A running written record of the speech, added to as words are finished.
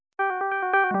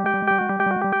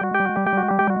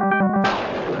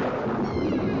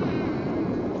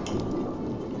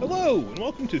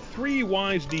welcome to Three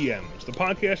Wise DMs, the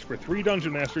podcast for three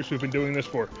dungeon masters who've been doing this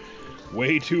for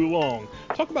way too long.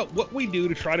 Talk about what we do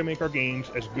to try to make our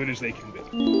games as good as they can be.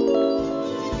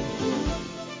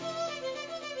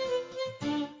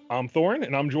 I'm Thorin,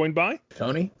 and I'm joined by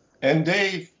Tony and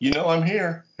Dave. You know I'm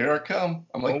here. Here I come.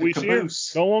 I'm like always the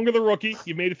caboose. Here. No longer the rookie.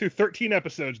 You made it through 13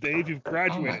 episodes, Dave. You've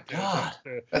graduated. Oh my God.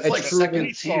 That's like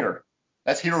second tier.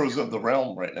 That's Heroes of the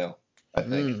Realm right now, I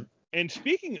think. And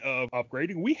speaking of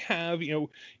upgrading, we have, you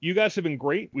guys have been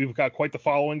great. We've got quite the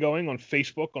following going on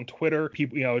Facebook, on Twitter.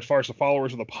 People, as far as the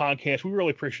followers of the podcast, we really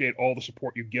appreciate all the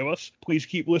support you give us. Please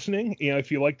keep listening. If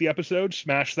you like the episode,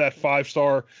 smash that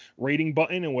 5-star rating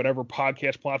button in whatever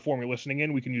podcast platform you're listening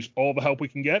in. We can use all the help we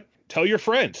can get. Tell your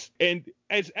friends. And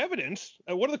as evidence,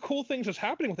 one of the cool things that's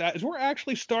happening with that is we're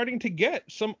actually starting to get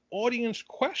some audience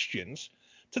questions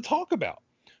to talk about.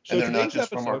 So and they're not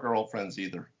just from our girlfriends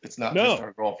either. It's not just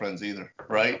our girlfriends either,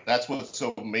 right? That's what's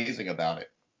so amazing about it,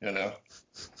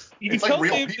 It's like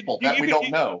real people that we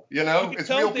don't know, It's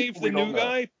real people we don't know. Dave's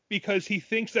the new guy because he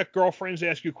thinks that girlfriends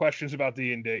ask you questions about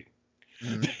D&D.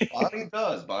 Bonnie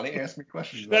does. Bonnie asks me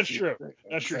questions about That's true.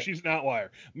 That's true. She's an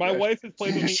outlier. My wife has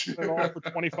played with me for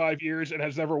 25 years and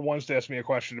has never once asked me a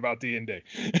question about D&D.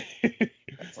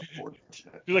 That's unfortunate.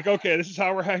 She's like, okay, this is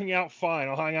how we're hanging out. Fine,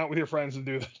 I'll hang out with your friends and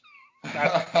do this.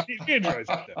 She enjoys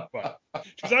it, but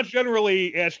she's not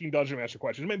generally asking Dungeon Master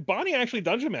questions. I mean, Bonnie actually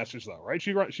Dungeon Masters, though, right?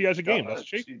 She has a game, doesn't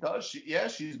she? She does.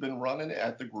 She's been running it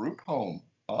at the group home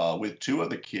with two of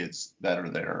the kids that are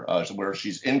there, where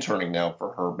she's interning now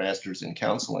for her master's in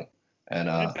counseling. And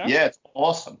it's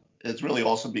awesome. It's really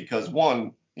awesome because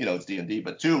one, it's D&D,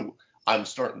 but two, I'm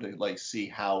starting to see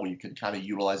how you can kind of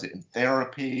utilize it in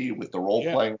therapy with the role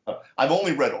playing. I've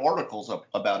only read articles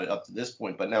about it up to this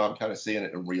point, but now I'm kind of seeing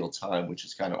it in real time, which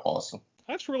is kind of awesome.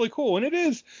 That's really cool. And it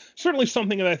is certainly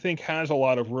something that I think has a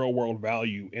lot of real world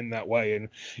value in that way. And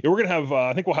we're going to have,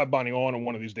 I think we'll have Bonnie on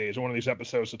one of these days, one of these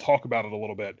episodes to talk about it a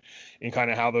little bit and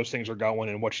kind of how those things are going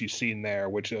and what she's seen there,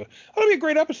 which that'll be a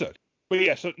great episode. But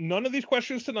yeah, so none of these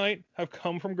questions tonight have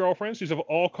come from girlfriends. These have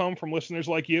all come from listeners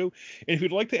like you. And if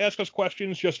you'd like to ask us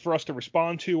questions just for us to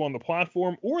respond to on the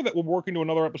platform, or that we'll work into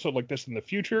another episode like this in the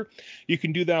future, you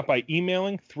can do that by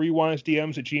emailing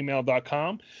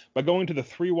 3wisedms@gmail.com, by going to the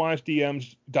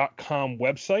 3wisedms.com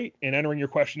website and entering your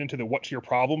question into the What's Your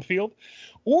Problem field.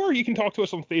 Or you can talk to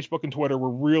us on Facebook and Twitter. We're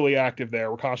really active there.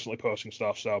 We're constantly posting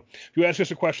stuff. So if you ask us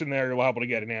a question there, you're liable to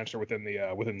get an answer within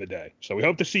the day. So we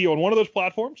hope to see you on one of those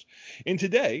platforms. And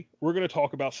today, we're going to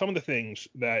talk about some of the things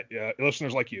that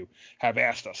listeners like you have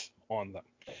asked us on them.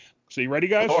 So you ready,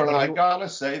 guys? Lauren, I got to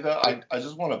say, though, I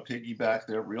just want to piggyback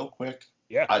there real quick.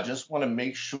 Yeah. I just want to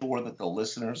make sure that the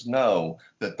listeners know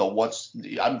that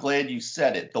I'm glad you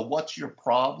said it, the what's your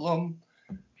problem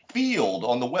field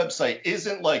on the website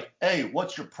isn't like, hey,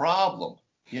 what's your problem?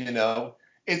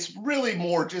 It's really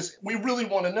more just, we really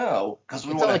want to know because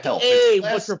we want to help. Hey,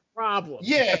 what's your problem?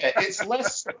 Yeah, it's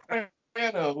less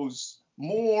Sopranos,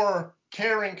 more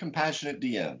caring, compassionate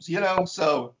DMs,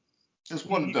 So just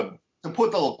wanted to put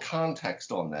a little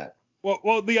context on that.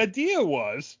 Well, the idea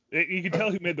was, you can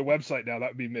tell who made the website now.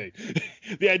 That would be me.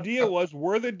 The idea was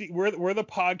we're the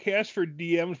podcast for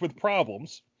DMs with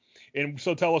problems. And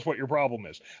so tell us what your problem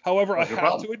is. However, I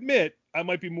have to admit, I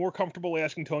might be more comfortable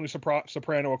asking Tony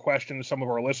Soprano a question than some of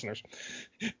our listeners.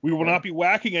 We will not be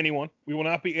whacking anyone. We will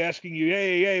not be asking you,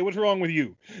 hey, what's wrong with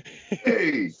you?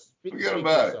 Hey, forget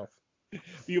about it.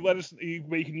 You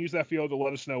can use that field to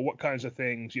let us know what kinds of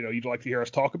things you'd like to hear us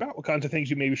talk about, what kinds of things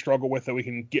you maybe struggle with that we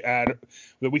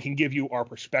can give you our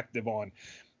perspective on.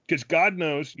 Because God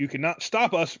knows you cannot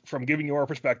stop us from giving you our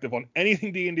perspective on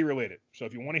anything D&D related. So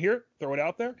if you want to hear it, throw it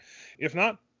out there. If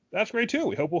not, that's great too.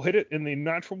 We hope we'll hit it in the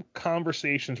natural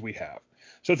conversations we have.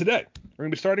 So today, we're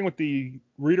going to be starting with the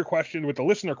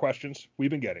listener questions we've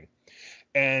been getting.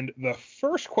 And the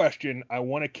first question I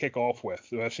want to kick off with,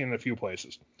 that I've seen in a few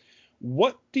places.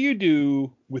 What do you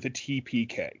do with a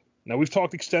TPK? Now, we've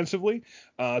talked extensively,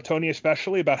 Tony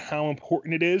especially, about how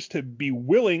important it is to be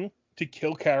willing to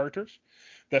kill characters,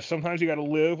 that sometimes you got to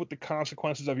live with the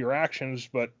consequences of your actions,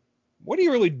 but what do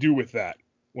you really do with that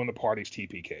when the party's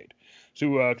TPK'd?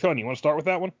 So, Tony, you want to start with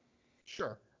that one?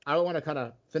 Sure. I want to kind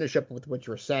of finish up with what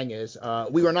you were saying is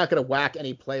we are not going to whack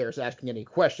any players asking any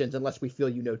questions unless we feel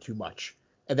you know too much.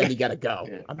 And then you got to go.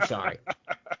 I'm sorry.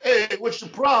 Hey, what's the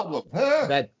problem? Huh?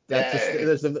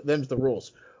 Them's the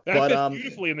rules. That fits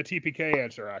beautifully in the TPK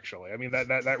answer, actually. I mean,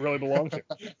 that really belongs here.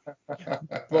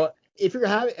 But if a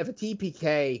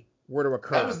TPK were to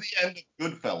occur. That was the end of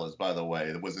Goodfellas, by the way.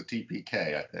 It was a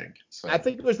TPK, I think. So. I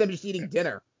think it was them just eating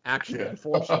dinner. actually,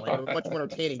 unfortunately. It was much more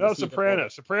entertaining No, to see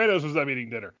Sopranos. Sopranos was them eating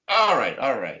dinner. All right.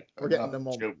 We're getting them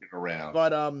all. Joking around.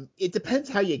 But it depends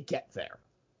how you get there.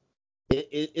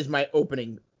 It is my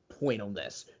opening point on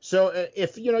this. So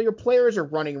if your players are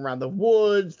running around the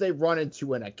woods, they run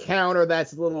into an encounter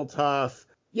that's a little tough.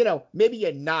 Maybe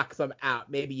you knock them out,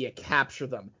 maybe you capture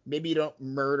them, maybe you don't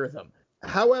murder them.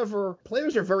 However,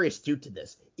 players are very astute to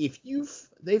this. If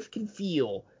they can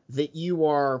feel that you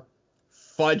are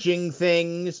fudging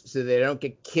things so they don't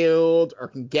get killed or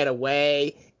can get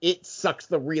away, it sucks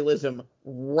the realism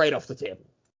right off the table.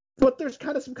 But there's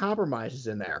kind of some compromises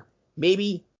in there.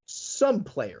 Maybe some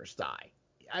players die.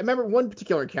 I remember one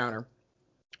particular encounter.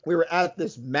 We were at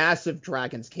this massive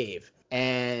dragon's cave,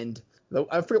 and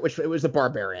I forget which, it was the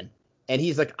barbarian. And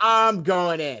he's like, I'm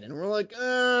going in. And we're like,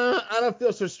 I don't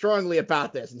feel so strongly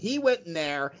about this. And he went in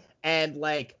there, and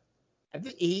like, I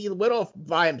think he went off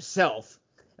by himself.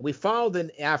 And we followed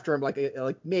in after him, like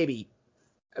maybe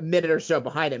a minute or so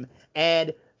behind him.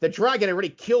 And the dragon had already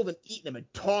killed and eaten him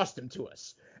and tossed him to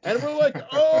us. And we're like,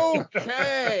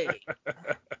 okay.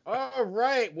 All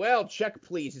right. Well, check,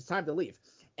 please. It's time to leave.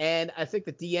 And I think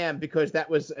the DM, because that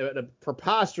was a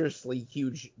preposterously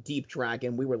huge, deep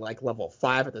dragon, we were like level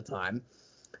 5 at the time.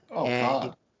 Oh,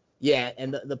 God. Yeah,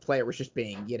 and the player was just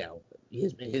being,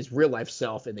 his real life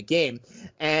self in the game.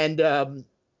 And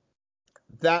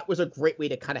that was a great way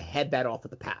to kind of head that off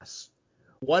at the pass.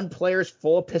 One player's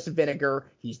full of piss and vinegar.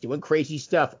 He's doing crazy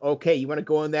stuff. Okay, you want to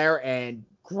go in there and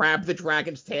grab the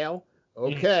dragon's tail?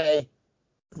 Okay,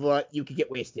 but you could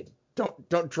get wasted.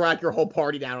 Don't drag your whole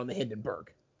party down on the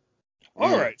Hindenburg.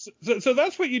 All right, so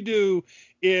that's what you do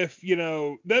if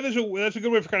that's a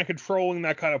good way for kind of controlling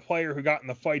that kind of player who got in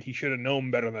the fight he should have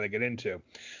known better than to get into.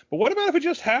 But what about if it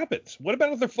just happens? What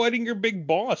about if they're fighting your big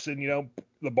boss and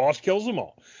the boss kills them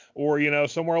all, or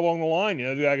somewhere along the line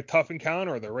they have a tough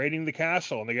encounter, or they're raiding the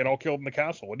castle and they get all killed in the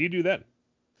castle? What do you do then?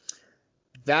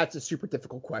 That's a super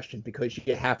difficult question because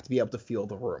you have to be able to feel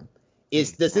the room.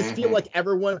 Does this feel like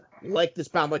everyone liked this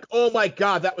battle? Like, oh my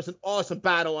God, that was an awesome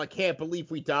battle. I can't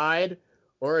believe we died.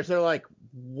 Or is there like,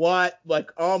 what? Like,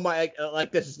 oh my,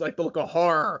 like this is like the look of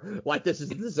horror. Like this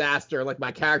is a disaster. Like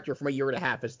my character from a year and a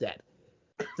half is dead.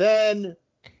 Then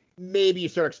maybe you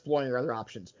start exploring your other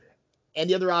options. And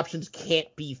the other options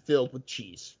can't be filled with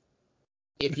cheese.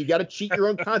 If you got to cheat your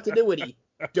own continuity,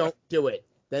 don't do it.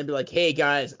 Then be like, hey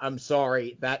guys, I'm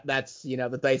sorry. That's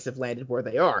the dice have landed where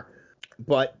they are.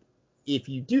 But if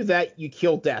you do that, you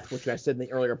kill death, which I said in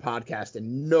the earlier podcast,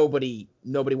 and nobody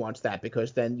wants that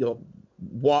because then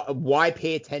why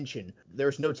pay attention?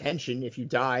 There's no tension. If you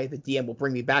die, the DM will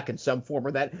bring me back in some form,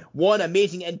 or that one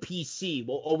amazing NPC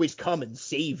will always come and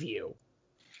save you.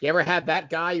 You ever had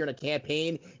that guy? You're in a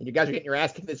campaign and you guys are getting your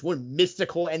ass kicked. This one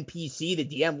mystical NPC the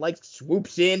DM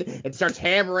swoops in and starts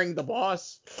hammering the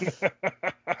boss,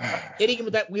 hitting him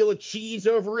with that wheel of cheese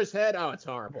over his head. Oh, it's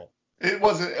horrible. It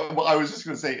wasn't. Well, I was just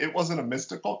going to say it wasn't a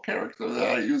mystical character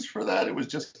that I used for that. It was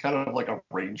just kind of like a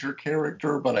ranger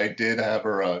character, but I did have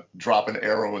her drop an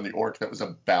arrow in the orc that was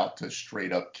about to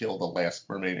straight up kill the last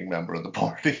remaining member of the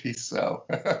party. So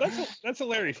that's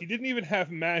hilarious. He didn't even have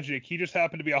magic. He just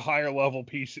happened to be a higher level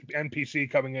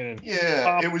NPC coming in.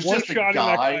 And it was just a guide.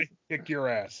 That guy kicked your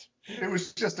ass. It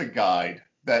was just a guide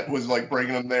that was like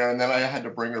bringing him there, and then I had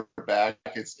to bring her back.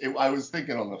 I was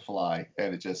thinking on the fly,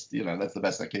 and it just, that's the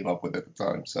best I came up with at the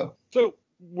time. So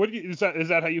what is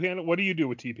that how you handle? What do you do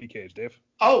with TPKs, Dave?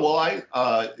 Oh well,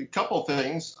 a couple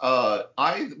things.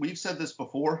 We've said this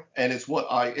before, and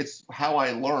it's how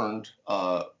I learned.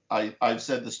 I've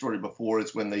said the story before.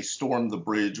 It's when they stormed the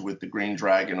bridge with the green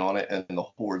dragon on it and the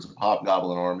hordes of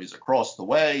hobgoblin armies across the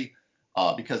way.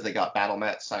 Because they got battle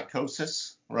mat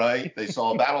psychosis, right? They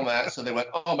saw a battle mat, so they went,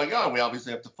 oh my God, we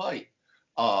obviously have to fight.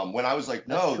 When I was like,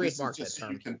 no, this is just so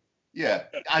you can,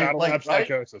 battle map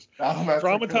psychosis. Battle map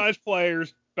Traumatized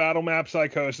players, battle map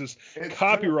psychosis,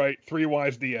 copyright 3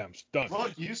 Wise DMs. Done.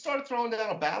 Look, you start throwing down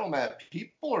a battle map,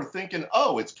 people are thinking,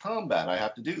 oh, it's combat, I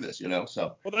have to do this,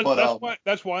 So. Well,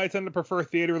 that's why I tend to prefer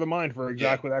Theater of the Mind for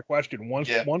exactly that question.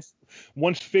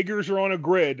 Once figures are on a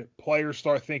grid, players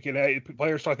start thinking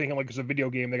like it's a video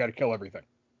game, they got to kill everything.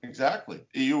 Exactly.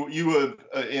 You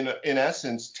have in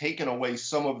essence taken away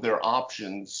some of their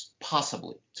options,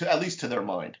 possibly, at least to their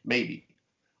mind, maybe.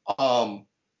 But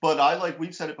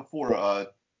we've said it before.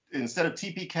 Instead of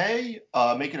TPK,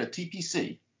 make it a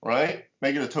TPC, right?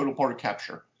 Make it a total party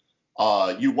capture.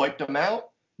 You wiped them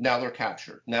out. Now they're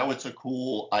captured. Now it's a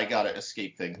cool, I gotta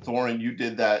escape thing. Thorin, you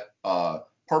did that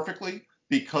perfectly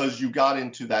because you got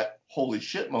into that holy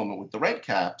shit moment with the red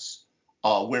caps,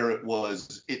 where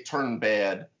it turned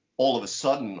bad all of a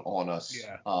sudden on us.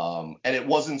 Yeah. And it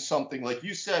wasn't something like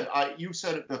you said. You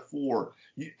said it before.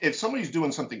 If somebody's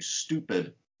doing something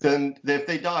stupid, then if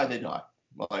they die, they die,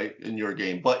 right, in your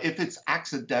game. But if it's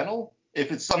accidental,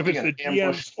 if it's something an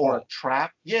ambush or a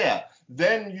trap,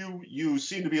 then you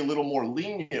seem to be a little more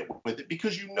lenient with it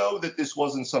because you know that this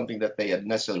wasn't something that they had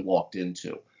necessarily walked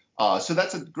into. So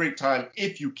that's a great time,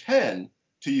 if you can,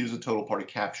 to use a total party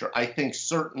capture. I think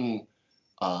certain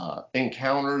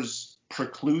encounters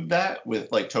preclude that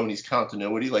with like Tony's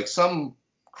continuity. Like some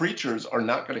creatures are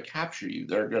not going to capture you;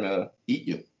 they're going to eat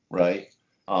you, right?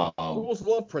 Rules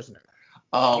love prisoner.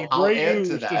 The Grey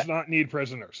Ooze does not need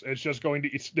prisoners. It's just going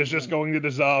to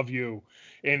dissolve you,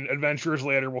 and adventurers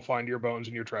later will find your bones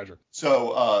and your treasure.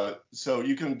 So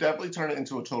you can definitely turn it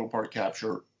into a total party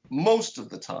capture most of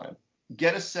the time.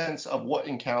 Get a sense of what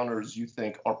encounters you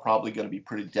think are probably going to be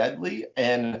pretty deadly,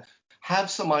 and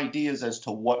have some ideas as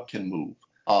to what can move.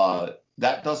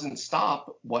 That doesn't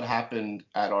stop what happened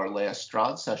at our last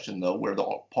Strahd session, though, where the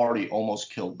party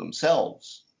almost killed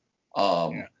themselves.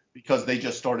 Because they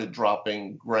just started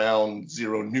dropping ground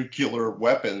zero nuclear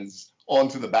weapons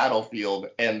onto the battlefield,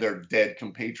 and they're dead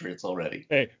compatriots already.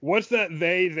 Hey, what's that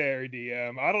they there,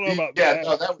 DM? I don't know about that.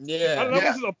 No, that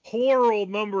was a plural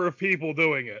number of people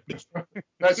doing it.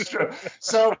 That's true.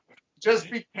 So just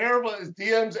be careful as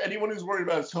DMs. Anyone who's worried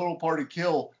about a total party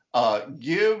kill,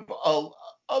 give a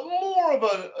more of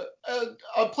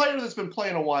a player that's been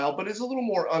playing a while but is a little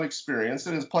more unexperienced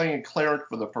and is playing a cleric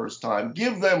for the first time.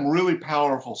 Give them really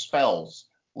powerful spells.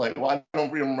 Like, well, I don't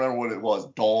even remember what it was,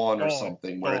 Dawn or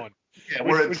something, where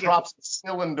it drops a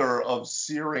cylinder of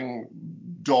searing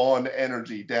Dawn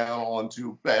energy down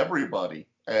onto everybody.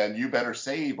 And you better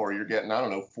save, or you're getting,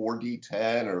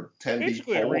 4d10 or 10d4.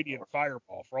 Basically a radiant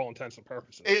fireball for all intents and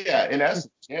purposes. Yeah, in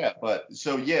essence, yeah. But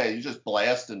so you're just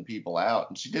blasting people out,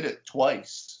 and she did it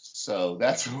twice. So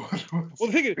that's what it was. Well,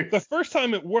 the thing is, the first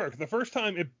time it worked. The first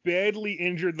time it badly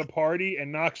injured the party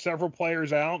and knocked several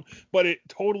players out, but it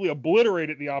totally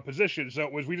obliterated the opposition. So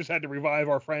we just had to revive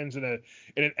our friends in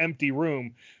an empty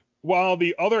room. While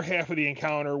the other half of the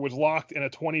encounter was locked in a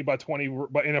 20 by 20,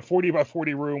 in a 40 by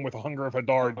 40 room with a Hunger of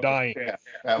Hadar dying,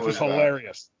 which was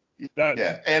hilarious.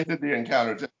 Ended the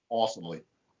encounter just awesomely.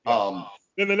 Yeah.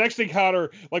 Then the next encounter,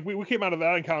 like we came out of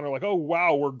that encounter like, oh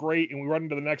wow, we're great, and we run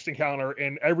into the next encounter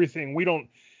and everything. We don't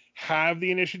have the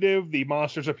initiative. The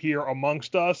monsters appear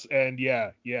amongst us, and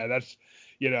that's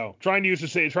trying to use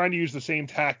the same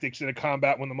tactics in a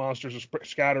combat when the monsters are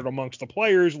scattered amongst the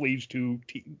players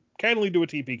can lead to a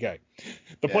TPK.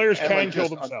 The players can kill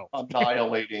themselves.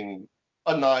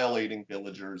 Annihilating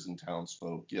villagers and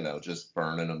townsfolk, just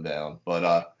burning them down. But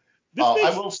I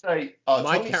will say,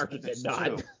 my character did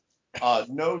not.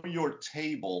 Know your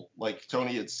table, like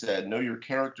Tony had said. Know your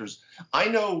characters. I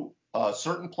know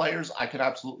certain players I could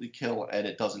absolutely kill, and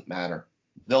it doesn't matter.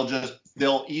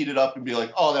 They'll eat it up and be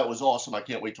like, oh, that was awesome. I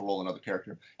can't wait to roll another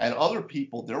character. And other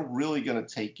people, they're really going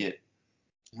to take it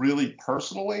really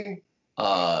personally.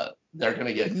 They're going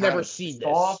to get never seen this.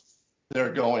 Off.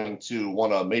 They're going to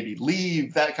want to maybe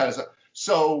leave, that kind of stuff.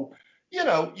 So,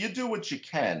 you do what you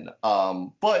can.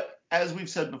 But as we've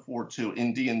said before, too,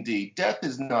 in D&D, death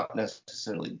is not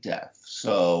necessarily death.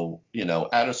 So,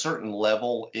 at a certain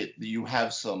level, you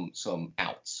have some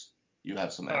outs. You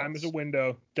have some outs. Time is a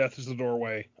window. Death is the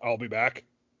doorway. I'll be back.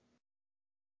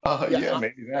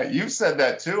 Maybe that. You've said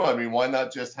that, too. I mean, why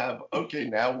not just have, okay,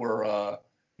 now we're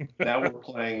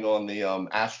playing on the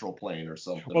astral plane or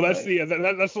something. Well, that's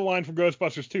right? That's the line from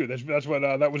Ghostbusters 2.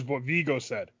 That was what Vigo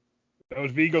said. That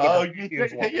was Vigo.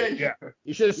 Yeah.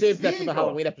 You should have saved that for the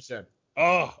Halloween episode.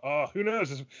 Oh, who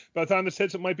knows? By the time this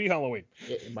hits, it might be Halloween.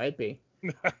 It might be.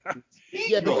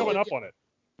 We're coming up on it.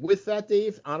 With that,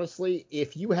 Dave, honestly,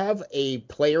 if you have a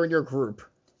player in your group,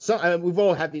 we've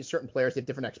all had these certain players that have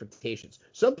different expectations.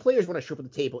 Some players want to show up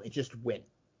at the table and just win.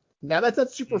 Now, that's not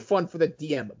super fun for the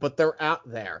DM, but they're out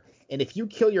there. And if you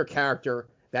kill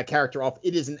that character off,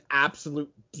 it is an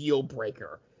absolute deal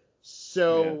breaker.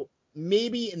 So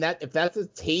maybe if that's a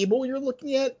table you're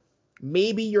looking at,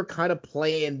 maybe you're kind of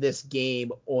playing this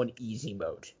game on easy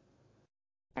mode.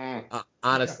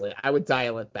 Honestly, I would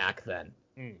dial it back then.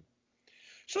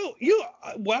 So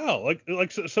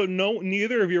so no,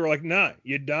 neither of you are like, nah,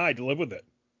 you died, live with it.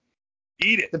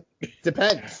 Eat it.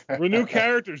 Depends. New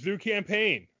characters, new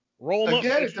campaign. Roll them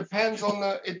Again, up. it depends on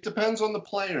the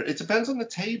player. It depends on the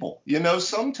table.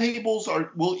 Some tables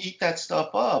will eat that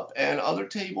stuff up, and other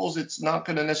tables it's not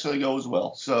going to necessarily go as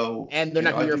well. So and they're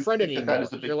not going to be your friend anymore. That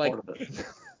is a big You're like, part of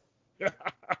it.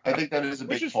 I think that is a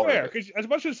big Which is part fair, of it.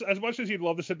 because as much as you'd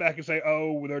love to sit back and say,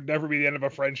 oh, there'd never be the end of a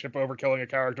friendship over killing a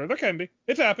character, there can be.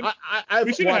 It's happened. I've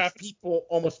We've seen it watched happen. people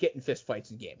almost get in fistfights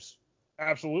in games.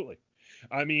 Absolutely.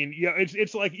 I mean, yeah,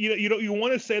 it's like you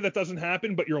want to say that doesn't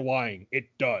happen, but you're lying. It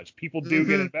does. People do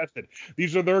get invested.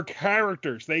 These are their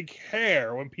characters. They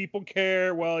care. When people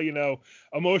care, well,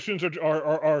 emotions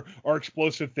are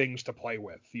explosive things to play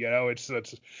with. It's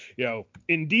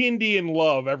in D&D and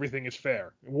love, everything is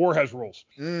fair. War has rules.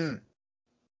 It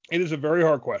is a very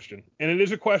hard question, and it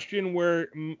is a question where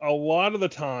a lot of the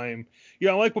time,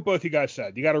 I like what both you guys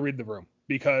said. You got to read the room,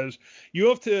 because you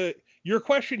have to. Your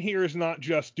question here is not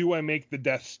just, do I make the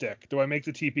death stick? Do I make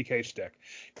the TPK stick?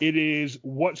 It is,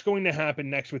 what's going to happen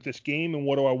next with this game, and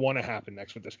what do I want to happen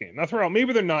next with this game? Now, throw out,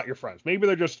 maybe they're not your friends. Maybe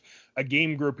they're just a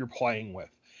game group you're playing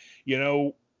with.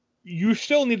 You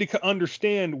still need to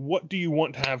understand, what do you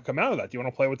want to have come out of that? Do you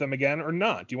want to play with them again or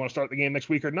not? Do you want to start the game next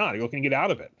week or not? Are you looking to get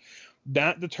out of it?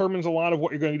 That determines a lot of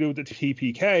what you're going to do with the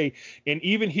TPK. And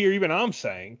even I'm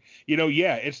saying,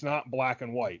 it's not black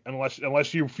and white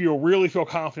unless you really feel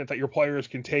confident that your players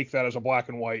can take that as a black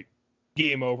and white,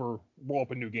 game over, roll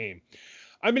up a new game.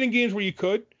 I've been in games where you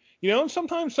could, and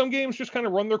sometimes some games just kind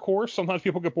of run their course. Sometimes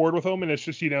people get bored with them, and it's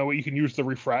just, you can use the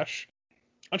refresh.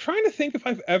 I'm trying to think if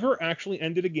I've ever actually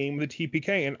ended a game with a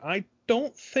TPK, and I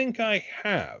don't think I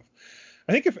have.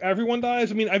 I think if everyone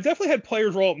dies, I've definitely had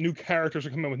players roll up new characters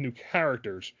or come in with new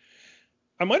characters.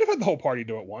 I might have had the whole party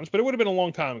do it once, but it would have been a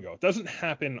long time ago. It doesn't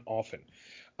happen often.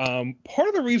 Part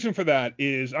of the reason for that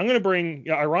is I'm going to bring,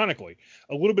 ironically,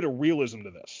 a little bit of realism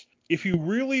to this. If you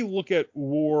really look at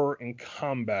war and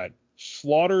combat,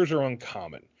 slaughters are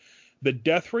uncommon. The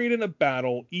death rate in a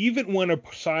battle, even when a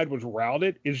side was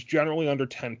routed, is generally under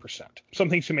 10%. Some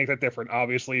things can make that different.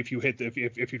 Obviously, if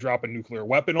you drop a nuclear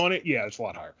weapon on it, it's a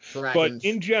lot higher. Dragons. But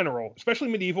in general, especially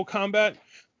medieval combat,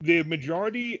 the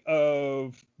majority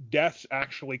of deaths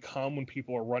actually come when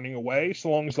people are running away. So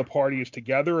long as the party is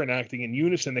together and acting in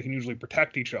unison, they can usually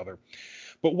protect each other.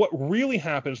 But what really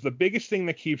happens, the biggest thing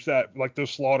that keeps that, like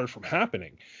those slaughters, from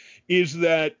happening, is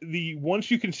that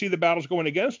once you can see the battles going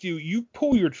against you, you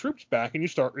pull your troops back and you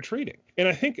start retreating. And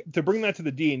I think to bring that to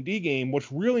the D&D game, what's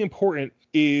really important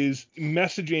is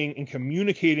messaging and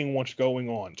communicating what's going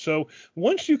on. So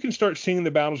once you can start seeing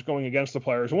the battles going against the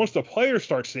players, and once the players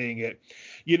start seeing it,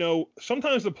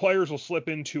 sometimes the players will slip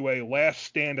into a Last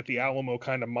Stand at the Alamo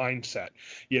kind of mindset.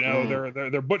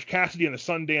 They're Butch Cassidy and the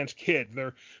Sundance Kid.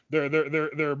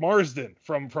 They're Marsden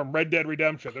from Red Dead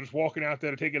Redemption. They're just walking out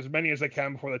there to take as many as they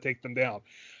can before they take them down.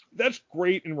 That's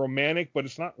great and romantic, but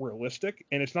it's not realistic,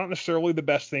 and it's not necessarily the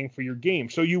best thing for your game.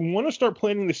 So you want to start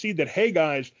planting the seed that, hey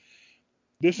guys,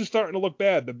 this is starting to look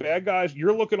bad. The bad guys,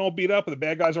 you're looking all beat up, and the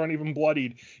bad guys aren't even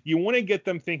bloodied. You want to get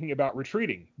them thinking about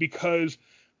retreating, because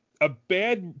a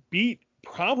bad beat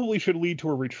probably should lead to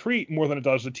a retreat more than it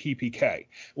does a TPK.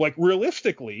 Like,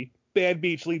 realistically, bad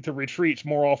beats lead to retreats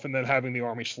more often than having the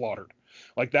army slaughtered.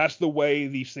 Like, that's the way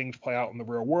these things play out in the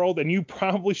real world, and you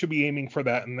probably should be aiming for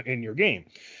that in your game.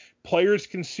 Players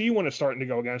can see when it's starting to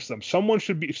go against them. Someone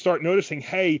should start noticing,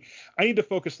 hey, I need to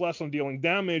focus less on dealing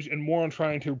damage and more on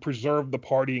trying to preserve the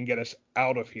party and get us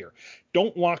out of here.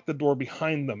 Don't lock the door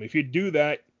behind them. If you do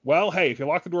that, well, hey, if you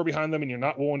lock the door behind them and you're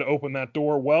not willing to open that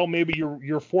door, well, maybe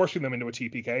you're forcing them into a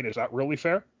TPK. Is that really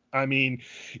fair?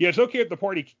 It's okay if the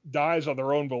party dies on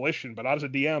their own volition, but as a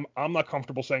DM, I'm not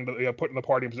comfortable saying that putting the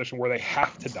party in a position where they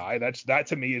have to die. That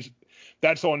to me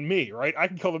that's on me, right? I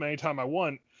can kill them anytime I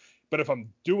want, but if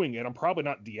I'm doing it, I'm probably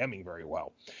not DMing very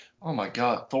well. Oh my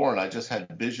God, Thorn! I just had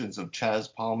visions of Chaz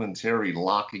Palminteri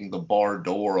locking the bar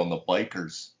door on the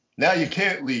bikers. Now you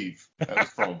can't leave. That was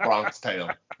from Bronx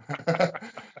Tale.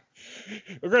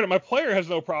 Granted, my player has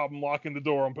no problem locking the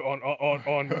door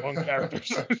on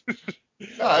characters.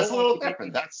 No, that's a little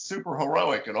different. That's super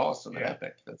heroic and awesome and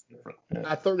epic. That's different. Yeah.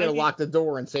 I thought you were going to lock the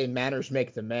door and say manners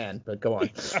make the man, but go on.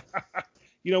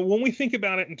 When we think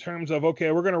about it in terms of,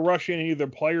 okay, we're going to rush in and either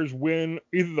the players win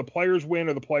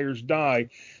or the players die,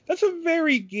 that's a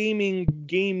very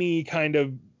gamey kind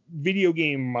of video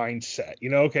game mindset.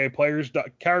 Okay,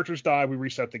 characters die, we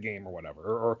reset the game or whatever,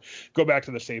 or go back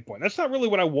to the save point. That's not really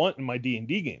what I want in my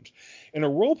D&D games. In a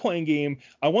role-playing game,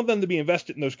 I want them to be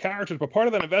invested in those characters, but part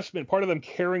of that investment, part of them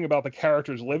caring about the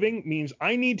characters living, means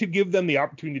I need to give them the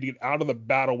opportunity to get out of the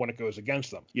battle when it goes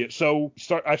against them. So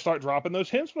I start dropping those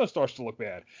hints when it starts to look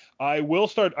bad. I will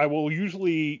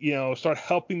usually, start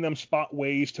helping them spot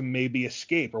ways to maybe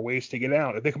escape or ways to get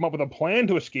out. If they come up with a plan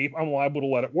to escape, I'm liable to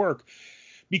let it work,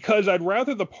 because I'd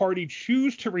rather the party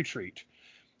choose to retreat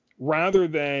rather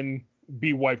than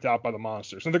be wiped out by the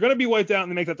monsters. And they're going to be wiped out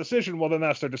and they make that decision, well, then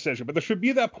that's their decision. But there should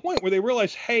be that point where they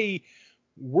realize, hey,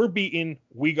 we're beaten,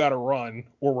 we got to run,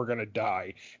 or we're going to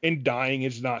die. And dying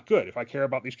is not good. If I care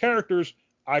about these characters,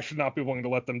 I should not be willing to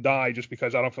let them die just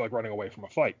because I don't feel like running away from a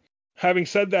fight. Having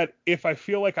said that, if I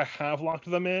feel like I have locked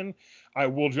them in, I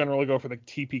will generally go for the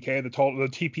TPK, the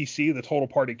TPC, the total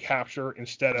party capture,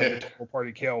 instead of the total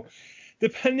party kill,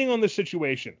 depending on the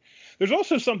situation. There's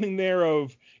also something there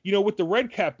of, with the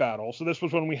Red Cap battle. So this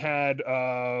was when we had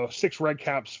 6 Red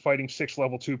Caps fighting 6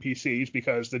 level 2 PCs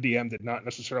because the DM did not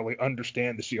necessarily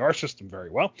understand the CR system very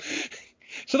well.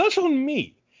 So that's on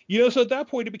me. So at that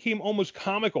point it became almost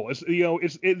comical.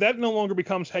 That no longer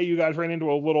becomes, hey, you guys ran into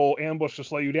a little ambush to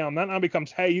slow you down. That now becomes,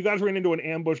 hey, you guys ran into an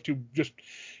ambush to just,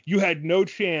 you had no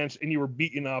chance and you were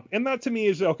beaten up. And that to me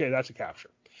is, okay, that's a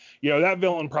capture. That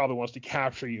villain probably wants to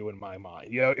capture you in my mind.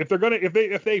 If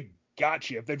they got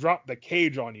you, if they drop the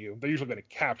cage on you, they're usually going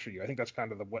to capture you. I think that's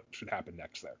kind of what should happen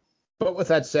next there. But with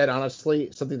that said, honestly,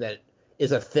 something that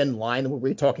is a thin line.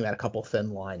 We're talking about a couple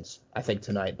thin lines, I think,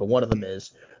 tonight. But one of them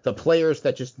is the players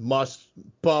that just must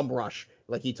bum rush,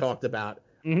 like you talked about.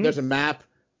 Mm-hmm. There's a map,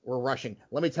 we're rushing.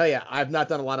 Let me tell you, I've not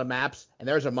done a lot of maps, and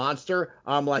there's a monster.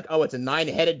 I'm like, oh, it's a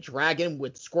 9-headed dragon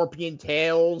with scorpion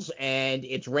tails, and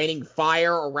it's raining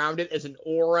fire around it as an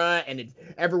aura, and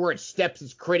everywhere it steps,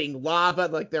 it's creating lava,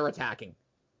 like they're attacking.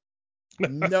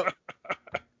 No.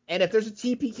 And if there's a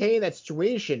TPK in that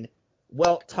situation,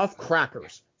 well, tough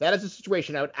crackers. That is a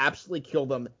situation I would absolutely kill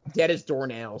them dead as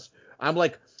doornails. I'm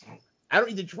like, I don't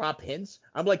need to drop hints.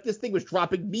 I'm like, this thing was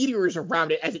dropping meteors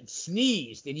around it as it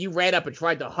sneezed, and you ran up and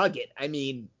tried to hug it. I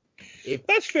mean,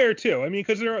 that's fair too. I mean,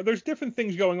 because there's different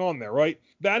things going on there, right?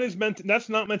 That's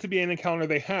not meant to be an encounter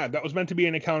they had. That was meant to be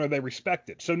an encounter they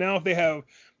respected. So now if they have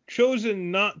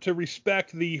chosen not to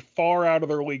respect the far out of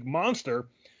their league monster,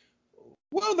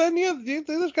 well, then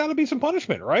there's got to be some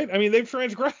punishment, right? I mean, they've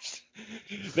transgressed.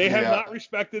 They have not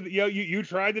respected. You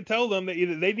tried to tell them that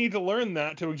they need to learn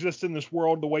that to exist in this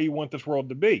world the way you want this world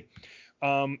to be.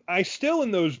 I still,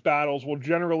 in those battles, will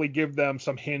generally give them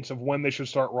some hints of when they should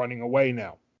start running away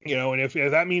now. And if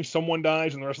that means someone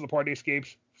dies and the rest of the party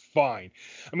escapes, fine.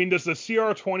 I mean, does the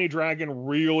CR20 dragon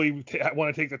really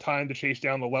want to take the time to chase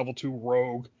down the level 2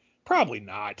 rogue? Probably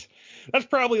not. That's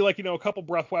probably like, a couple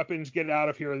breath weapons, get out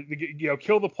of here,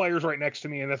 kill the players right next to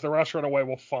me, and if the rest run away,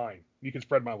 well, fine. You can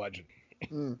spread my legend.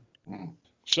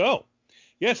 So,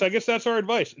 yes, I guess that's our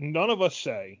advice. None of us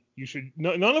say you should,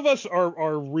 none of us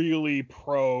are really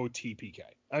pro TPK.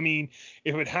 I mean,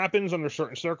 if it happens under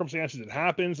certain circumstances, it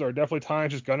happens. There are definitely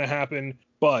times it's going to happen.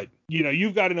 But,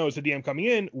 you've got to know as a DM coming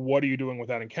in, what are you doing with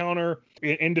that encounter?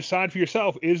 And decide for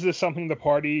yourself, is this something the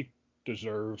party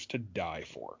deserves to die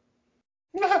for?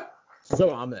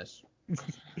 So ominous.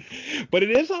 But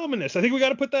it is ominous. I think we got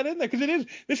to put that in there because it is.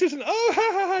 This isn't, oh, ha,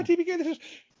 ha, ha, TPK. This is,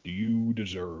 do you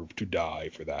deserve to die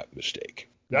for that mistake?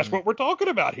 That's what we're talking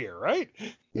about here, right?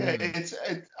 Yeah,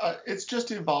 it's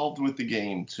just evolved with the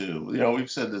game too.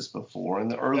 We've said this before. In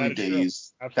the early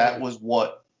days, that was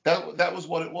what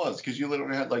it was, because you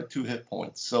literally had like 2 hit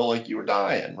points. So like you were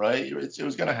dying, right? It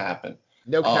was going to happen.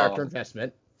 No character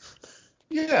investment.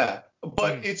 Yeah,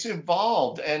 but it's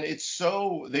evolved, and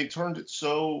they turned it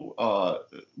so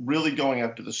really going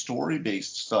after the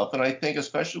story-based stuff. And I think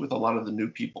especially with a lot of the new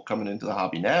people coming into the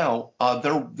hobby now,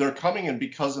 they're coming in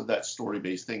because of that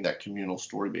story-based thing, that communal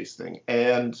story-based thing.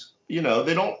 And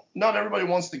not everybody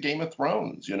wants the Game of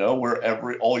Thrones,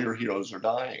 where all your heroes are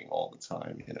dying all the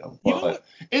time, But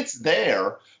it's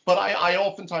there. But I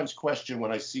oftentimes question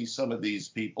when I see some of these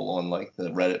people on like the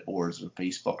Reddit boards or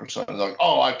Facebook or something, like,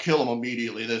 oh, I kill them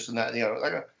immediately, this and that,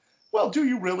 like, well, do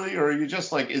you really? Or are you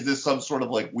just like, is this some sort of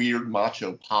like weird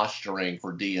macho posturing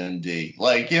for D&D?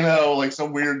 Like, like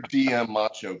some weird DM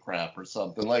macho crap or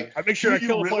something. Like, I make sure I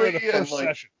kill a player the first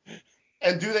session.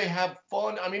 And do they have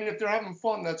fun? I mean, if they're having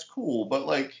fun, that's cool. But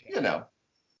like, yeah.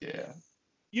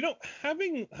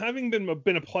 Having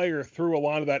been a player through a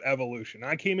lot of that evolution,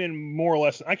 I came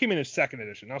in as second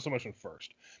edition, not so much in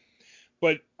first.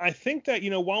 But I think that,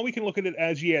 while we can look at it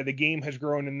as, the game has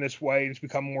grown in this way, it's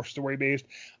become more story-based,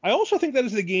 I also think that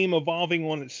is the game evolving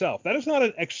on itself. That is not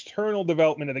an external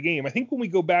development of the game. I think when we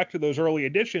go back to those early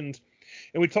editions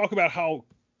and we talk about how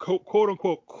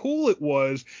quote-unquote cool it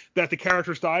was that the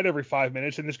characters died every 5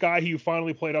 minutes, and this guy who you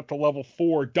finally played up to level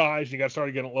 4 dies and you got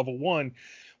started again at level 1,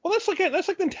 well, that's like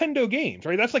Nintendo games,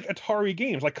 right? That's like Atari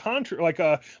games, like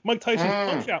Mike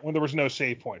Tyson's Punch-Out when there was no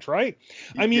save points, right?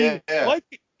 I mean,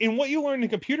 and what you learned in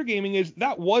computer gaming is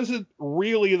that wasn't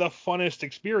really the funnest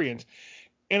experience.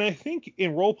 And I think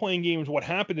in role-playing games, what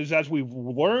happened is as we've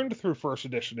learned through first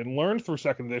edition and learned through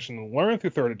second edition and learned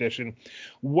through third edition,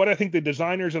 what I think the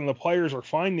designers and the players are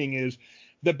finding is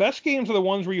The best games are the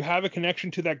ones where you have a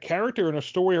connection to that character and a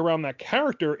story around that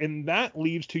character, and that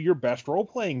leads to your best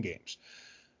role-playing games.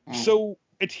 So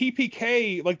a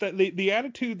TPK, like the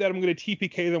attitude that I'm going to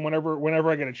TPK them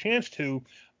whenever I get a chance to,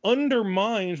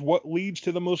 undermines what leads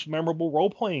to the most memorable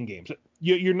role-playing games.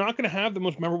 You're not going to have the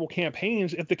most memorable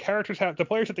campaigns if the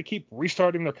players have to keep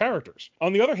restarting their characters.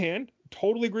 On the other hand,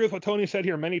 totally agree with what Tony said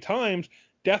here many times.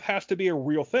 Death has to be a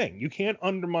real thing. You can't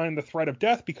undermine the threat of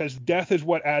death, because death is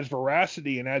what adds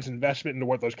veracity and adds investment into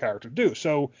what those characters do.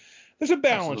 So there's a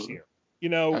balance here,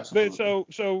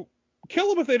 so kill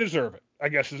them if they deserve it, I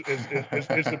guess is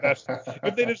the best.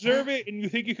 If they deserve it and you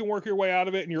think you can work your way out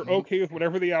of it and you're okay with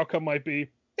whatever the outcome might be,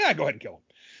 yeah, go ahead and kill them.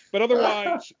 But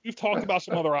otherwise, we've talked about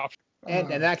some other options.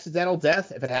 And an accidental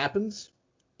death, if it happens,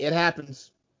 it happens.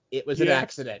 It was an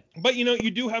accident. But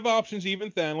you do have options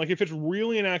even then. Like if it's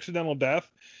really an accidental death,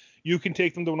 you can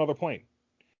take them to another plane.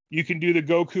 You can do the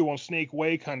Goku on Snake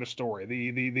Way kind of story.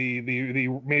 The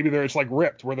maybe there's like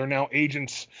Ripped, where they're now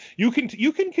agents. You can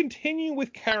continue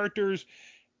with characters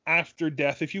after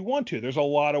death if you want to. There's a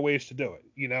lot of ways to do it.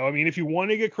 If you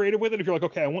want to get creative with it, if you're like,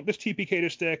 okay, I want this TPK to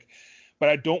stick, but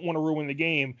I don't want to ruin the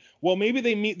game. Well, maybe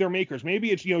they meet their makers.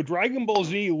 Maybe it's, Dragon Ball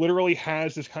Z literally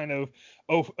has this kind of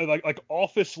like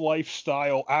office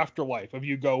lifestyle afterlife of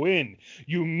you go in,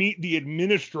 you meet the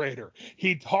administrator,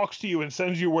 he talks to you and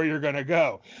sends you where you're going to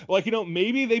go. Like,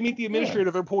 maybe they meet the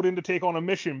administrator, they're pulled in to take on a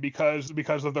mission because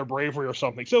of their bravery or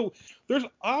something. So there's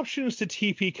options to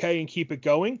TPK and keep it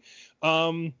going.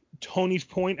 Tony's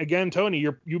point again, Tony,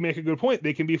 you make a good point.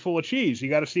 They can be full of cheese. You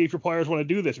got to see if your players want to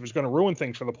do this, if it's going to ruin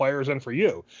things for the players and for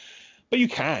you. But you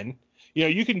can,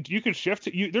 you can shift.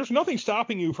 There's nothing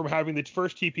stopping you from having the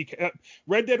first TPK.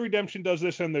 Red Dead Redemption does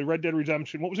this, and the Red Dead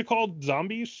Redemption, what was it called?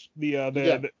 Zombies. The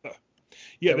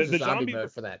zombie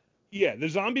mode for that. Yeah, the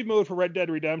zombie mode for Red Dead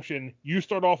Redemption. You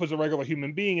start off as a regular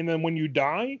human being, and then when you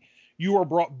die, you are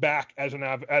brought back as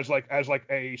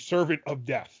a servant of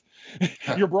death.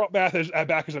 You're brought back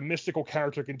as a mystical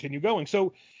character, continue going.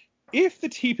 So if the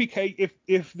TPK,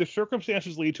 if the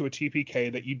circumstances lead to a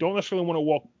TPK that you don't necessarily want to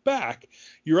walk back,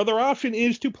 your other option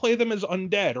is to play them as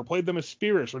undead or play them as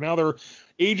spirits, or now they're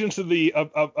agents of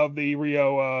the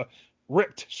Rio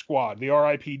Ripped squad, the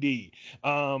RIPD.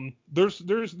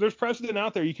 There's precedent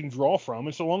out there you can draw from,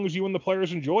 and so long as you and the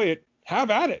players enjoy it, have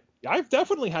at it. I've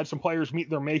definitely had some players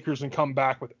meet their makers and come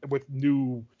back with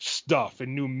new stuff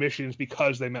and new missions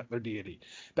because they met their deity.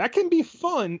 That can be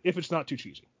fun if it's not too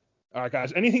cheesy. All right,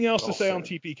 guys. Anything else to say on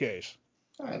TPKs?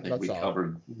 I think we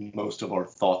covered most of our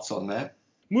thoughts on that.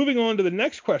 Moving on to the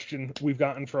next question we've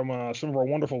gotten from some of our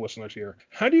wonderful listeners here.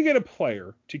 How do you get a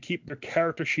player to keep their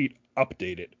character sheet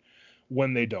updated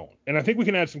when they don't? And I think we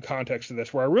can add some context to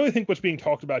this, where I really think what's being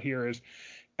talked about here is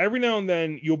every now and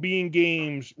then you'll be in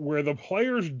games where the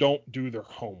players don't do their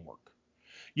homework.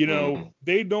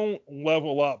 They don't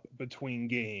level up between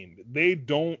games. They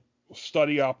don't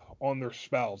study up on their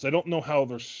spells. They don't know how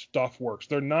their stuff works.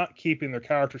 They're not keeping their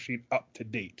character sheet up to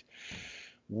date.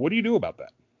 What do you do about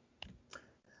that?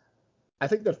 I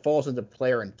think that falls into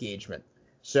player engagement.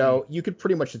 So you could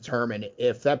pretty much determine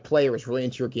if that player is really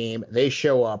into your game, they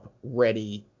show up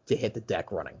ready to hit the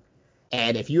deck running.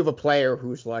 And if you have a player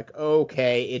who's like,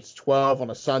 okay, it's 12 on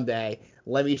a Sunday,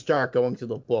 let me start going through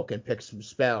the book and pick some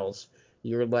spells,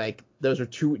 you're like, those are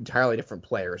two entirely different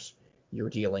players you're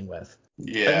dealing with.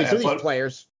 Yeah, so these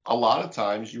players. A lot of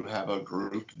times you have a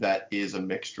group that is a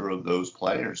mixture of those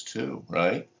players too,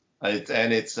 right?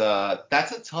 That's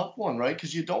a tough one, right?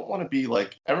 Because you don't want to be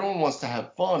like, everyone wants to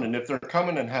have fun, and if they're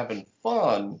coming and having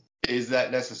fun, is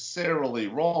that necessarily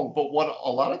wrong? But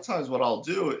a lot of times what I'll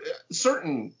do,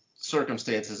 certain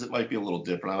circumstances, it might be a little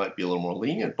different. I might be a little more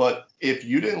lenient. But if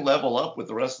you didn't level up with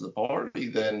the rest of the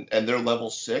party, and they're level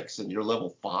 6 and you're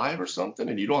level 5 or something,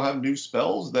 and you don't have new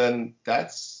spells, then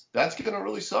that's going to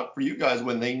really suck for you guys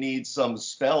when they need some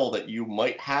spell that you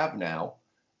might have now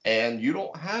and you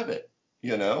don't have it,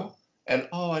 And,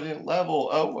 I didn't level.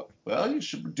 Oh, well, you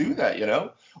should do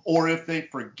that, Or if they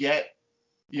forget,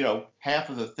 half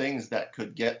of the things that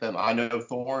could get them. I know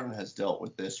Thorn has dealt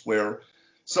with this, where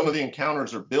some of the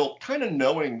encounters are built kind of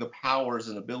knowing the powers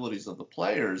and abilities of the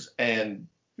players, and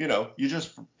they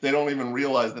don't even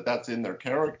realize that that's in their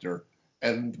character,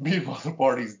 and meanwhile the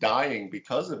party's dying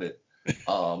because of it.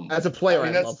 As a player, I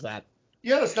love that.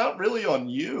 Yeah, it's not really on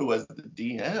you as the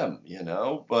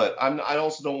DM, but I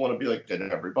also don't want to be like, did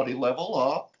everybody level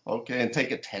up? Okay, and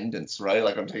take attendance, right?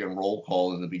 Like I'm taking roll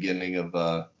call in the beginning of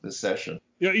the session.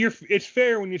 It's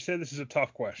fair when you say this is a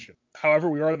tough question. However,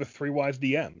 we are the three wise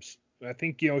DMs. I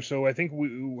think,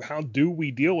 how do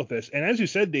we deal with this? And as you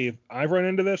said, Dave, I've run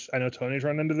into this. I know Tony's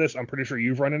run into this. I'm pretty sure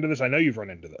you've run into this. I know you've run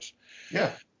into this.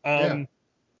 Yeah.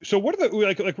 So what are the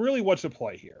like really what's the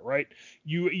play here, right?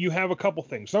 You have a couple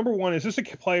things. Number one, is this a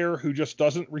player who just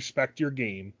doesn't respect your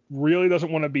game, really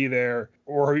doesn't want to be there,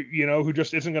 or who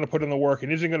just isn't going to put in the work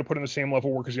and isn't going to put in the same level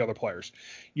of work as the other players?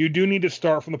 You do need to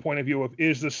start from the point of view of,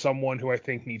 is this someone who I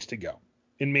think needs to go?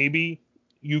 And maybe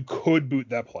you could boot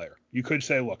that player. You could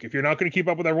say, look, if you're not going to keep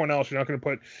up with everyone else, you're not going to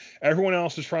put everyone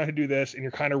else is trying to do this, and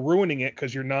you're kind of ruining it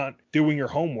because you're not doing your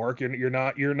homework, you're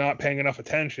not paying enough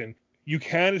attention. You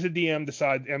can, as a DM,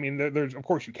 decide. I mean, there's of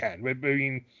course you can, but I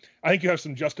mean, I think you have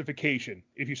some justification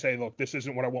if you say, look, this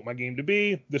isn't what I want my game to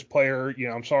be. This player,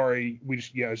 I'm sorry, we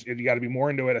just, you got to be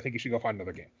more into it. I think you should go find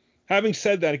another game. Having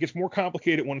said that, it gets more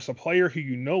complicated when it's a player who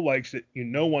likes it,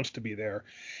 wants to be there,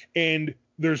 and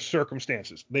there's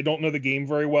circumstances. They don't know the game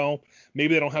very well.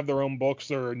 Maybe they don't have their own books.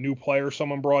 They're a new player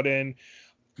someone brought in.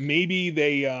 Maybe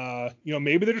they,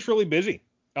 maybe they're just really busy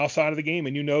outside of the game,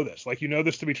 and this. Like,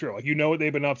 this to be true. Like, what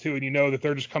they've been up to, and that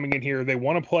they're just coming in here. They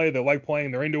want to play. They like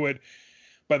playing. They're into it,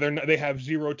 but they have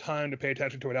zero time to pay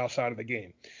attention to it outside of the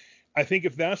game. I think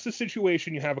if that's the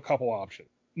situation, you have a couple options.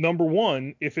 Number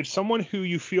one, if it's someone who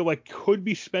you feel like could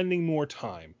be spending more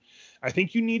time, I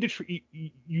think you need to treat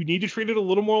it a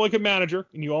little more like a manager.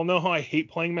 And you all know how I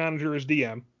hate playing manager as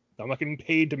DM. I'm not getting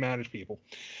paid to manage people,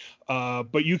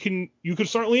 but you can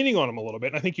start leaning on them a little bit.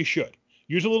 And I think you should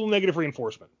use a little negative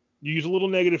reinforcement. You use a little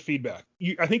negative feedback.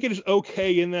 I think it is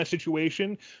okay in that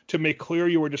situation to make clear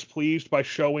you are displeased by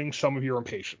showing some of your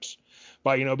impatience,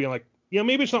 by being like,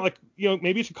 maybe it's not like,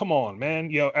 maybe it's come on,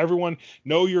 man. Everyone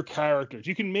know your characters.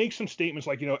 You can make some statements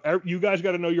like, you guys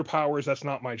got to know your powers. That's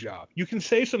not my job. You can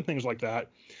say some things like that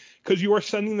because you are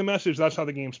sending the message. That's how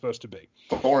the game's supposed to be.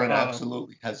 Thorin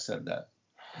absolutely has said that.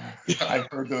 I've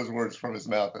heard those words from his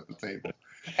mouth at the table.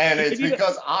 And it's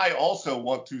because I also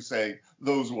want to say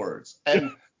those words.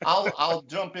 And I'll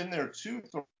jump in there too,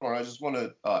 Thorin. I just want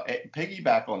to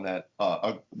piggyback on that.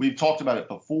 We've talked about it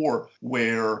before,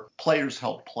 where players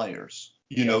help players.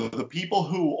 The people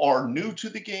who are new to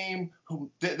the game,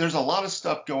 there's a lot of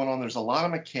stuff going on. There's a lot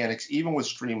of mechanics, even with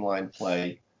streamlined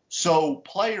play. So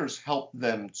players help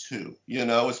them too,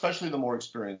 especially the more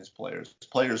experienced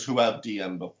players who have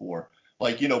DM before.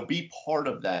 Like, be part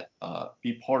of that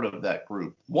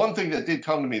group. One thing that did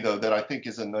come to me, though, that I think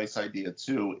is a nice idea,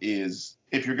 too, is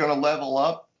if you're going to level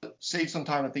up, save some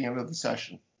time at the end of the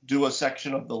session. Do a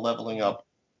section of the leveling up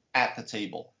at the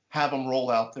table. Have them roll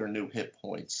out their new hit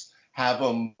points. Have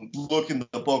them look in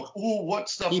the book. Ooh, what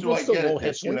stuff do I get at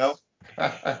this,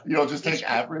 just take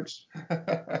average.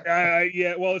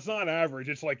 Yeah, well, it's not average.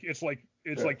 It's like 55%.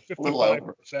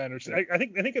 Or I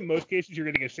think in most cases you're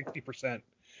going to get 60%.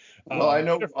 Well, I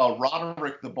know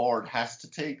Roderick the Bard has to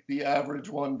take the average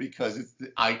one because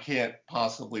I can't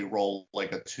possibly roll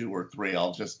like a 2 or 3.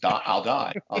 I'll just die. I'll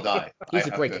die. He's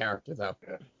a great character, though.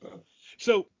 Yeah.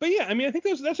 So, but yeah, I mean, I think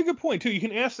that's a good point too. You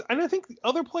can ask, and I think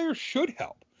other players should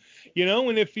help.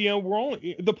 And if we're all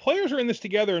the players are in this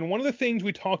together, and one of the things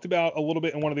we talked about a little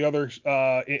bit in one of the others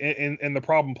in the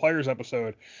problem players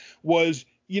episode was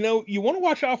you want to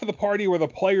watch out for the party where the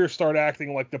players start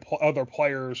acting like the other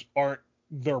players aren't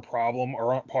their problem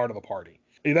or aren't part of the party.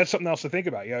 That's something else to think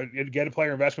about. Get a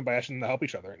player investment by asking them to help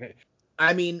each other.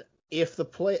 I mean, if the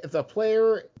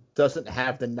player doesn't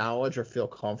have the knowledge or feel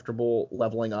comfortable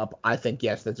leveling up, I think,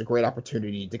 yes, that's a great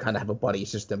opportunity to kind of have a buddy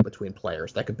system between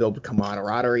players that could build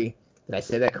camaraderie. Did I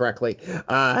say that correctly?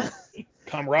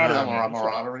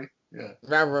 Camaraderie. Yeah.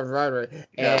 Camaraderie.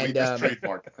 Yeah, we just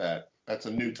trademarked that. That's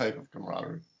a new type of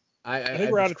camaraderie. I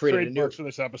think we're out of trademarks for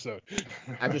this episode.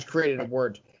 I've just created a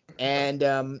word.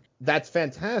 And that's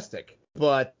fantastic.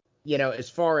 But, as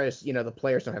far as, the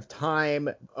players don't have time,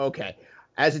 okay.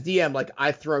 As a DM, like,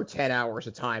 I throw 10 hours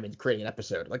of time into creating an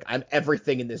episode. Like, I'm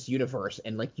everything in this universe,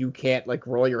 and, like, you can't, like,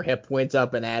 roll your hit points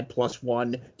up and add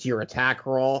 +1 to your attack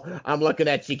roll. I'm looking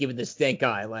at you giving the stink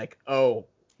eye, like, oh,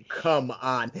 come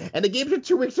on. And the games are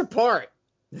 2 weeks apart.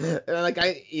 Like,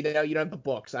 you don't have the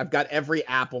books. I've got every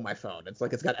app on my phone. It's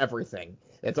like, it's got everything.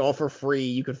 It's all for free.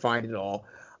 You can find it all.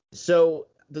 So,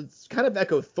 to kind of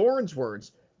echo Thorin's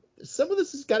words, some of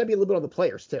this has got to be a little bit on the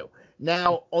players, too.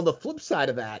 Now, on the flip side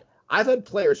of that, I've had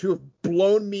players who have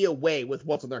blown me away with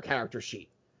what's on their character sheet.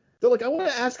 They're like, I want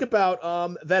to ask about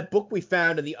that book we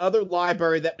found in the other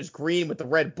library that was green with the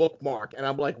red bookmark. And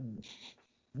I'm like,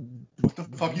 what the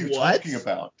fuck are you talking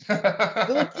about? They're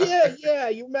like, yeah.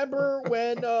 You remember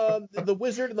when the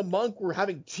wizard and the monk were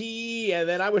having tea, and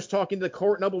then I was talking to the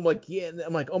court noble. I'm like, yeah. And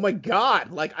I'm like, oh my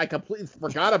god, like I completely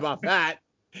forgot about that.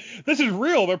 This is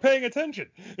real. They're paying attention.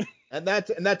 And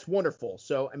that's wonderful.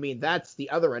 So, I mean, that's the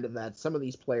other end of that. Some of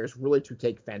these players really do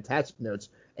take fantastic notes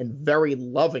and very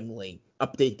lovingly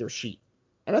update their sheet.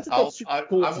 And I think that's super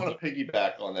cool. I want to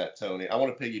piggyback on that, Tony. I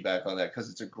want to piggyback on that because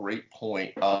it's a great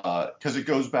point. Because it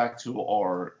goes back to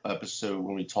our episode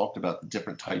when we talked about the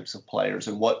different types of players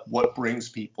and what brings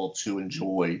people to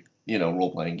enjoy,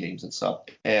 role playing games and stuff.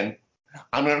 And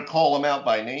I'm going to call him out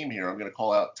by name here. I'm going to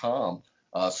call out Tom,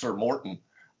 Sir Morton,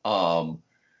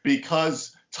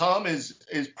 because Tom is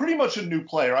pretty much a new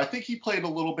player. I think he played a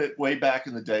little bit way back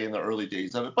in the day, in the early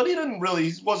days of it, but he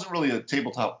wasn't really a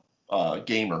tabletop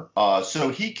gamer. So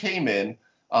he came in.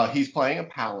 He's playing a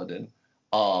paladin,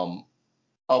 a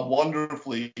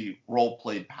wonderfully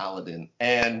role-played paladin,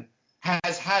 and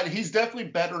he's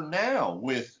definitely better now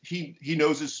with he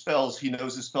knows his spells, he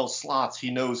knows his spell slots, he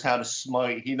knows how to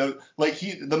smite,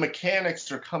 the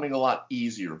mechanics are coming a lot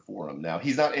easier for him now.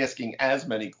 He's not asking as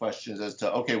many questions as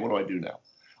to, okay, what do I do now?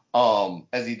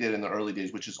 As he did in the early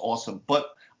days, which is awesome. But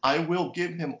I will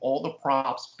give him all the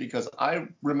props because I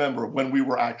remember when we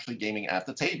were actually gaming at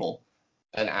the table,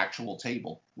 an actual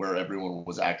table where everyone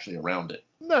was actually around it.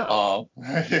 No.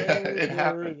 It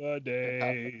happened. The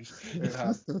days. It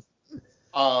happened.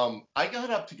 I got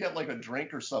up to get like a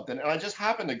drink or something, and I just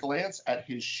happened to glance at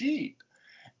his sheet,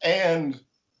 and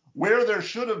where there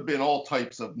should have been all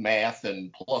types of math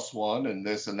and +1 and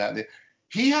this and that,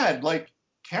 he had like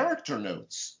character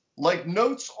notes, like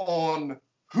notes on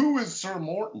who is Sir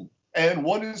Morton and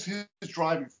what is his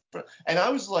driving force. And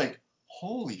I was like,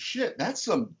 holy shit, that's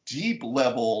some deep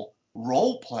level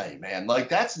role play, man. Like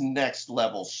that's next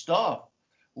level stuff.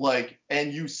 Like,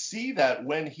 and you see that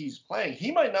when he's playing,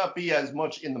 he might not be as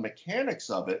much in the mechanics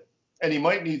of it, and he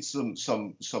might need some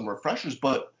refreshers,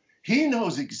 but he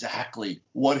knows exactly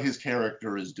what his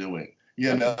character is doing,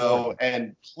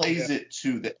 and plays it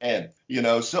to the end,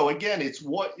 So again, it's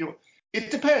it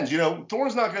depends,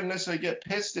 Thor's not going to necessarily get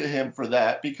pissed at him for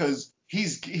that because he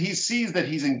sees that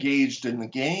he's engaged in the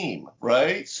game,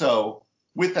 right? So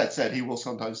with that said, he will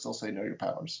sometimes still say, know your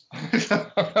powers. That's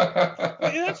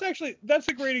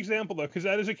a great example, though, because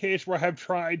that is a case where I have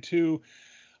tried to,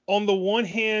 on the one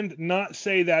hand, not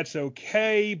say that's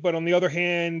okay, but on the other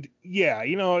hand, yeah, I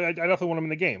definitely want him in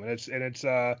the game, and he's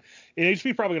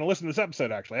probably going to listen to this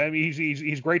episode, actually. I mean,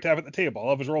 he's great to have at the table. I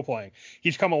love his role playing.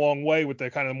 He's come a long way with the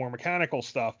kind of more mechanical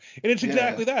stuff, and it's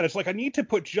exactly that. It's like I need to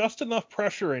put just enough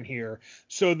pressure in here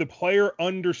so the player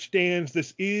understands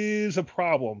this is a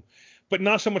problem, but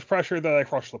not so much pressure that I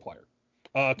crush the player.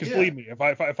 Because believe me,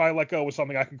 if I let go with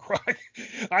something, I can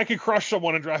crush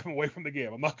someone and drive them away from the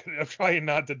game. I'm trying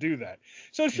not to do that.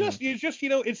 So it's just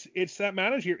it's that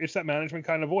management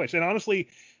kind of voice. And honestly,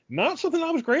 not something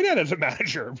I was great at as a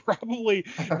manager. Probably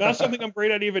not something I'm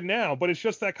great at even now. But it's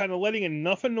just that kind of letting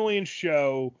enough annoyance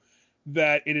show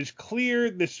that it is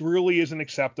clear this really isn't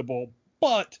acceptable.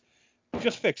 But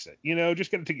just fix it.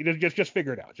 Just get it just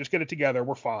figure it out. Just get it together.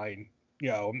 We're fine.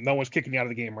 No one's kicking you out of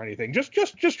the game or anything. Just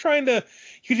trying to,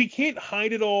 because you can't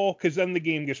hide it all, because then the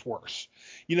game gets worse.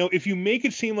 If you make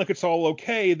it seem like it's all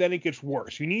okay, then it gets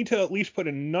worse. You need to at least put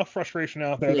enough frustration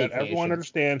out there that everyone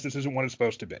understands this isn't what it's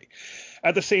supposed to be.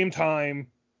 At the same time,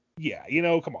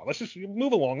 come on, let's just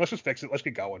move along. Let's just fix it. Let's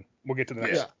get going. We'll get to the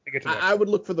next. I would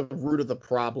look for the root of the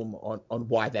problem on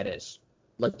why that is.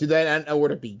 Like, do they not know where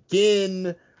to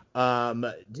begin?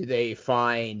 Do they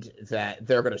find that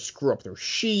they're going to screw up their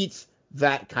sheets?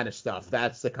 That kind of stuff.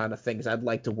 That's the kind of things I'd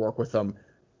like to work with them,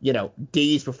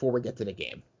 days before we get to the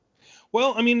game.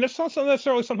 Well, I mean, that's not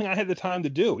necessarily something I had the time to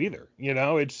do either.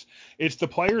 It's the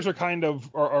players are kind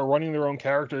of are running their own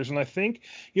characters, and I think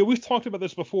we've talked about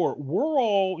this before. We're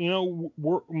all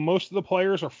most of the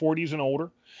players are 40s and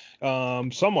older.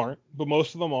 Some aren't, but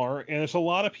most of them are, and it's a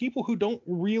lot of people who don't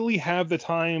really have the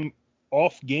time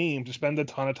off game to spend a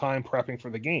ton of time prepping for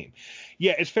the game.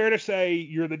 Yeah, it's fair to say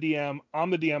you're the DM, I'm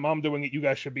the DM, I'm doing it, you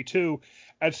guys should be too.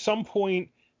 At some point,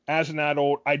 as an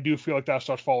adult, I do feel like that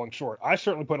starts falling short. I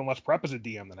certainly put in less prep as a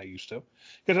DM than I used to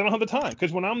because I don't have the time.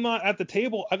 Because when I'm not at the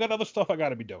table, I got other stuff I got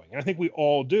to be doing. And I think we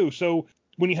all do. So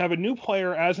when you have a new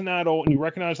player as an adult and you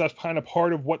recognize that's kind of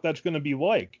part of what that's going to be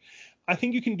like, I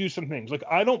think you can do some things. Like,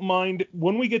 I don't mind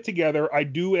when we get together, I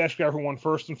do ask everyone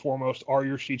first and foremost, are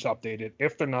your sheets updated?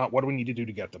 If they're not, what do we need to do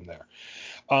to get them there?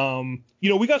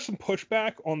 We got some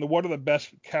pushback on what are the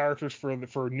best characters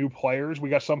for new players. We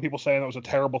got some people saying that was a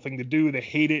terrible thing to do. They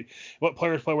hate it. Let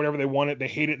players play whatever they wanted. They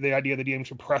hated the idea that the DM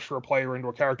should pressure a player into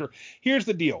a character. Here's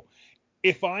the deal.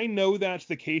 If I know that's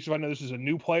the case, if I know this is a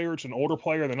new player, it's an older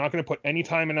player, they're not going to put any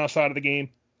time in outside of the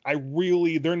game,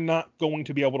 they're not going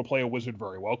to be able to play a wizard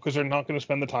very well because they're not going to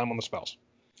spend the time on the spells.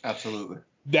 Absolutely.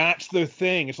 That's the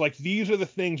thing. It's like, these are the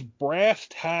things, brass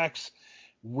tacks,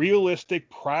 realistic,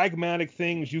 pragmatic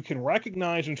things you can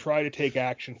recognize and try to take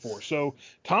action for. So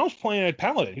Tom's playing a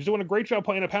paladin. He's doing a great job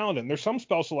playing a paladin. There's some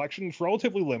spell selection. It's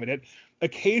relatively limited.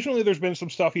 Occasionally there's been some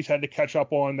stuff he's had to catch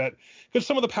up on, that because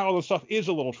some of the paladin stuff is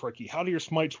a little tricky. How do your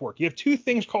smites work? You have two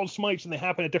things called smites and they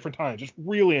happen at different times. It's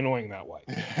really annoying that way.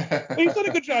 But he's done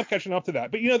a good job catching up to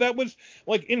that. But that was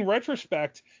like, in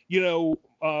retrospect,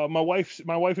 my wife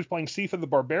is playing Sifa the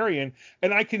Barbarian,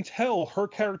 and I can tell her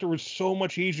character was so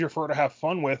much easier for her to have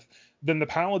fun with than the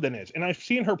Paladin is. And I've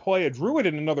seen her play a Druid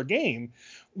in another game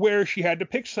where she had to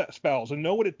pick spells and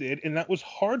know what it did, and that was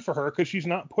hard for her because she's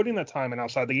not putting that time in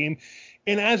outside the game.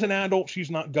 And as an adult,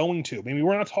 she's not going to. I mean,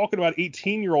 we're not talking about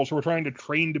 18-year-olds who are trying to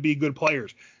train to be good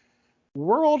players.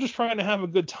 We're all just trying to have a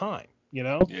good time,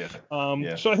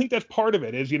 Yeah. So I think that's part of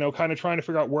it, is, kind of trying to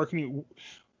figure out where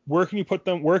can you put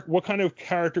them, what kind of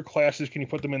character classes can you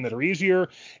put them in that are easier.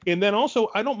 And then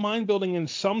also, I don't mind building in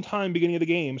some time beginning of the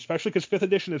game, especially because 5th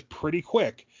edition is pretty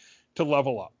quick to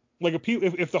level up. Like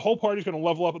if the whole party's going to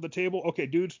level up at the table, okay,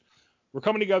 dudes, we're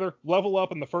coming together, level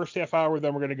up in the first half hour,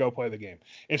 then we're going to go play the game.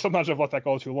 And sometimes I've let that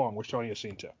go too long, which Tony has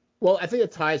seen too. Well, I think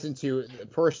it ties into the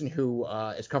person who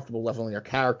is comfortable leveling their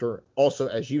character, also,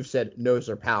 as you've said, knows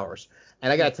their powers.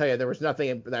 And I got to tell you, there was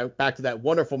nothing back to that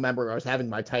wonderful memory I was having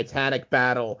my Titanic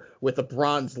battle with the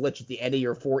Bronze Lich at the end of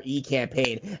your 4E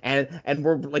campaign, and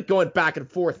we're like going back and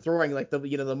forth throwing like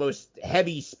the most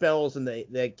heavy spells in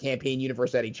the campaign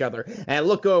universe at each other. And I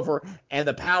look over and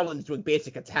the Paladin's doing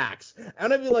basic attacks.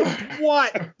 And I'd be like,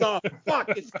 what the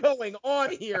fuck is going on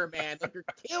here, man? Like, you're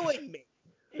killing me.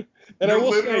 And you're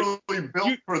literally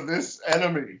built for this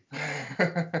enemy.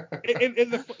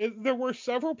 and there were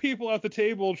several people at the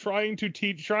table trying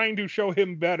to show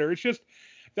him better. It's just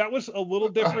that was a little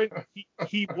different.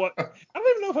 He what I don't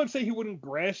even know if I'd say he wouldn't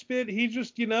grasp it. He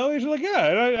just he's like,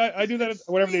 yeah, I do that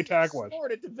whatever the attack was.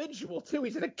 Smart individual too.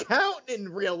 He's an accountant in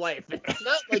real life. It's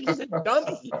not like he's a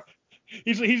dummy.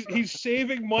 He's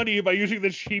saving money by using the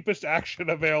cheapest action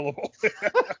available.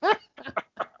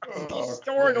 He's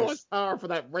storing all his power for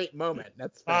that right moment.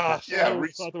 That's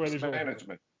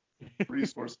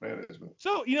resource management.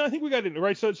 So I think we got into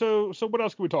right. So what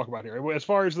else can we talk about here? As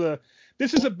far as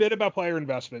this is a bit about player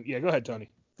investment. Yeah, go ahead, Tony.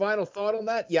 Final thought on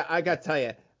that? Yeah, I got to tell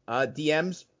you,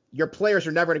 DMs, your players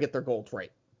are never going to get their gold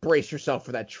right. Brace yourself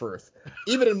for that truth.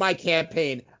 Even in my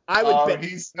campaign, I would bet.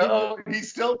 He's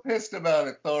still pissed about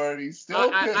it, Thor. He's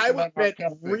still pissed I would bet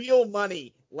about real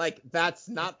money. Like, that's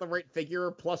not the right figure,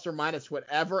 plus or minus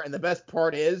whatever. And the best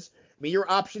part is,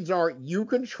 your options are you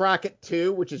can track it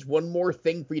too, which is one more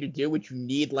thing for you to do, which you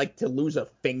need, like, to lose a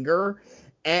finger,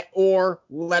 or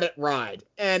let it ride.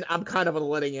 And I'm kind of a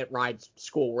letting it ride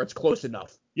school where it's close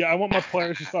enough. Yeah, I want my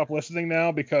players to stop listening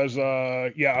now because,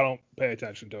 I don't pay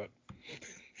attention to it.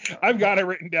 I've got it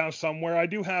written down somewhere. I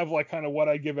do have like kind of what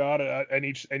I give out in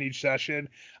each session.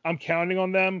 I'm counting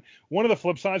on them. One of the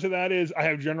flip sides of that is I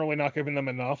have generally not given them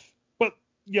enough, but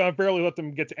I've barely let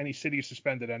them get to any cities to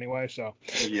spend it anyway. So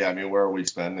yeah, where are we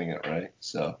spending it, right?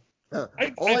 So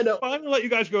I finally let you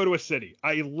guys go to a city.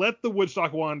 I let the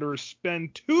Woodstock Wanderers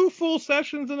spend 2 full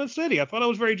sessions in a city. I thought I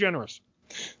was very generous.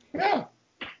 Yeah.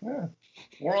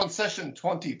 We're on session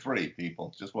 23,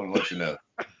 people. Just want to let you know.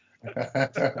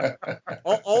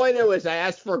 all I know is I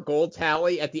asked for a gold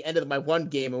tally at the end of my one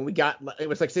game, and it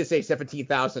was like, say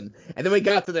 17,000, and then we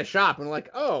got to the shop and we're like,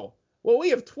 oh, well,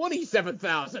 we have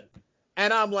 27,000,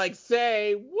 and I'm like,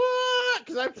 say what?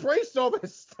 Because I priced all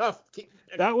this stuff.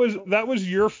 That was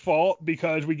your fault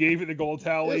because we gave you the gold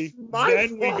tally.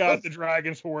 Then we got the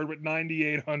Dragon Sword with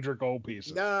 9,800 gold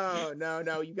pieces. No.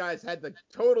 You guys had the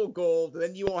total gold, and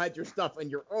then you all had your stuff in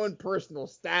your own personal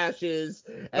stashes.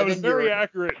 That was very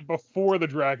accurate before the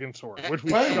Dragon Sword, which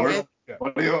we.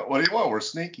 What do you want? We're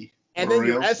sneaky. And then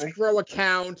your escrow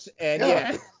account, and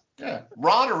yeah. Yeah.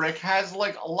 Roderick has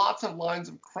like lots of lines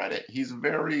of credit. He's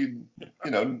very,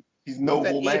 he's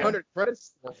noble man. 800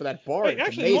 credits for that bar. Hey,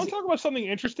 actually, you want to talk about something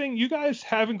interesting? You guys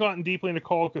haven't gotten deeply into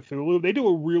Call of Cthulhu. They do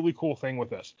a really cool thing with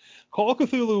this. Call of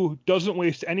Cthulhu doesn't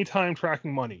waste any time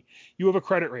tracking money. You have a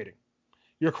credit rating.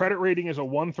 Your credit rating is a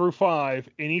 1 through 5,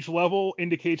 and each level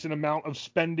indicates an amount of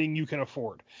spending you can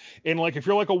afford. And like if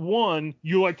you're like a 1,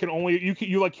 you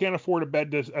can't afford a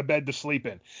bed to sleep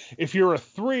in. If you're a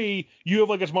 3, you have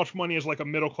like as much money as like a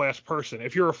middle class person.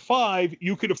 If you're a 5,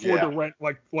 you could afford to rent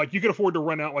like you could afford to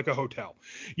rent out like a hotel,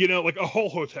 like a whole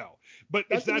hotel. But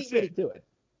that's it. Do it.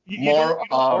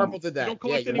 Marvel did that. You don't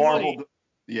collect any money.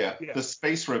 Yeah, the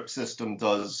Space Rip system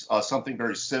does something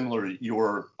very similar.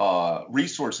 Your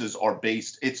resources are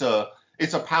based. It's a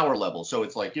power level, so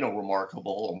it's like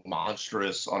remarkable,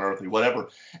 monstrous, unearthly, whatever.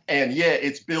 And yeah,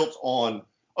 it's built on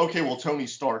okay, well, Tony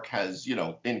Stark has,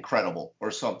 Incredible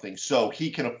or something, so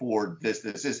he can afford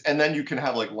this, and then you can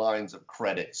have like lines of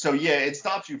credit. So yeah, it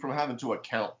stops you from having to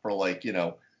account for like,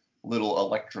 little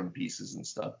electrum pieces and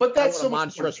stuff. But that's a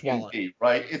monstrous wallet,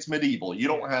 right? It's medieval. You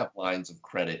don't have lines of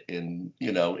credit in,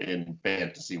 in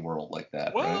fantasy world like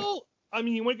that, right? Well, I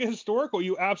mean, you want to get historical.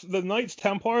 The Knights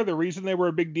Templar. The reason they were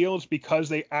a big deal is because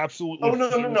they absolutely. Oh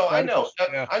no! I know.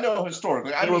 Yeah. I know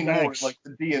historically. I mean banks. more like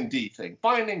the D&D thing,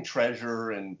 finding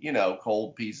treasure and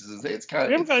gold pieces. It's kind of.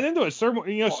 We haven't gotten into it.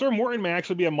 Sir Morton may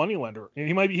actually be a moneylender, and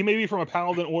he may be from a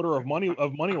Paladin order of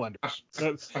moneylenders.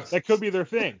 That could be their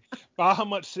thing.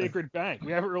 Bahamut Sacred Bank.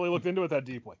 We haven't really looked into it that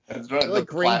deeply. That's right. Like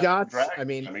green dots. Dragon. I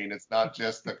mean, it's not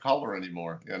just the color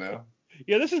anymore.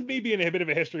 Yeah, this is me being a bit of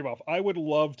a history buff. I would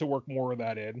love to work more of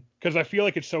that in because I feel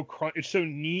like it's so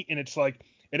neat and it's like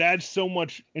it adds so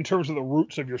much in terms of the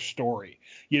roots of your story,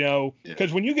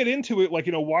 because when you get into it, like,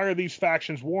 why are these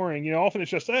factions warring? Often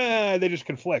it's just, they just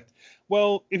conflict.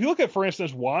 Well, if you look at, for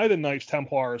instance, why the Knights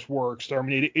Templars were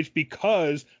exterminated, it's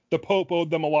because the Pope owed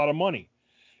them a lot of money.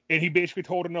 And he basically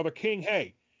told another king,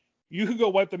 hey, you can go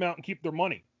wipe them out and keep their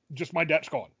money. Just my debt's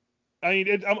gone. I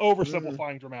mean, I'm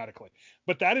oversimplifying dramatically,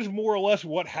 but that is more or less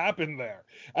what happened there.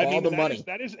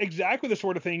 That is exactly the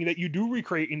sort of thing that you do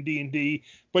recreate in D&D.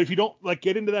 But if you don't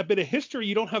get into that bit of history,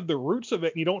 you don't have the roots of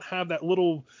it, and you don't have that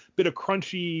little bit of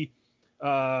crunchy,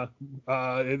 that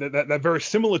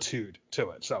verisimilitude to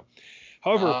it. So,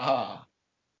 however,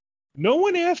 no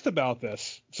one asked about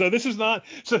this, so this is not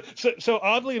so.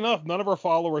 Oddly enough, none of our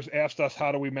followers asked us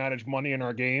how do we manage money in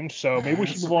our games. So maybe we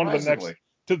should move on to the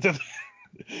next.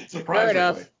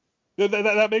 Surprisingly.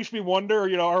 That makes me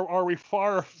wonder, are we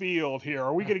far afield here?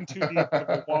 Are we getting too deep into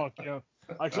the wonk?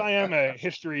 Like, I am a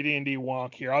history D&D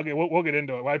wonk here. We'll get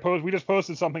into it. We just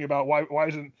posted something about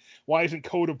why isn't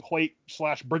Code of Plate /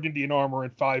 Brigandian Armor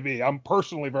in 5e. I'm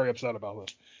personally very upset about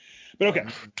this. But okay,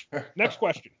 next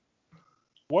question.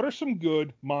 What are some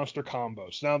good monster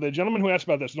combos? Now, the gentleman who asked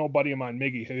about this, an old buddy of mine,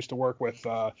 Miggy, who I used to work with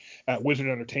at Wizard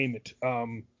Entertainment.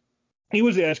 He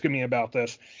was asking me about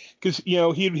this because he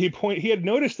had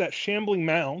noticed that Shambling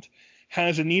Mound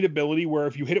has a neat ability where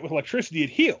if you hit it with electricity, it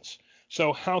heals.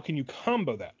 So how can you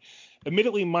combo that?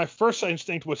 Admittedly, my first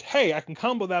instinct was, hey, I can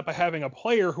combo that by having a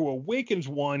player who awakens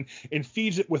one and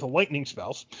feeds it with lightning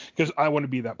spells because I want to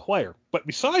be that player. But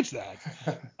besides that,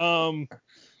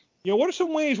 what are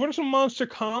some monster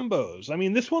combos? I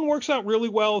mean, this one works out really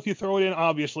well if you throw it in,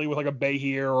 obviously, with like a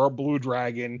Behir or a Blue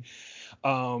Dragon.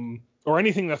 Or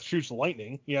anything that shoots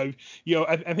lightning. I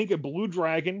think a Blue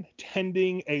Dragon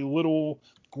tending a little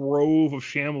grove of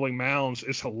Shambling Mounds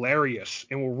is hilarious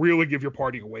and will really give your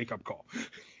party a wake-up call.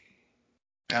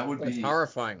 That would be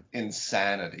horrifying.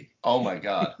 Insanity. Oh my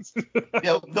God.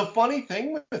 The funny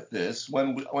thing with this,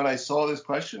 when I saw this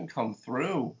question come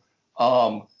through,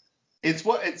 it's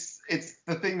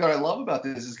the thing that I love about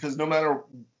this is because no matter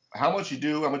how much you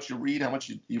do, how much you read, how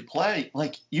much you play,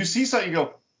 like you see something, you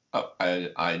go,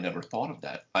 I never thought of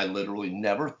that. I literally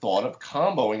never thought of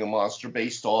comboing a monster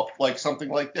based off like something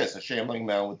like this, a Shambling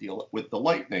Mound with the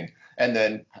lightning, and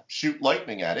then shoot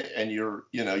lightning at it, and you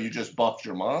just buffed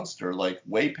your monster like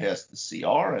way past the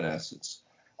CR in essence.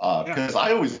 Because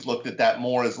I always looked at that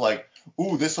more as like,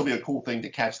 ooh, this will be a cool thing to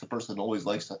catch the person that always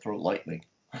likes to throw lightning.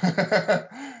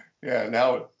 Yeah,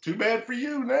 now too bad for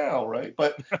you now, right?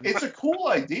 But it's a cool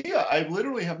idea. I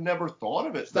literally have never thought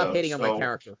of it. Stop hating on my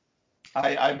character.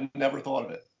 I've never thought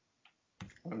of it.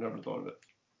 What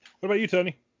about you,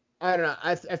 Tony? I don't know.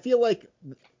 I feel like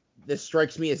this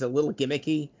strikes me as a little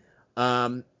gimmicky,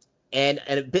 and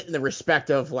a bit in the respect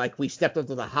of like we stepped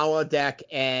onto the holodeck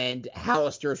and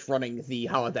Hallister's running the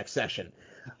holodeck session.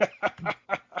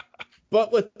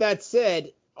 But with that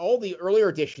said, all the earlier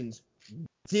editions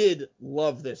did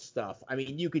love this stuff. I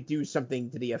mean, you could do something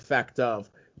to the effect of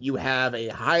you have a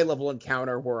high-level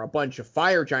encounter where a bunch of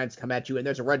fire giants come at you, and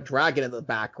there's a red dragon in the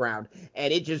background,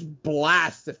 and it just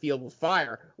blasts the field with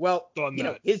fire. Well,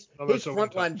 his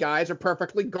frontline guys are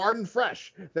perfectly garden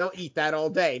fresh. They'll eat that all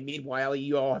day. Meanwhile,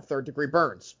 you all have third-degree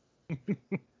burns.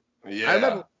 Yeah. I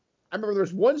remember there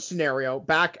was one scenario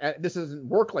back at, this doesn't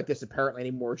work like this apparently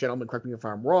anymore, gentlemen, correct me if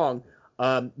I'm wrong,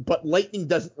 but lightning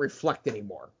doesn't reflect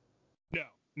anymore.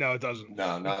 No, it doesn't.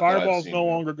 No, fireballs no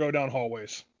longer go down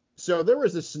hallways. So there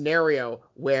was a scenario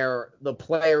where the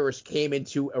players came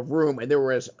into a room and there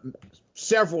was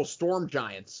several storm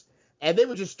giants, and they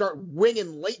would just start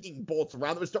winging lightning bolts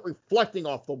around. They would start reflecting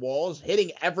off the walls,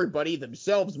 hitting everybody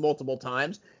themselves multiple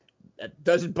times. It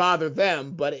doesn't bother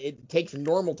them, but it takes a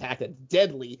normal attack that's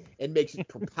deadly and makes it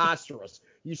preposterous.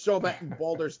 You saw that in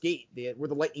Baldur's Gate, where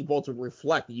the lightning bolts would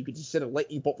reflect, and you could just send a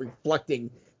lightning bolt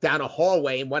reflecting down a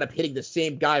hallway and wind up hitting the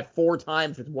same guy 4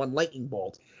 times with one lightning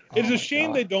bolt. It's a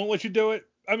shame they don't let you do it.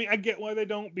 I mean, I get why they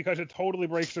don't, because it totally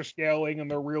breaks their scaling, and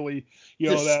they're really,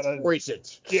 destroys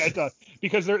it. Yeah, it does,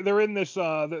 because they're in this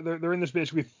they're in this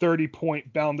basically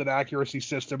 30-point bounded accuracy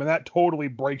system, and that totally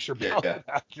breaks your bounded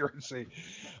accuracy.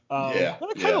 But I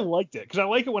kind of liked it, because I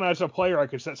like it when I was a player I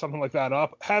could set something like that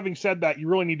up. Having said that, you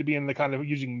really need to be in the kind of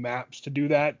using maps to do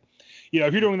that.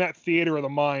 If you're doing that theater of the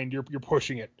mind, you're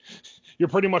pushing it. You're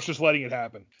pretty much just letting it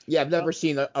happen. Yeah, I've never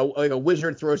seen a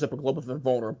wizard throws up a globe of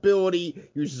invulnerability,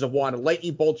 uses a wand of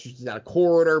lightning bolts, uses out a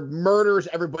corridor, murders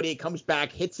everybody, comes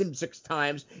back, hits him 6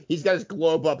 times. He's got his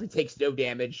globe up, he takes no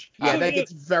damage. Yeah, that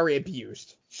gets very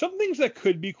abused. Some things that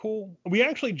could be cool. We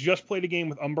actually just played a game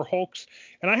with Umber Hulks,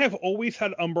 and I have always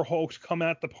had Umber Hulks come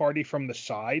at the party from the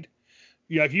side.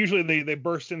 Usually they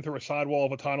burst in through a side wall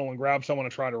of a tunnel and grab someone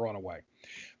and try to run away.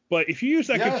 But if you use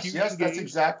that confusion gaze, that's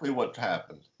exactly what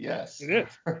happened. Yes. It is.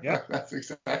 Yeah. That's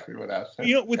exactly what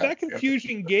happened. With that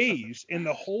confusion gaze and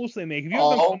the holes they make, if you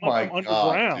have them come up from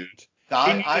underground,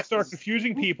 and you start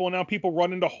confusing people, and now people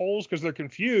run into holes because they're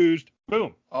confused,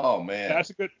 boom. Oh man. That's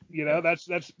a good,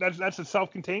 that's a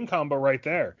self-contained combo right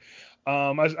there.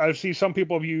 I see some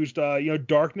people have used,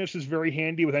 darkness is very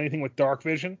handy with anything with dark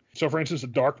vision. So, for instance, a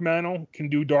dark mantle can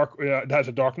do it has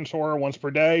a darkness aura once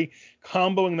per day.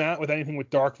 Comboing that with anything with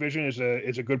dark vision is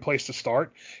a good place to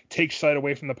start. Takes sight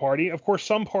away from the party. Of course,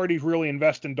 some parties really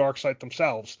invest in dark sight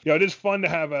themselves. It is fun to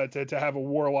have a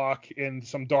warlock in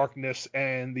some darkness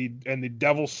and the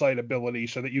devil sight ability,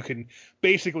 so that you can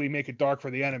basically make it dark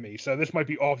for the enemy. So this might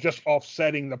be just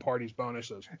offsetting the party's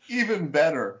bonuses. Even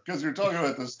better, because you're talking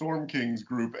about the Storm Kings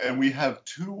group, and we have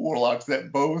 2 warlocks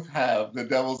that both have the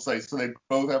devil's sight, so they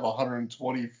both have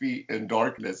 120 feet in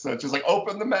darkness. So it's just like,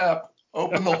 open the map.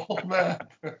 Open the whole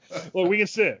map. Well, we can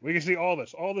see it. We can see all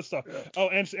this stuff. Yeah. Oh,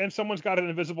 and someone's got an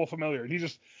invisible familiar. He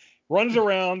just runs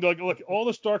around like, look, all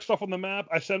this dark stuff on the map.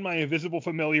 I send my invisible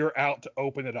familiar out to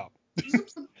open it up.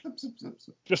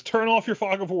 Just turn off your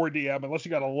fog of war, DM, unless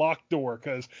you got a locked door,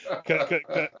 because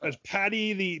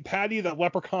Patty the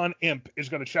leprechaun imp is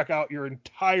going to check out your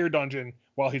entire dungeon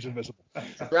while he's invisible.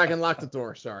 Dragon locked the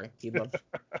door. Sorry, he loves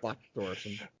locked doors.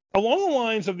 Along the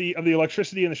lines of the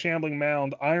electricity and the shambling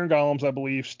mound, iron golems, I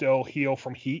believe, still heal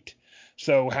from heat.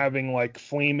 So having like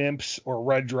flame imps or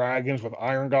red dragons with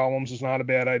iron golems is not a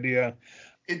bad idea.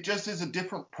 It just is a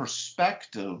different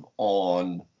perspective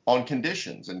on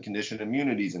conditions and condition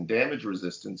immunities and damage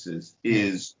resistances.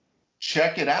 Is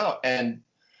check it out. And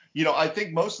I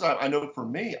think most of the time, I know for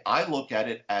me, I look at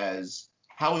it as,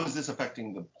 how is this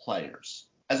affecting the players?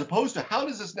 As opposed to, how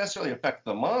does this necessarily affect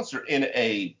the monster in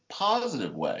a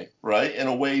positive way, right? In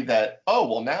a way that,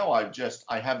 now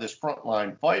I have this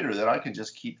frontline fighter that I can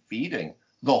just keep feeding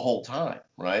the whole time,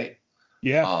 right?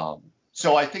 Yeah.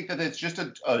 So I think that it's just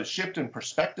a shift in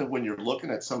perspective when you're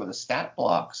looking at some of the stat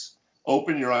blocks.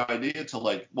 Open your idea to,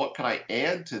 like, what can I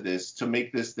add to this to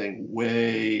make this thing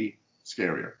way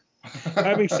scarier?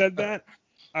 Having said that,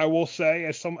 I will say,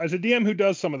 as a DM who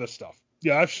does some of this stuff,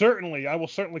 yeah, I will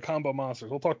certainly combo monsters.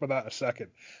 We'll talk about that in a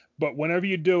second. But whenever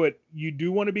you do it, you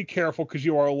do want to be careful, because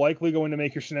you are likely going to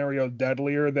make your scenario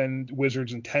deadlier than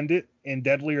Wizards intended and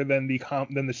deadlier than the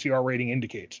CR rating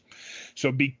indicates.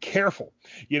 So be careful.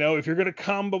 If you're going to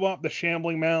combo up the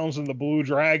Shambling Mounds and the Blue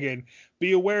Dragon,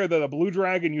 be aware that a Blue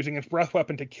Dragon using its breath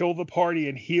weapon to kill the party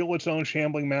and heal its own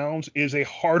Shambling Mounds is a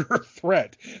harder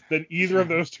threat than either of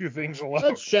those 2 things alone.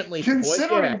 That's gently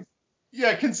considering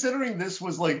this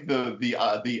was like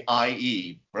the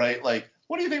IE, right? Like,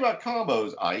 what do you think about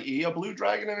combos? IE, a Blue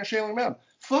Dragon, and a Shambling Mound.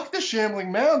 Fuck the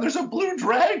Shambling Mound. There's a Blue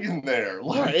Dragon there.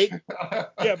 Like, right.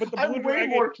 Yeah, but I'm way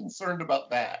more concerned about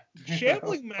that.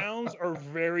 Shambling Mounds are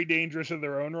very dangerous in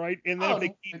their own right, and then if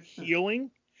they keep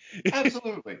healing.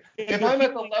 Absolutely. If I'm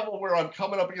at the level where I'm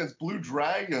coming up against Blue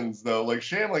Dragons, though, like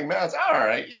Shambling Mounds, all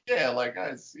right, yeah, like,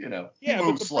 guys, he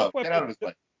moves slow. Get out of his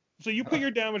way. So you put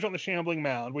your damage on the Shambling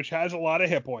Mound, which has a lot of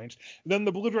hit points. Then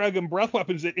the Blue Dragon breath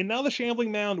weapons it, and now the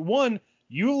Shambling Mound,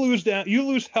 you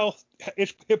lose health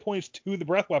hit points to the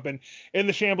breath weapon, and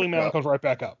the Shambling Mound comes right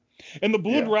back up. And the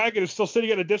Blue Dragon is still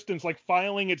sitting at a distance, like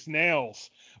filing its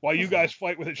nails, while you guys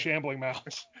fight with its Shambling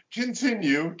Mounds.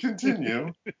 Continue.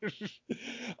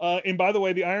 And by the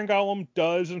way, the Iron Golem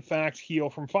does in fact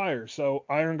heal from fire. So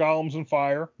Iron Golems and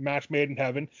fire, match made in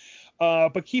heaven.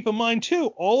 But keep in mind, too,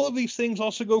 all of these things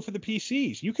also go for the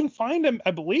PCs. You can find them.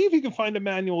 I believe you can find a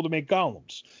manual to make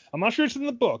golems. I'm not sure it's in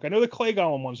the book. I know the clay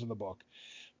golem one's in the book.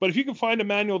 But if you can find a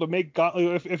manual to make,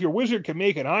 if your wizard can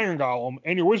make an iron golem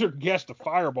and your wizard can cast a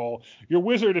fireball, your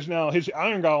wizard is now, his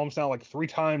iron golem's now like 3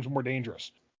 times more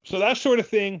dangerous. So that sort of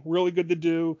thing, really good to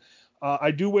do.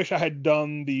 I do wish I had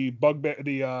done the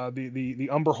the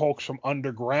Umber Hulks from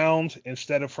underground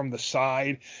instead of from the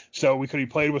side, so we could have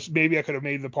played with. Maybe I could have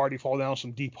made the party fall down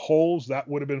some deep holes. That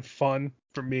would have been fun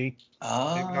for me.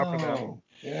 Oh,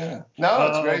 yeah. No,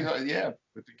 it's great. Yeah,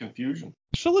 with the confusion.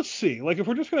 So let's see. Like, if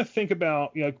we're just gonna think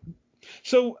about,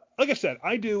 so like I said,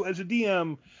 I do as a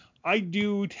DM. I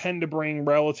do tend to bring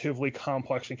relatively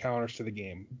complex encounters to the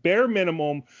game. Bare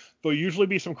minimum, there'll usually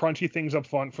be some crunchy things up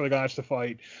front for the guys to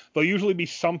fight. There'll usually be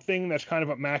something that's kind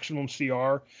of at maximum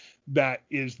CR that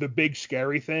is the big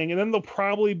scary thing. And then there'll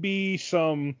probably be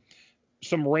some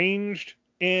ranged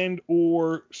and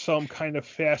or some kind of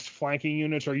fast flanking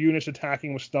units or units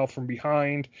attacking with stealth from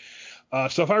behind.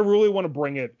 So if I really want to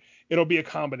bring it, it'll be a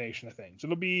combination of things.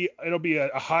 It'll be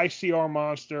a high CR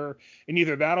monster, and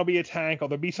either that'll be a tank, or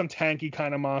there'll be some tanky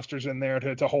kind of monsters in there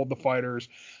to hold the fighters.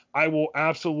 I will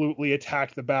absolutely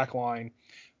attack the back line.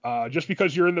 Just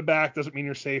because you're in the back doesn't mean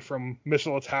you're safe from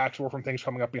missile attacks or from things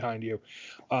coming up behind you.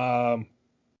 But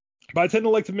I tend to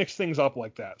like to mix things up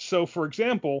like that. So, for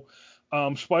example,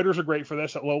 spiders are great for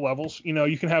this at low levels.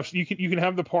 You can have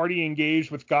the party engaged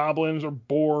with goblins or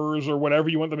boars or whatever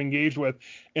you want them engaged with,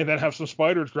 and then have some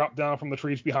spiders drop down from the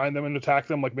trees behind them and attack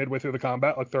them like midway through the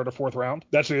combat, like third or fourth round.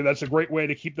 That's a great way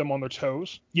to keep them on their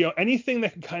toes. Anything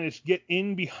that can kind of get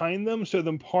in behind them, so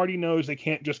the party knows they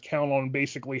can't just count on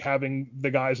basically having the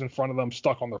guys in front of them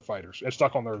stuck on their fighters and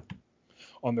stuck on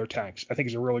their tanks. I think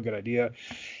is a really good idea.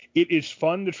 It is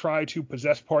fun to try to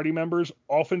possess party members.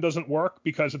 Often doesn't work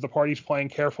because if the party's playing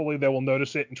carefully, they will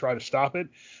notice it and try to stop it.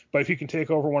 But if you can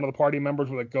take over one of the party members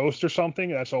with a ghost or something,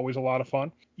 that's always a lot of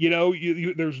fun.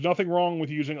 There's nothing wrong with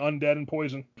using undead and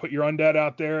poison. Put your undead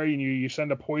out there and you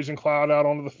send a poison cloud out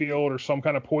onto the field or some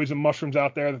kind of poison mushrooms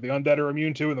out there that the undead are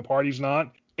immune to and the party's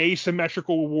not.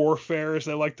 Asymmetrical warfare, as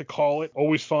they like to call it.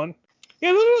 Always fun.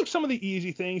 Yeah, those are like some of the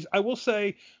easy things. I will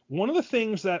say one of the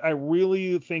things that I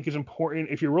really think is important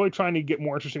if you're really trying to get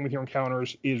more interesting with your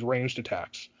encounters is ranged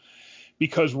attacks.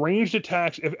 Because ranged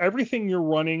attacks, if everything you're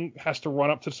running has to run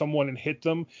up to someone and hit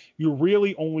them, you're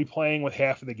really only playing with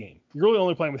half of the game. You're really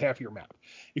only playing with half of your map.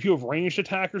 If you have ranged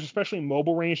attackers, especially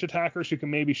mobile ranged attackers who can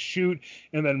maybe shoot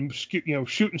and then shoot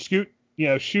and scoot,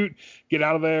 shoot, get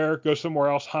out of there, go somewhere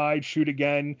else, hide, shoot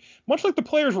again, much like the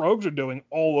players' rogues are doing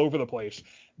all over the place.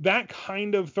 That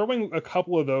kind of throwing a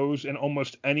couple of those in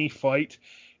almost any fight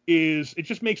it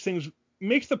just makes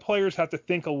the players have to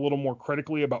think a little more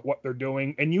critically about what they're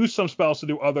doing and use some spells to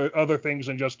do other things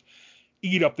than just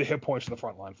eat up the hit points of the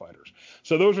frontline fighters.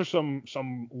 So those are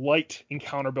some light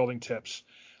encounter building tips.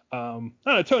 I don't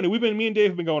know, Tony, me and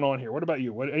Dave have been going on here. What about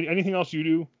you? Anything else you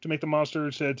do to make the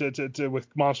monsters to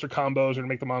with monster combos or to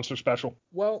make the monster special?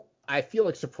 Well, I feel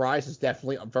like surprise is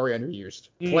definitely very underused.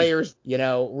 Players,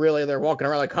 really they're walking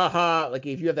around like, haha, like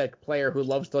if you have that player who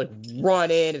loves to like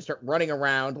run in and start running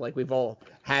around, like we've all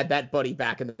had that buddy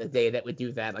back in the day that would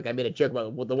do that. Like I made a joke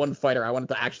about the one fighter, I wanted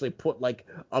to actually put like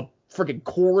a freaking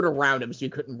cord around him so you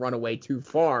couldn't run away too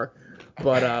far.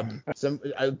 But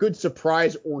a good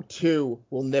surprise or two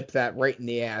will nip that right in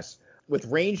the ass. With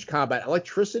ranged combat,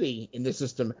 electricity in this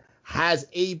system has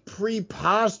a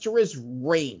preposterous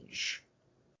range.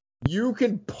 You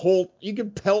can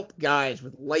pelt guys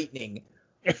with lightning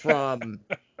from.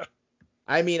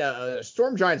 I mean, a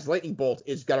Storm Giant's lightning bolt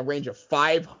is got a range of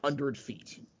 500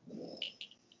 feet.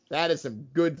 That is some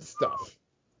good stuff.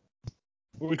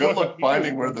 Good luck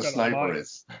finding where the sniper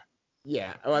is.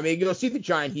 Yeah, I mean, you'll see the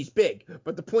giant, he's big,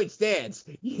 but the point stands,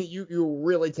 you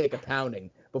really take a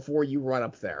pounding before you run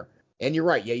up there. And you're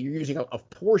right, yeah, you're using a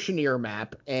portioneer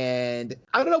map, and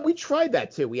I don't know, we tried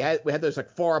that too. We had those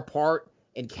like far apart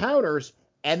encounters,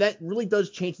 and that really does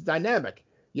change the dynamic.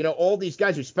 All these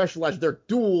guys who specialize with their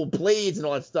dual blades and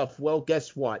all that stuff, well,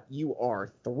 guess what? You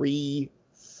are 3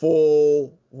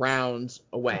 full rounds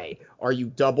away. Are you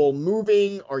double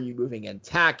moving? Are you moving and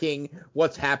attacking?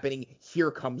 What's happening?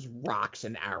 Here comes rocks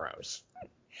and arrows.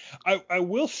 I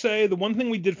will say the one thing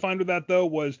we did find with that, though,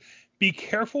 was be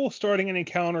careful starting an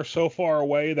encounter so far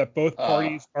away that both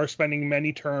parties are spending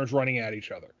many turns running at each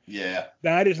other. Yeah.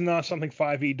 That is not something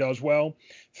 5e does well.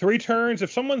 3 turns,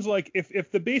 if someone's like,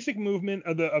 if the basic movement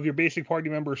of your basic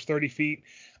party member is 30 feet,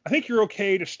 I think you're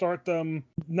okay to start them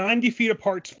 90 feet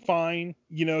apart's fine.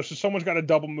 So someone's got a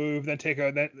double move, then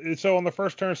so on the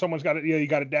first turn, someone's got you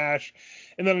got to dash.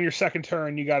 And then on your second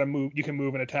turn, you got to move, you can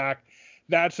move and attack.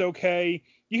 That's okay.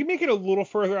 You can make it a little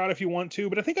further out if you want to,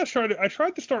 but I think I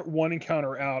tried to start one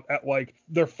encounter out at like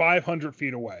they're 500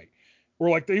 feet away, or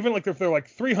like even like if they're like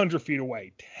 300 feet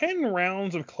away, 10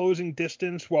 rounds of closing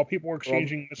distance while people are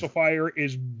exchanging missile fire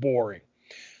is boring.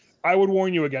 I would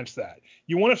warn you against that.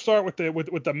 You want to start with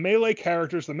the melee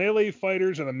characters, the melee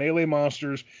fighters, and the melee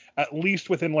monsters at least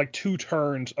within like 2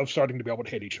 turns of starting to be able to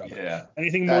hit each other. Yeah.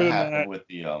 Anything more than that? With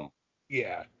the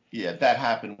yeah. Yeah, that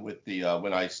happened with the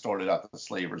when I started out the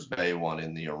Slavers Bay one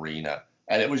in the arena,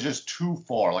 and it was just too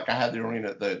far. Like I had the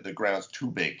arena, the grounds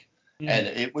too big, and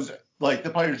it was like the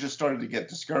players just started to get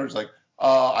discouraged. Like,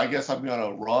 I guess I'm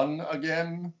gonna run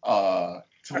again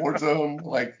towards them,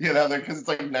 like because it's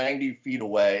like 90 feet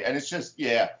away, and it's just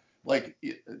like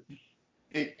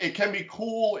it can be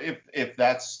cool if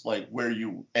that's like where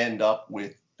you end up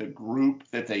with the group,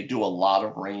 that they do a lot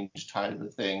of range type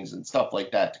of things and stuff like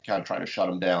that to kind of try to shut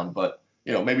them down. But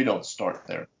maybe don't start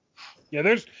there. Yeah,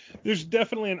 there's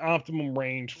definitely an optimum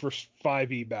range for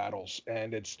 5e battles,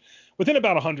 and it's within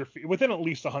about 100 feet, within at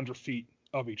least 100 feet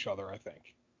of each other, I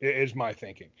think, is my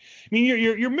thinking. I mean,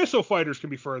 your missile fighters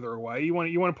can be further away. You want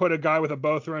to put a guy with a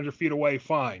bow 300 feet away,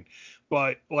 fine.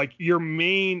 But like your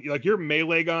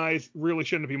melee guys really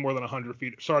shouldn't be more than 100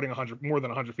 feet, more than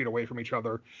 100 feet away from each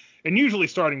other, and usually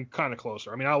starting kind of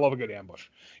closer. I mean, I love a good ambush.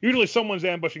 Usually someone's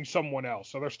ambushing someone else,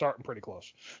 so they're starting pretty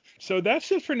close. So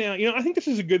that's it for now. I think this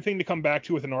is a good thing to come back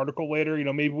to with an article later.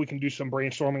 Maybe we can do some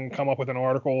brainstorming and come up with an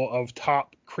article of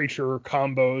top creature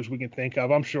combos we can think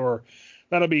of. I'm sure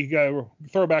that'll be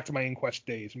throwback to my Inquest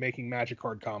days, making magic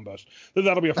card combos.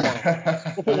 That'll be a fun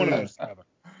one. We'll put one of those together.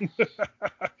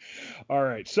 All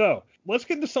right, so let's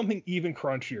get into something even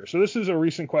crunchier. So this is a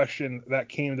recent question that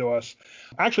came to us.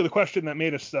 Actually, the question that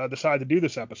made us decide to do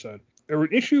this episode. An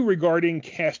issue regarding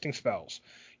casting spells.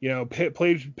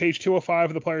 Page 205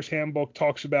 of the Player's Handbook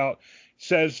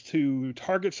says to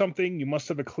target something, you must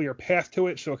have a clear path to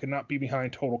it, so it cannot be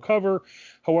behind total cover.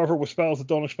 However, with spells that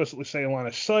don't explicitly say line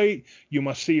of sight, you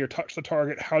must see or touch the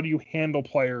target. How do you handle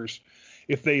players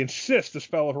if they insist the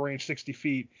spell of a range 60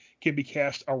 feet can be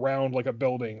cast around like a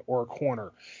building or a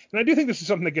corner? And I do think this is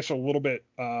something that gets a little bit,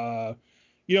 when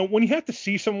you have to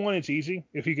see someone, it's easy.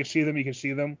 If you can see them, you can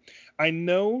see them. I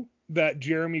know that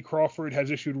Jeremy Crawford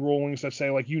has issued rulings that say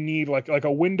like you need like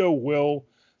a window will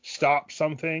stop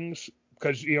some things,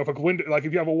 because if a window, like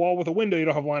if you have a wall with a window, you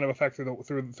don't have line of effect through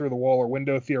the wall or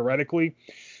window theoretically.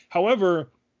 However,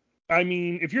 I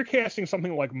mean, if you're casting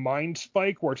something like Mind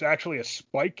Spike, where it's actually a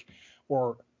spike,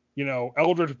 or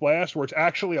Eldritch Blast, where it's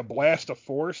actually a blast of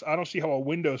force, I don't see how a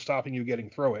window is stopping you getting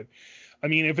through it. I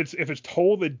mean, if it's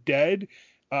Toll the Dead.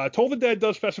 Toll the Dead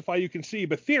does specify you can see,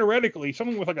 but theoretically,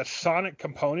 something with like a sonic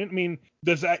component, I mean,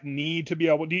 does that need to be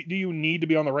able? Do you need to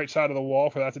be on the right side of the wall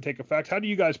for that to take effect? How do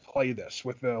you guys play this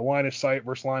with the line of sight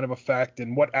versus line of effect,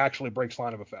 and what actually breaks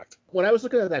line of effect? When I was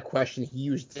looking at that question, he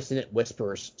used Dissonant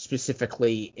Whispers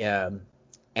specifically, and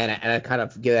I kind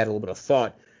of give that a little bit of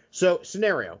thought. So,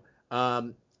 scenario.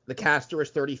 The caster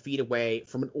is 30 feet away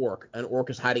from an orc. An orc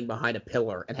is hiding behind a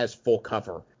pillar and has full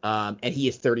cover, and he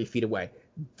is 30 feet away.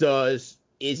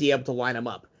 Is he able to line them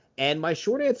up? And my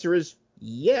short answer is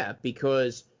yeah,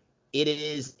 because it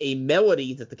is a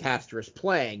melody that the caster is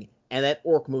playing, and that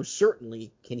orc most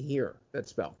certainly can hear that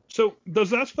spell. So does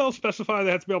that spell specify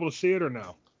they have to be able to see it or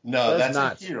no? No, that's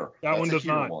not. A hear. That one does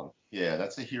not. One. Yeah,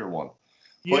 that's a hear one.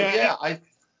 Yeah. But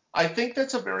I think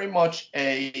that's a very much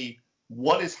a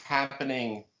what is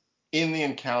happening in the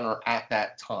encounter at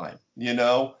that time,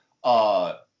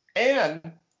 and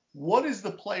what is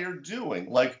the player doing?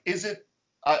 Like, is it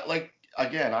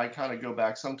again, I kind of go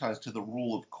back sometimes to the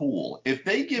rule of cool. If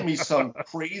they give me some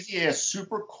crazy ass,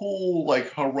 super cool,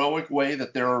 like heroic way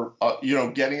that they're,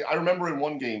 getting. I remember in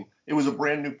one game, it was a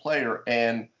brand new player,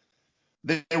 and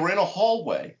they were in a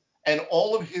hallway, and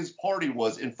all of his party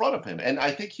was in front of him, and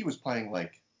I think he was playing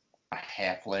like a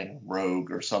halfling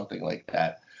rogue or something like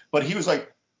that. But he was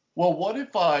like, well, what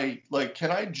if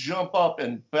can I jump up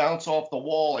and bounce off the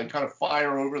wall and kind of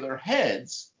fire over their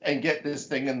heads and get this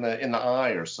thing in the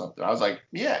eye or something? I was like,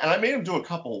 yeah. And I made him do a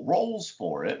couple rolls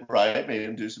for it, right? Made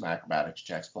him do some acrobatics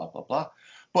checks, blah, blah, blah.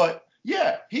 But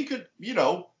yeah, he could,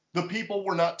 the people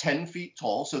were not 10 feet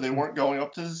tall, so they weren't going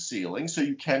up to the ceiling. So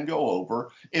you can go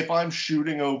over. If I'm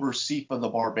shooting over Sifa the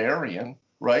Barbarian,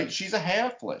 right? She's a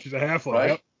halfling. Right?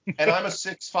 Yep. And I'm a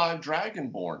 6'5"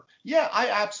 Dragonborn. Yeah, I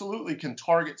absolutely can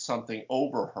target something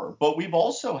over her. But we've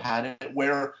also had it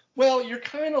where, well, you're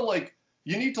kind of like,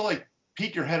 you need to like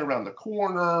peek your head around the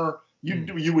corner.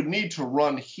 You would need to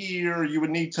run here. You would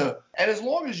need to, and as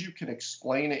long as you can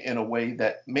explain it in a way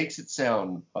that makes it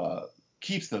sound,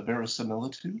 keeps the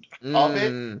verisimilitude of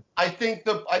it, I think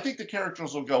the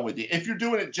characters will go with you. If you're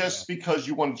doing it just because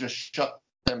you want to just shut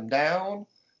them down,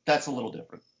 that's a little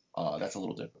different.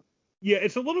 Yeah,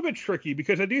 it's a little bit tricky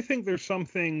because I do think there's some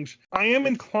things I am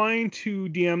inclined to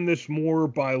DM this more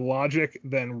by logic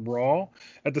than raw.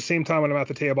 At the same time, when I'm at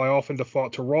the table, I often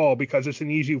default to raw because it's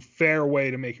an easy, fair way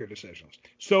to make your decisions.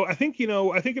 So I think,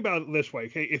 I think about it this way.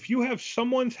 Okay, if you have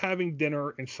someone's having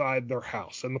dinner inside their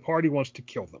house and the party wants to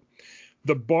kill them,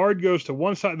 the bard goes to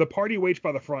one side. The party waits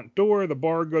by the front door. The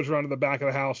bard goes around to the back of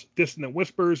the house, dissonant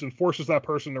whispers, and forces that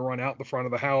person to run out the front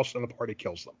of the house, and the party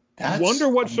kills them. That's Wonder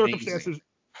what amazing. Circumstances.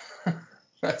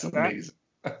 That's amazing.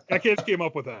 That kids came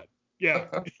up with that. Yeah.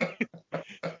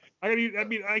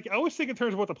 I always think in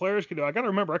terms of what the players can do. I got to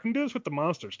remember, I can do this with the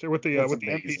monsters too, with the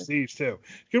NPCs too.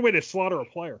 Good way to slaughter a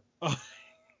player.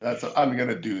 I'm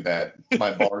gonna do that.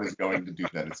 My bard is going to do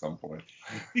that at some point.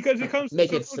 Because it comes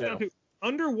Make it it comes so. down to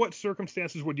under what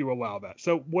circumstances would you allow that?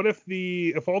 So what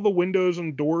if all the windows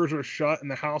and doors are shut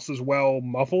and the house is well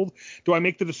muffled? Do I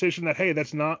make the decision that, hey,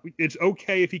 it's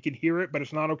okay if he can hear it, but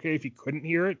it's not okay if he couldn't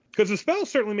hear it? Because the spell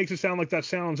certainly makes it sound like that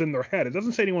sound's in their head. It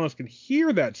doesn't say anyone else can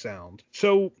hear that sound.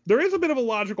 So there is a bit of a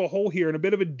logical hole here and a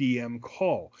bit of a DM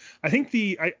call. I think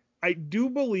I do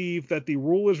believe that the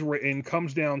rule is written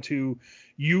comes down to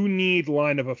you need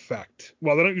line of effect.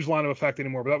 Well, they don't use line of effect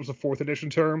anymore, but that was the 4th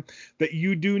edition term, that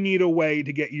you do need a way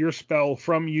to get your spell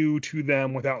from you to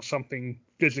them without something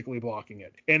physically blocking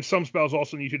it. And some spells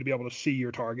also need you to be able to see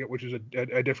your target, which is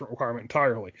a different requirement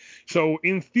entirely. So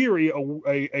in theory,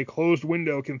 a closed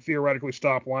window can theoretically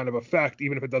stop line of effect,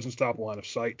 even if it doesn't stop line of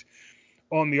sight.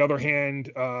 On the other hand,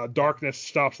 darkness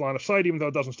stops line of sight, even though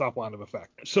it doesn't stop line of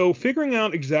effect. So figuring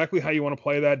out exactly how you want to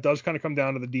play that does kind of come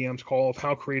down to the DM's call of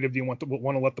how creative do you want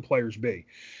to let the players be.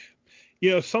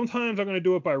 Sometimes I'm going to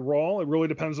do it by raw. It really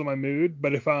depends on my mood.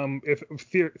 But if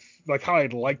like how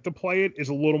I'd like to play it is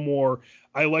a little more,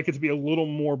 I like it to be a little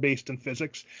more based in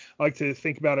physics. I like to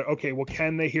think about it. Okay, well,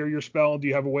 can they hear your spell? Do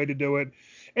you have a way to do it?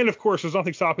 And of course, there's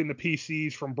nothing stopping the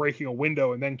PCs from breaking a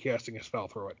window and then casting a spell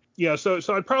through it. Yeah, so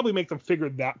I'd probably make them figure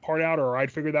that part out, or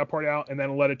I'd figure that part out, and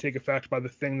then let it take effect by the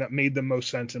thing that made the most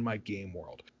sense in my game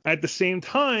world. At the same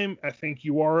time, I think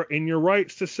you are in your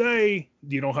rights to say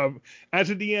you don't have, as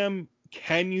a DM,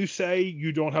 can you say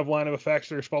you don't have line of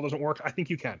effects or your spell doesn't work? I think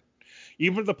you can.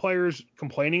 Even if the player's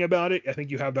complaining about it, I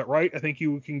think you have that right. I think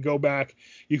you can go back.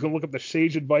 You can look up the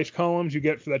sage advice columns you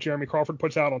get that Jeremy Crawford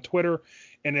puts out on Twitter,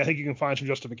 and I think you can find some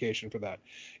justification for that.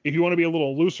 If you want to be a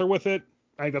little looser with it,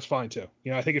 I think that's fine too.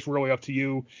 I think it's really up to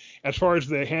you. As far as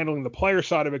the handling the player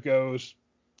side of it goes,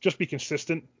 just be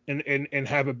consistent and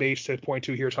have a base to point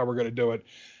to. Here's how we're going to do it.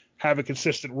 Have a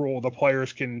consistent rule the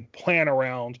players can plan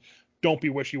around. Don't be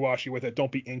wishy-washy with it.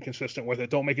 Don't be inconsistent with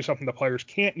it. Don't make it something the players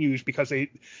can't use because you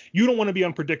don't want to be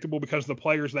unpredictable because the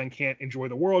players then can't enjoy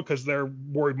the world because they're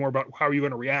worried more about how are you going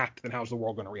to react than how's the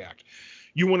world going to react.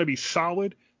 You want to be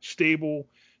solid, stable,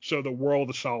 so the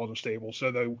world is solid and stable.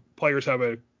 So the players have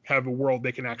a world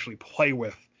they can actually play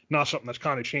with, not something that's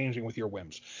kind of changing with your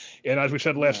whims. And as we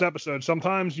said last episode,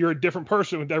 sometimes you're a different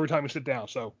person every time you sit down.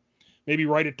 So maybe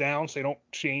write it down so they don't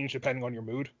change depending on your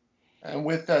mood. And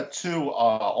with that too,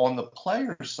 on the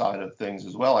player side of things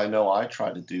as well, I know I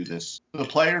try to do this. The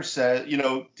player says,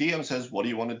 DM says, what do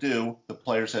you want to do? The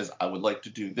player says, I would like to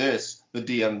do this. The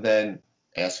DM then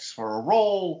asks for a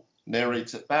roll,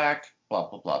 narrates it back, blah,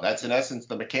 blah, blah. That's in essence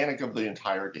the mechanic of the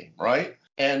entire game, right?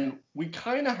 And we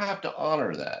kind of have to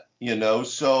honor that,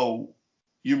 So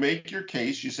you make your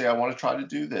case. You say, I want to try to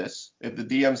do this. If the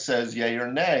DM says yay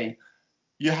or nay,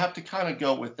 you have to kind of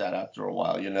go with that after a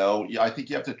while, I think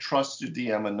you have to trust your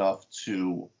DM enough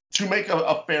to make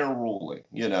a fair ruling,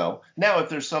 Now, if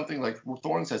there's something like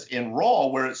Thorn says in Raw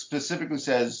where it specifically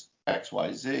says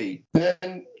XYZ,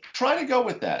 then try to go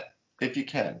with that if you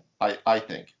can. I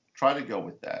think try to go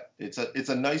with that. It's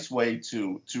a nice way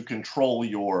to control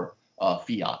your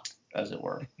fiat, as it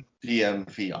were, DM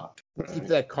fiat. Keep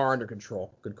that car under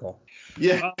control. Good call.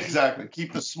 Yeah, exactly.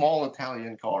 Keep the small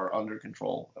Italian car under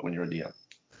control when you're a DM.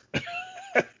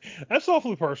 That's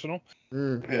awfully personal.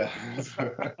 Yeah.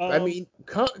 I mean,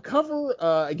 cover,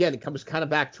 again, it comes kind of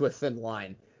back to a thin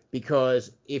line.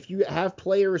 Because if you have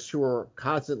players who are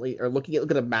constantly look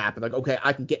at a map and like, okay,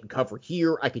 I can get in cover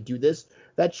here, I can do this,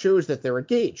 that shows that they're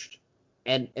engaged.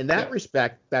 And in that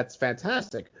respect, that's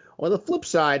fantastic. On the flip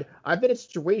side, I've been in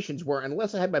situations where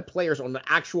unless I had my players on the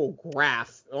actual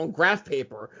graph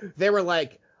paper, they were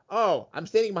like, oh, I'm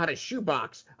standing behind a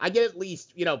shoebox. I get at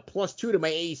least, +2 to my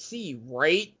AC,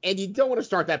 right? And you don't want to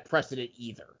start that precedent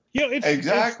either.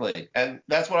 Exactly. And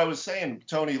that's what I was saying,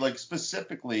 Tony, like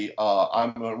specifically,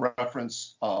 I'm going to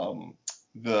reference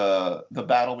the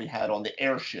battle we had on the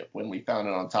airship when we found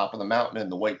it on top of the mountain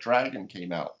and the White Dragon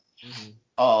came out.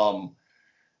 Mm-hmm.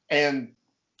 And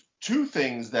two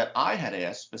things that I had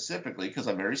asked specifically, because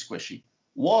I'm very squishy.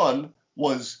 One,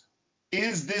 was,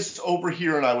 is this over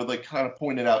here? And I would like kind of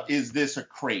point it out. Is this a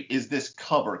crate? Is this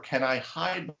cover? Can I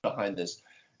hide behind this?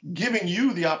 Giving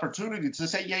you the opportunity to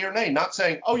say yay or nay, not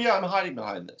saying, oh yeah, I'm hiding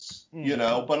behind this,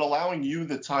 but allowing you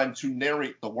the time to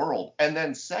narrate the world. And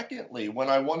then secondly, when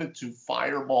I wanted to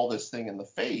fireball this thing in the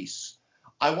face,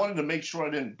 I wanted to make sure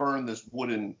I didn't burn this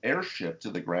wooden airship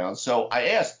to the ground. So I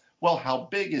asked, well, how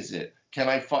big is it? Can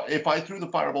I, if I threw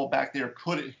the fireball back there,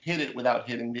 could it hit it without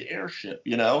hitting the airship,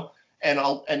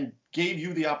 and gave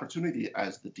you the opportunity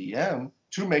as the DM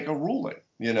to make a ruling,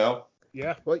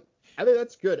 Yeah. Well, I think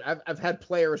that's good. I've had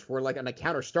players where like an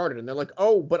encounter started and they're like,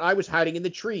 oh, but I was hiding in the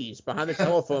trees, behind the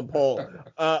telephone pole,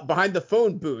 behind the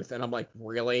phone booth, and I'm like,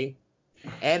 really?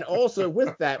 And also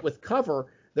with that, with cover,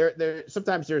 there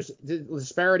sometimes there's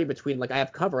disparity between like I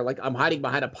have cover, like I'm hiding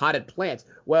behind a potted plant.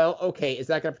 Well, okay, is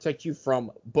that going to protect you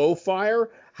from bow fire?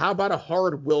 How about a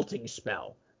hard wilting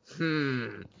spell?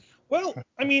 Well,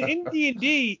 I mean, in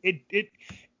D&D,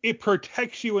 it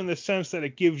protects you in the sense that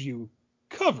it gives you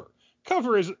cover.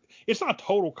 Cover it's not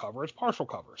total cover, it's partial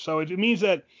cover. So it means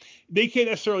that they can't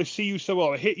necessarily see you so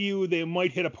well to hit you. They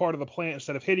might hit a part of the plant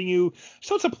instead of hitting you.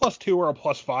 So it's a +2 or a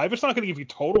 +5. It's not going to give you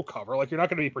total cover. Like, you're not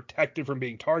going to be protected from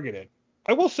being targeted.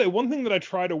 I will say one thing that I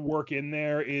try to work in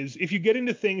there is if you get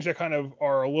into things that kind of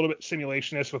are a little bit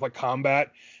simulationist with like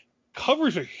combat,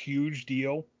 cover's a huge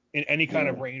deal in any kind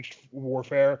of ranged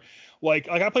warfare. Like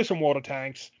I play some World of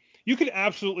Tanks. You can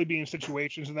absolutely be in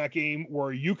situations in that game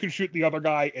where you can shoot the other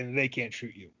guy and they can't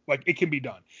shoot you. Like, it can be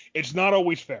done. It's not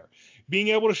always fair. Being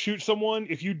able to shoot someone,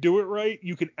 if you do it right,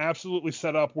 you can absolutely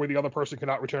set up where the other person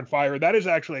cannot return fire. That is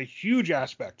actually a huge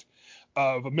aspect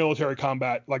of a military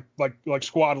combat, like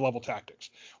squad level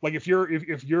tactics. Like if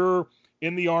you're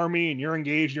in the army and you're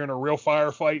engaged, you're in a real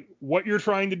firefight, what you're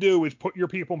trying to do is put your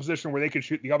people in a position where they can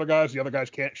shoot the other guys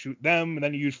can't shoot them, and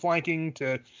then you use flanking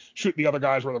to shoot the other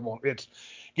guys where they want. It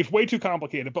gets way too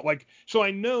complicated, but so I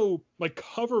know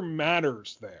cover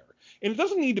matters there. And it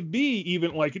doesn't need to be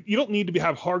even you don't need to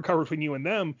have hard cover between you and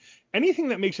them. Anything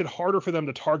that makes it harder for them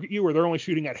to target you, or they're only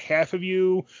shooting at half of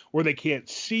you, or they can't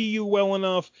see you well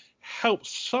enough, helps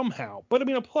somehow. But I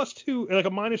mean, a +2, like a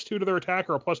 -2 to their attack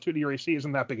or a +2 to your AC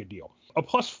isn't that big a deal. A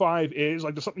 +5 is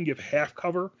does something give half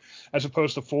cover as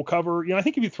opposed to full cover? I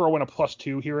think if you throw in a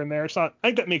 +2 here and there, it's not. I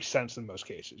think that makes sense in most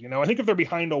cases. I think if they're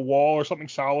behind a wall or something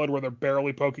solid where they're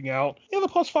barely poking out, the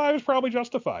 +5 is probably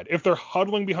justified. If they're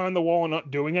huddling behind the wall and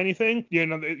not doing anything,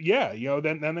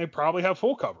 then they probably have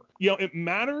full cover. It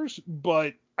matters,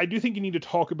 but I do think you need to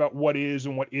talk about what is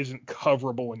and what isn't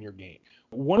coverable in your game.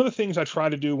 One of the things I try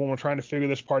to do when we're trying to figure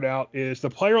this part out is the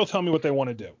player will tell me what they want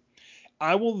to do.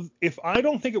 If I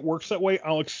don't think it works that way,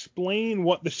 I'll explain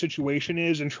what the situation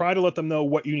is and try to let them know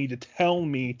what you need to tell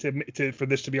me for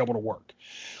this to be able to work.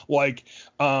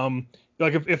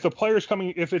 If the player's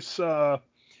coming, if it's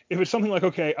something like,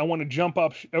 okay, I want to jump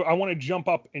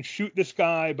up and shoot this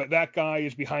guy, but that guy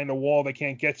is behind a wall they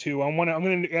can't get to. I'm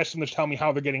going to ask them to tell me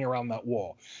how they're getting around that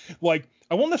wall.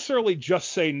 I won't necessarily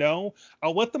just say no.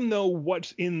 I'll let them know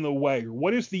what's in the way.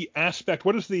 What is the aspect?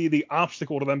 What is the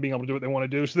obstacle to them being able to do what they want to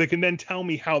do, so they can then tell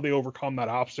me how they overcome that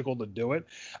obstacle to do it.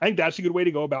 I think that's a good way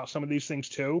to go about some of these things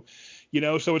too.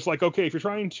 So it's like, okay, if you're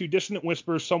trying to dissonant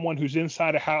whisper someone who's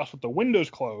inside a house with the windows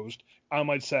closed, I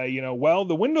might say, well,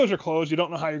 the windows are closed. You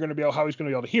don't know how he's going to be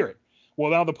able to hear it.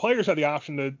 Well, now the players have the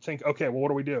option to think, okay, well, what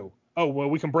do we do? Oh, well,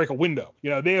 we can break a window.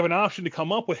 They have an option to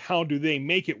come up with how do they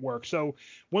make it work. So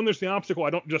when there's the obstacle, I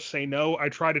don't just say no. I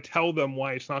try to tell them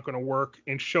why it's not going to work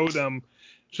and show them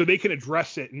so they can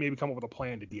address it and maybe come up with a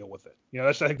plan to deal with it.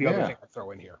 That's, I think, the other thing I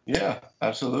throw in here. Yeah,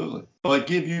 absolutely. But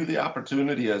give you the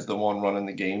opportunity as the one running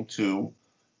the game to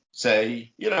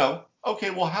say, okay,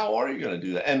 well, how are you going to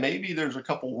do that? And maybe there's a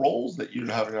couple rolls that you're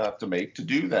going to have to make to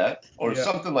do that or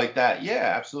something like that.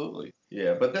 Yeah, absolutely.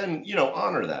 Yeah, but then,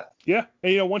 honor that. Yeah,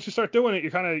 and once you start doing it,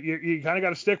 you kind of got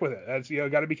to stick with it. That's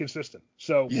got to be consistent.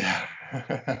 So yeah.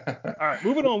 All right,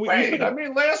 moving on.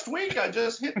 Last week I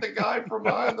just hit the guy from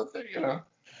behind the thing.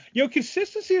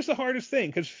 Consistency is the hardest thing,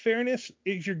 because fairness,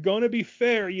 if you're going to be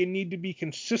fair, you need to be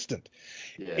consistent.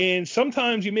 Yeah. And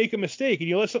sometimes you make a mistake and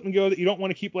you let something go that you don't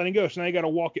want to keep letting go. So now you got to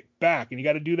walk it back, and you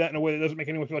got to do that in a way that doesn't make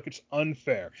anyone feel like it's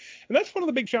unfair. And that's one of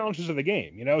the big challenges of the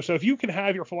game. So if you can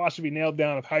have your philosophy nailed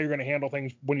down of how you're going to handle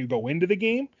things when you go into the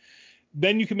game,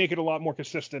 then you can make it a lot more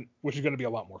consistent, which is going to be a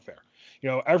lot more fair.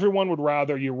 Everyone would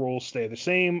rather your rules stay the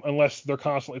same unless they're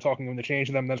constantly talking when they're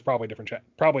changing them. That's probably a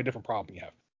different problem you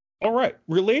have. All right.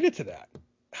 Related to that,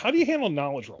 how do you handle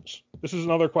knowledge rolls? This is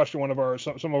another question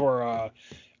some of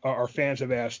our fans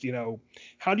have asked.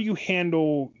 How do you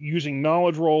handle using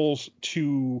knowledge rolls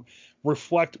to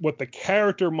reflect what the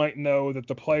character might know that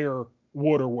the player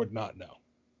would or would not know?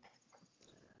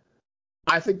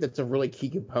 I think that's a really key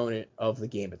component of the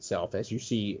game itself, as you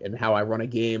see in how I run a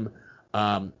game.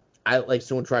 I like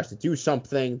someone tries to do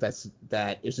something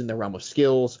that is in the realm of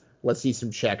skills. Let's see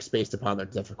some checks based upon their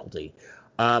difficulty.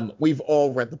 We've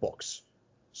all read the books,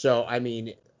 so I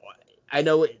mean, I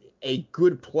know a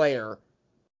good player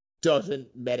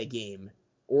doesn't metagame,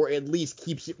 or at least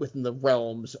keeps it within the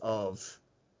realms of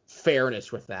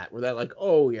fairness with that, where they're like,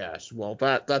 oh yes, well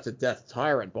that's a Death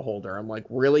Tyrant Beholder. I'm like,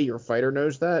 really? Your fighter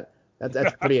knows that?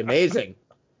 That's pretty amazing.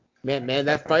 Man,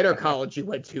 that fighter college you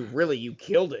went to, really, you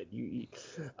killed it. You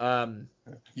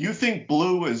think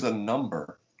blue is a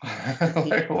number?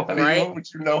 Like, right? What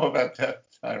would you know about Death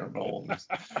Tyrant Beholders?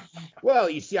 Well,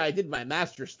 you see, I did my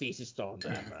master's thesis on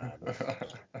them.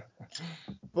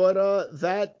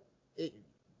 But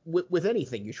with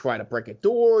anything, you try to break a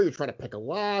door, you try to pick a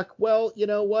lock. Well, you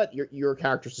know what? Your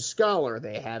character's a scholar.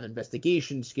 They have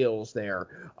investigation skills. They're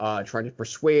trying to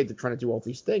persuade. They're trying to do all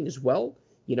these things. Well,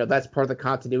 you know, that's part of the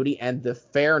continuity and the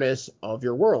fairness of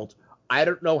your world. I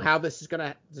don't know how this is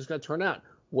gonna turn out.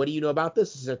 What do you know about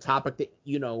this? This is a topic that,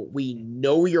 you know, we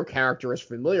know your character is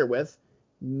familiar with.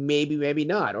 Maybe, maybe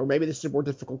not. Or maybe this is a more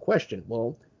difficult question.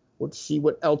 Well, let's see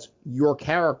what else your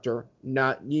character,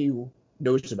 not you,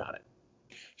 knows about it.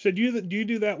 So do you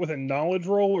do that with a knowledge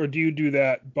roll, or do you do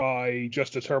that by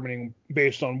just determining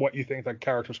based on what you think that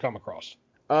character's come across?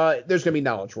 There's going to be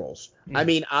knowledge rolls. I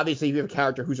mean, obviously, if you have a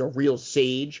character who's a real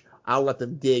sage, I'll let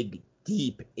them dig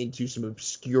deep into some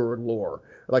obscure lore.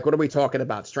 Like, what are we talking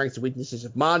about? Strengths and weaknesses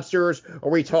of monsters? Or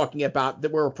are we talking about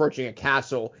that we're approaching a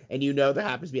castle and you know there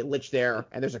happens to be a lich there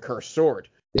and there's a cursed sword?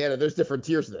 Yeah, there's different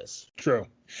tiers of this. True.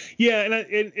 Yeah,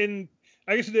 and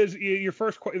I guess it is the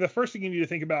first thing you need to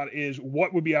think about is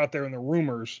what would be out there in the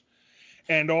rumors,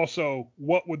 and also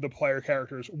what would the player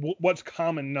characters, what's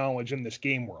common knowledge in this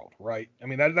game world, right? I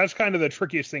mean, that's kind of the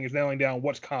trickiest thing, is nailing down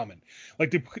what's common.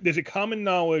 Like, there's a common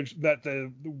knowledge that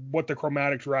what the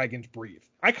chromatic dragons breathe.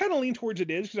 I kind of lean towards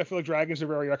it is, because I feel like dragons are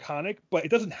very iconic, but it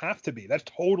doesn't have to be. That's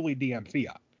totally DM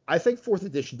fiat. I think 4th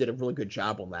edition did a really good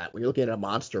job on that. When you're looking at a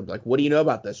monster, like, what do you know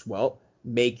about this? Well,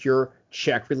 make your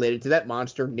check related to that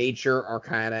monster, nature,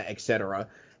 arcana, etc.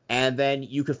 And then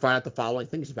you could find out the following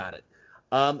things about it.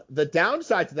 The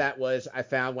downside to that was I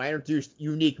found when I introduced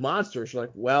unique monsters, you're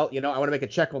like, well, you know, I want to make a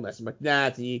check on this. I'm like, nah,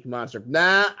 it's a unique monster.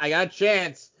 Nah, I got a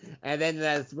chance. And then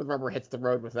that's when rubber hits the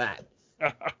road with that.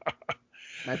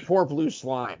 My poor blue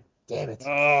slime. Damn it.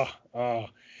 Yeah, well,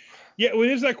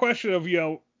 it is that question of, you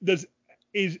know,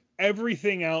 is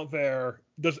everything out there,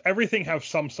 does everything have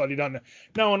some study done?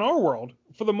 Now, in our world,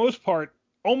 for the most part,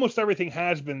 almost everything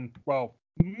has been, well,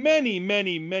 many,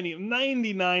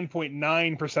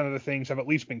 99.9% of the things have at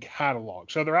least been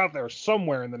cataloged. So they're out there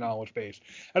somewhere in the knowledge base.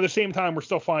 At the same time, we're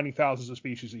still finding thousands of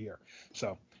species a year.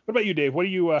 So what about you, Dave?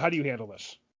 How do you handle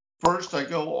this? First, I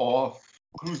go off,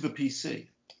 who's the PC?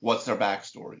 What's their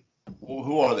backstory?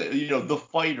 Who are they? You know, the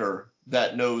fighter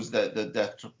that knows that the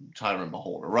Death Tyrant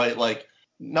Beholder, right? Like,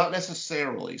 not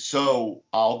necessarily. So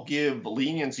I'll give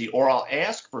leniency, or I'll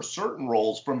ask for certain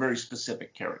roles from very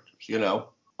specific characters, you know?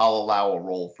 I'll allow a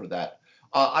role for that.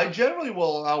 I generally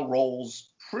will allow roles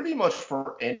pretty much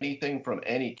for anything from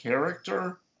any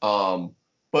character,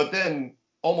 but then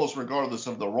almost regardless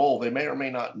of the role, they may or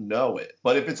may not know it.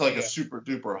 But if it's like a super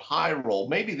duper high role,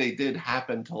 maybe they did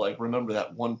happen to like remember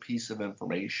that one piece of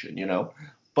information, you know?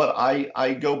 But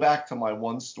I go back to my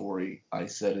one story I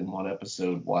said in one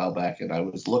episode a while back, and I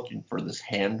was looking for this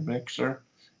hand mixer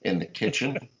in the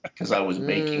kitchen because I was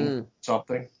making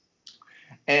something.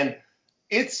 And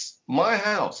it's my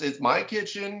house. It's my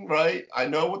kitchen, right? I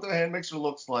know what the hand mixer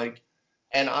looks like.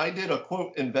 And I did a,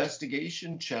 quote,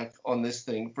 investigation check on this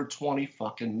thing for 20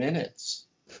 fucking minutes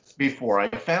before I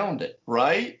found it,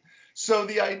 right? So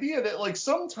the idea that, like,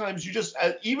 sometimes you just,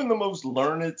 even the most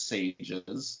learned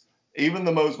sages, even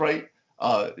the most, right,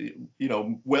 you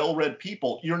know, well-read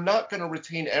people, you're not going to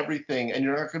retain everything, and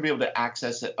you're not going to be able to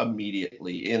access it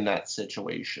immediately in that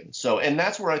situation. So, and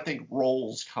that's where I think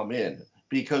roles come in.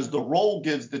 Because the role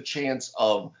gives the chance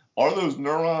of, are those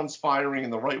neurons firing in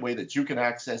the right way that you can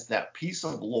access that piece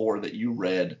of lore that you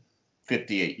read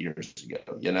 58 years ago,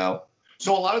 you know?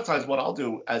 So a lot of times what I'll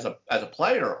do as a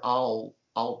player, I'll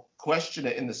question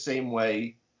it in the same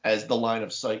way as the line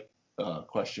of sight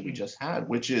question we just had,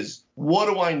 which is, what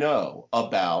do I know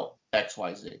about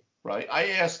XYZ, right? I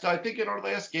asked, I think in our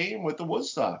last game with the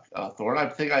Woodstock, Thorn, I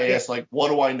think I asked, like, what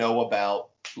do I know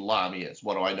about Lamias?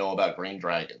 What do I know about green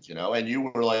dragons? You know, and you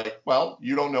were like, well,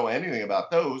 you don't know anything about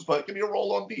those, but give me a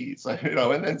roll on these, you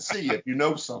know, and then see if you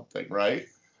know something, right?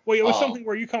 Well, it was something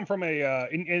where you come from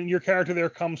and your character there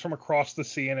comes from across the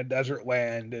sea in a desert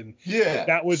land, and yeah,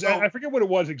 that was, I forget what it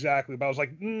was exactly, but I was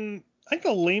like, I think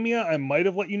the Lamia I might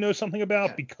have let you know something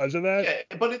about because of that.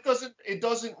 Yeah, but it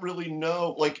doesn't really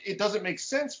know, like, it doesn't make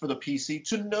sense for the PC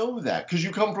to know that because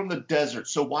you come from the desert.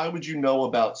 So why would you know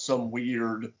about some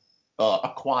weird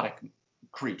aquatic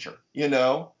creature? You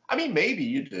know, I mean, maybe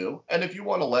you do, and if you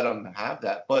want to let them have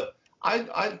that, but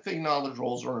I think knowledge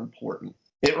rolls are important.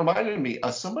 It reminded me,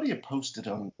 somebody had posted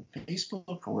on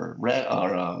Facebook or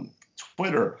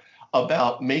Twitter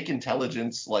about make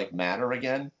intelligence like matter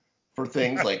again for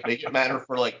things, like make it matter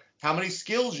for like how many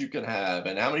skills you can have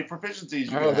and how many proficiencies you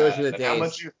can those have are the and days. how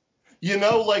much you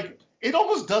know, like it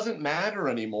almost doesn't matter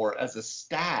anymore as a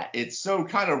stat. It's so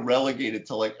kind of relegated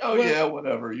to like, oh, well, yeah,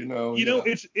 whatever, you know. You know,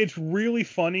 it's really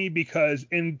funny because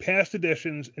in past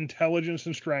editions, intelligence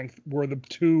and strength were the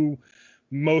two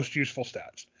most useful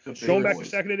stats. Going back to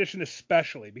second edition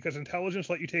especially, because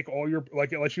intelligence let you take all your,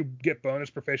 like, it lets you get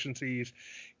bonus proficiencies.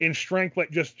 In strength,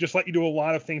 just let you do a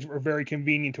lot of things that were very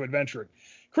convenient to adventuring.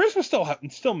 Charisma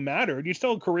still mattered. You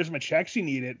still had charisma checks, you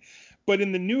need it. But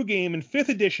in the new game, in 5th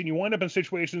edition, you wind up in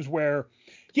situations where,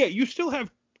 yeah, you still have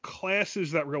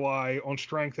classes that rely on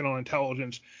strength and on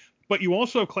intelligence, but you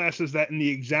also have classes that in the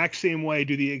exact same way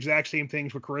do the exact same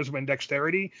things with charisma and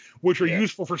dexterity, which are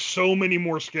useful for so many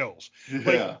more skills.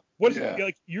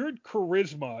 Like your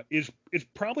charisma is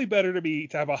probably better to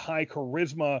have a high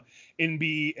charisma and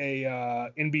be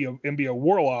a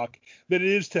warlock than it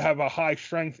is to have a high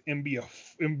strength and be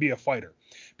a fighter,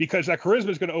 because that charisma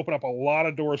is going to open up a lot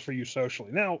of doors for you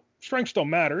socially. Now, strength still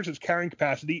matters. It's carrying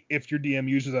capacity if your DM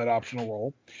uses that optional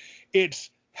role. It's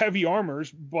heavy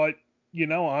armors, but you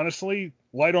know, honestly,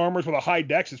 light armors with a high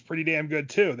dex is pretty damn good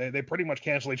too. They pretty much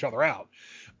cancel each other out.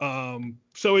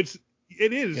 So it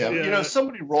is. Yeah, you know,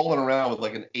 somebody rolling around with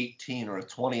like an 18 or a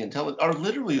 20 intelligence are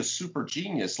literally a super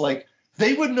genius. Like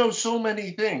they would know so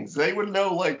many things. They would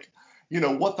know, like, you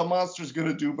know, what the monster's going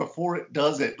to do before it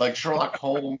does it, like Sherlock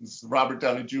Holmes, Robert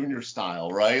Downey Jr.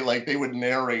 style, right? Like they would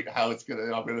narrate how I'm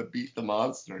going to beat the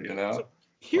monster, you know? So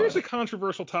here's a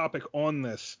controversial topic on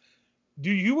this. Do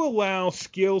you allow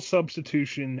skill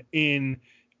substitution in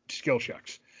skill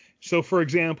checks? So, for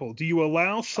example, do you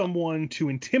allow someone to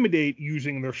intimidate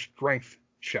using their strength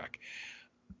check?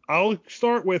 I'll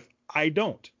start with I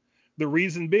don't. The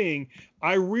reason being,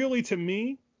 to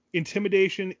me,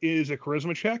 intimidation is a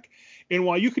charisma check. And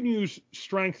while you can use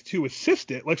strength to assist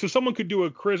it, like so someone could do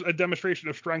a demonstration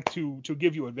of strength to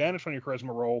give you advantage on your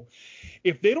charisma roll,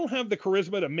 if they don't have the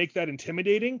charisma to make that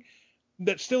intimidating,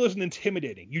 that still isn't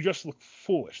intimidating. You just look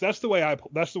foolish. That's the way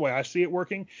I see it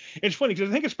working. It's funny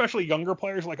because I think especially younger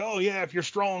players are like, oh yeah, if you're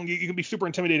strong, you can be super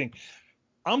intimidating.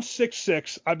 I'm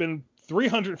 6'6". I've been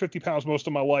 350 pounds most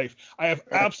of my life. I have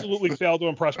absolutely failed to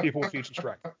impress people with feats of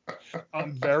strength.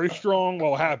 I'm very strong.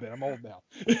 Well, I have been. I'm old now.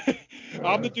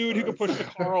 I'm the dude who can push the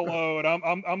car load.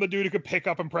 I'm the dude who could pick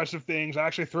up impressive things. I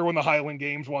actually threw in the Highland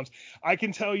Games once. I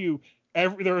can tell you,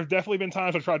 there have definitely been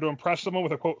times I've tried to impress someone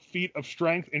with a quote feat of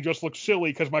strength and just look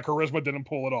silly because my charisma didn't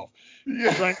pull it off.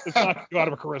 Yeah. Strength is not out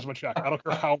of a charisma check. I don't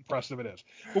care how impressive it is.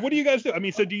 But what do you guys do? I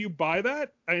mean, so do you buy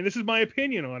that? I mean, this is my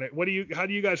opinion on it. How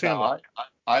do you guys handle it?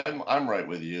 I'm right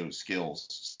with you.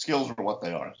 Skills are what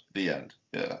they are. The end.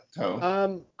 Yeah.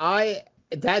 So.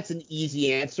 That's an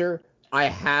easy answer. I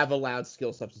have allowed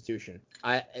skill substitution.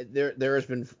 I've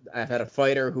had a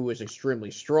fighter who was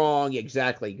extremely strong.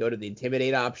 Exactly. Go to the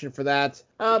intimidate option for that.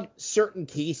 Certain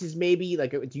cases maybe,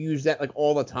 like to use that like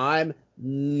all the time.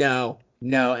 No.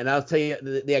 And I'll tell you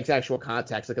the actual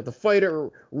context. Like if the fighter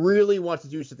really wants to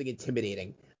do something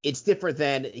intimidating, it's different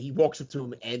than he walks up to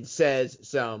him and says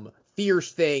some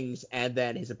fierce things and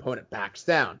then his opponent backs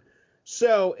down.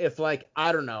 So if, like,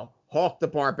 I don't know, Hawk the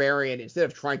Barbarian, instead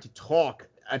of trying to talk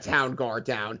a town guard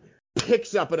down,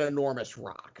 picks up an enormous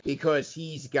rock because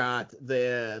he's got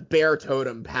the bear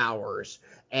totem powers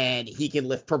and he can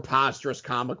lift preposterous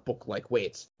comic book like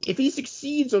weights. If he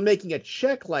succeeds on making a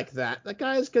check like that, the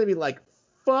guy's going to be like,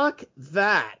 fuck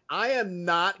that. I am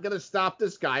not going to stop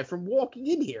this guy from walking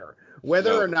in here.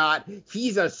 Whether or not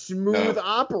he's a smooth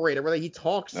operator, whether he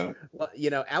talks,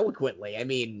 eloquently. I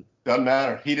mean, doesn't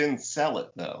matter. He didn't sell it,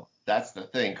 though. That's the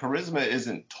thing. Charisma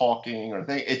isn't talking or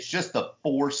thing. It's just the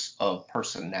force of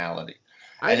personality.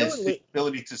 It's the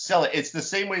ability to sell it. It's the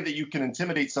same way that you can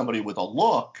intimidate somebody with a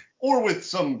look or with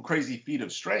some crazy feat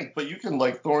of strength. But you can,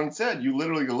 like Thorin said, you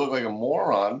literally can look like a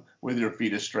moron with your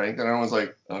feat of strength. And everyone's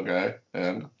like, okay.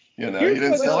 And, you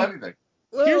didn't sell anything.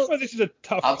 Well, here's why this is a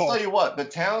tough call. I'll tell you what, the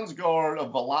Townsguard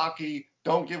of Vallaki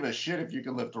don't give a shit if you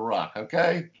can lift a rock,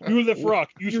 okay? You lift rock.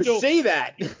 You still say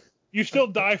that. You still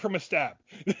die from a stab.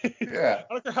 Yeah.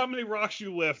 I don't care how many rocks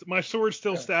you lift. My sword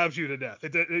still stabs you to death.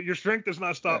 Your strength does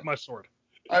not stop my sword.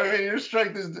 I mean, your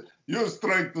strength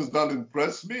does not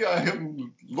impress me. I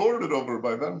am lorded over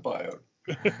by vampire.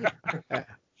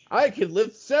 I can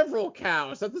lift several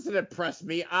cows. That doesn't impress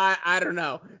me. I don't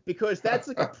know. Because that's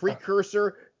like a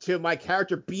precursor to my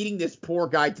character beating this poor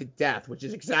guy to death, which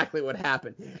is exactly what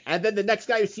happened. And then the next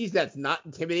guy who sees that's not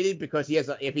intimidated because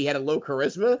if he had a low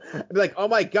charisma, I'd be like, oh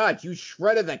my god, you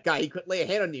shredded that guy. He couldn't lay a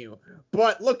hand on you.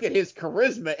 But look at his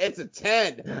charisma. It's a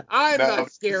 10. I'm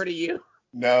not scared of you.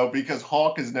 No, because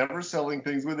Hawk is never selling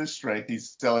things with his strength.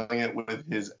 He's selling it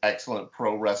with his excellent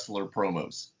pro wrestler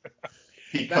promos.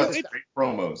 He cuts great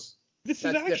promos. This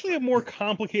is actually a more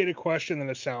complicated question than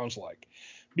it sounds like,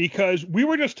 because we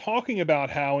were just talking about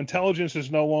how intelligence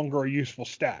is no longer a useful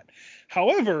stat.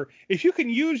 However, if you can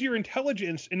use your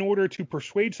intelligence in order to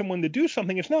persuade someone to do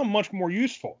something, it's now much more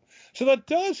useful. So that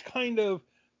does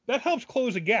that helps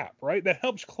close a gap, right? That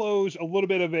helps close a little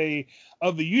bit of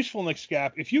the usefulness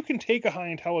gap. If you can take a high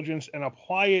intelligence and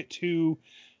apply it to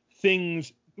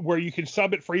things where you can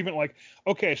sub it for even like,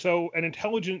 okay, so an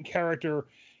intelligent character,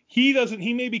 he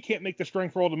maybe can't make the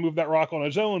strength roll to move that rock on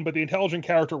his own, but the intelligent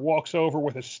character walks over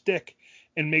with a stick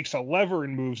and makes a lever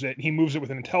and moves it. And he moves it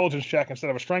with an intelligence check instead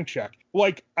of a strength check.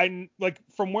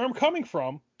 From where I'm coming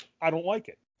from, I don't like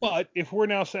it. But if we're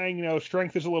now saying,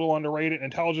 strength is a little underrated, and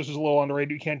intelligence is a little underrated,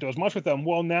 you can't do as much with them,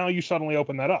 well, now you suddenly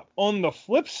open that up. On the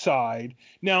flip side,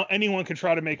 now anyone can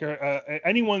try to make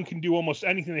anyone can do almost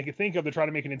anything they can think of to try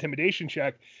to make an intimidation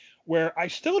check, where I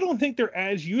still don't think they're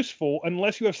as useful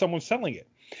unless you have someone selling it.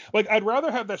 Like, I'd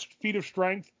rather have that feat of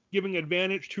strength giving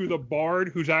advantage to the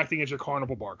bard who's acting as your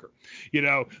carnival barker.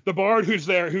 The bard who's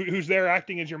there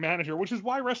acting as your manager, which is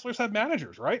why wrestlers have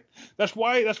managers, right? That's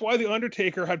why the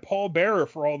Undertaker had Paul Bearer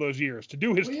for all those years to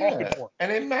do his talking for him.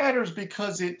 And it matters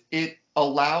because it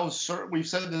allows we've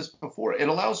said this before, it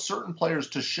allows certain players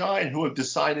to shine who have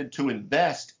decided to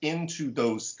invest into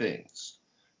those things.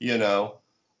 So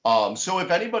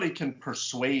if anybody can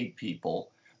persuade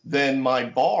people, then my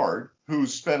bard,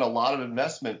 who's spent a lot of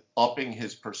investment upping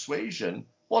his persuasion,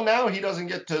 well, now he doesn't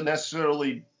get to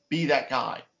necessarily be that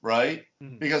guy, right?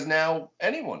 Mm-hmm. Because now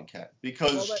anyone can,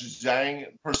 because Zhang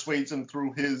persuades him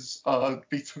through his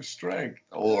feats of strength,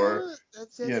 or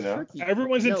that's tricky.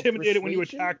 Everyone's intimidated when you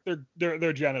attack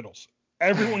their genitals.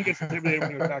 Everyone gets intimidated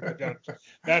when you attack the genitals.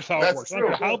 That's how it works.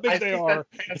 True. How big they are.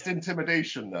 That's past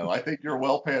intimidation, though. I think you're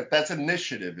well past. That's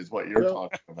initiative, is what you're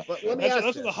talking about. But let me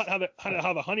ask this.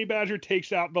 How the honey badger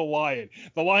takes out the lion.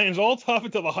 The lion's all tough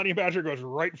until the honey badger goes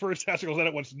right for his testicles, and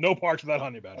it wants no parts of that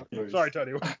honey badger. Sorry,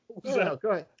 Tony. No, go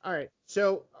ahead. All right.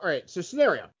 So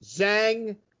scenario: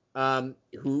 Zhang,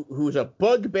 who's a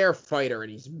bugbear fighter,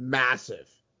 and he's massive.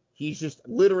 He's just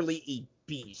literally a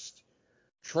beast.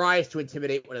 Tries to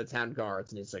intimidate one of the town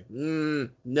guards, and he's like, no,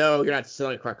 you're not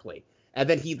selling it correctly. And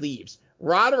then he leaves.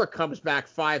 Roderick comes back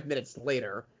 5 minutes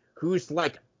later, who's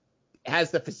like,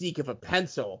 has the physique of a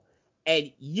pencil,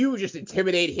 and you just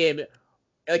intimidate him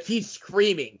like he's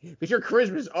screaming, because your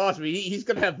charisma is awesome. He's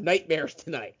going to have nightmares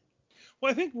tonight.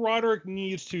 Well, I think Roderick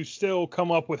needs to still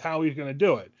come up with how he's going to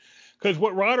do it. Because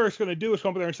what Roderick's going to do is come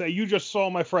up there and say, you just saw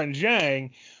my friend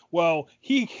Zhang. Well,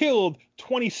 he killed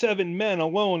 27 men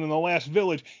alone in the last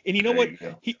village. And you know what?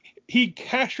 He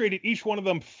castrated each one of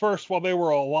them first while they were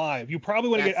alive. You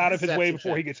probably want to get out of his way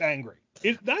before he gets angry.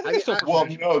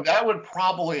 No, that would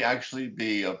probably actually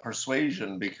be a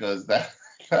persuasion, because that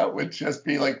would just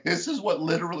be like, this is what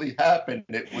literally happened.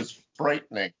 It was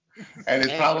frightening. And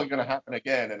it's probably going to happen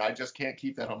again, and I just can't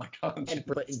keep that on my conscience.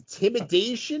 But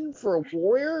intimidation for a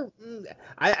warrior?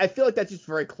 I feel like that's just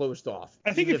very closed off.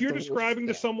 I think if you're describing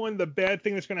to someone the bad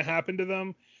thing that's going to happen to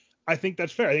them, I think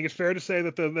that's fair. I think it's fair to say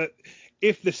that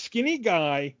if the skinny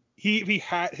guy, he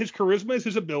had his charisma is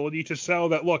his ability to sell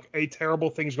that, look, a terrible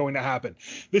thing's going to happen.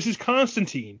 This is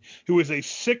Constantine, who is a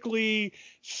sickly,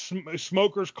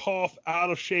 smoker's cough,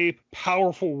 out of shape,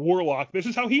 powerful warlock. This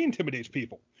is how he intimidates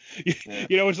people. Yeah.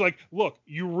 It's like, look,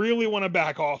 you really want to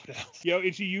back off now.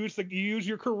 It's you use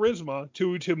your charisma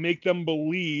to make them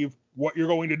believe what you're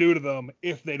going to do to them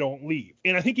if they don't leave.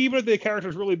 And I think even if the character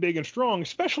is really big and strong,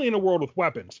 especially in a world with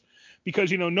weapons,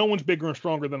 because no one's bigger and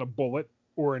stronger than a bullet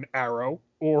or an arrow,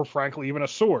 or frankly even a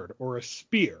sword or a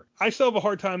spear. I still have a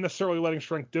hard time necessarily letting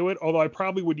strength do it, although I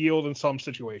probably would yield in some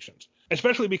situations.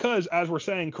 Especially because, as we're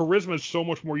saying, charisma is so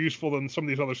much more useful than some of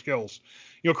these other skills.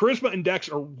 Charisma and dex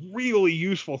are really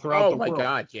useful throughout the world. Oh my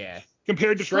god, yeah.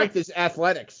 Compared to strength is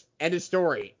athletics, end of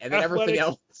story, and then everything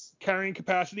else. Carrying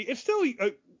capacity. It's still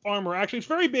armor. Actually, it's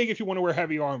very big if you want to wear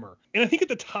heavy armor. And I think at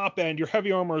the top end, your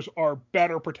heavy armors are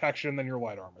better protection than your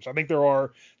light armors. I think there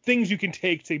are things you can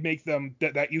take to make them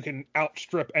that you can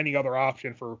outstrip any other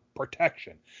option for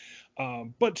protection.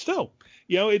 But still,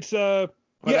 it's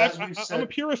But I'm a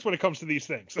purist when it comes to these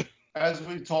things. As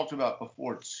we've talked about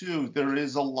before, too, there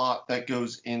is a lot that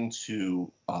goes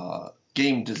into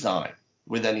game design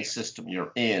with any system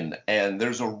you're in. And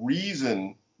there's a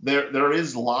reason, there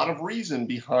is a lot of reason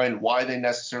behind why they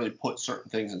necessarily put certain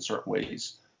things in certain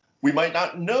ways. We might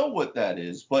not know what that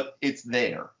is, but it's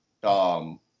there.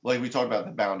 Like we talked about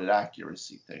the bounded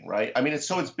accuracy thing, right? I mean,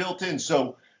 it's built in.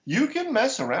 So you can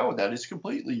mess around with that. It's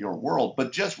completely your world.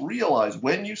 But just realize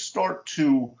when you start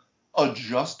to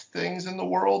adjust things in the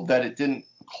world that it didn't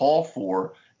call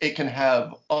for, it can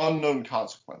have unknown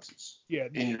consequences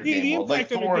in your game world. Like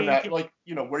Thorn,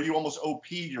 where you almost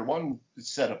OP'd your one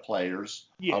set of players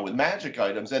with magic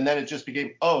items, and then it just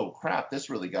became, oh crap, this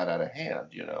really got out of hand,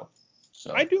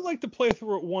 So I do like to play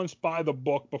through it once by the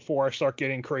book before I start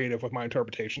getting creative with my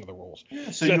interpretation of the rules.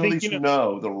 Yeah, so you at least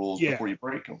know the rules before you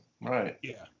break them. Right.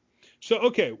 Yeah. So,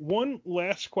 okay, one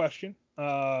last question.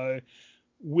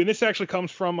 When this actually comes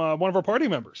from one of our party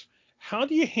members. How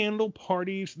do you handle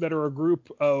parties that are a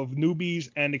group of newbies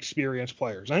and experienced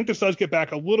players? I think this does get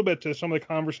back a little bit to some of the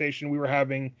conversation we were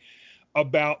having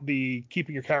about the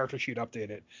keeping your character sheet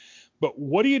updated. But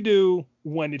what do you do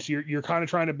when it's you're kind of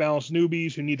trying to balance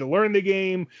newbies who need to learn the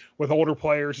game with older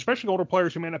players, especially older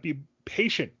players who may not be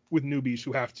patient with newbies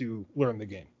who have to learn the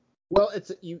game? Well,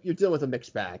 you're dealing with a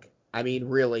mixed bag. I mean,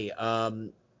 really,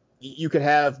 you could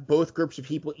have both groups of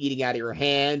people eating out of your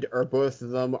hand, or both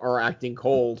of them are acting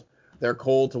cold. They're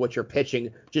cold to what you're pitching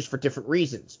just for different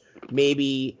reasons.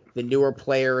 Maybe the newer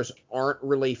players aren't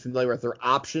really familiar with their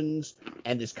options,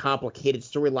 and this complicated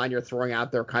storyline you're throwing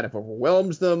out there kind of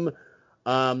overwhelms them.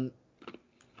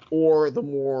 Or the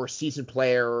more seasoned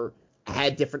player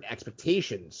had different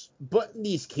expectations. But in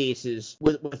these cases,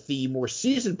 with the more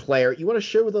seasoned player, you want to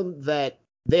show them that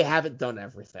they haven't done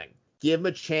everything. Give them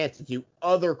a chance to do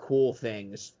other cool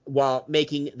things while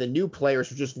making the new players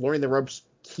who are just learning the ropes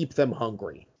keep them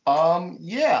hungry.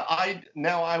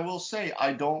 I will say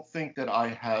I don't think that I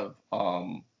have,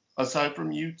 aside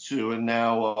from you two, and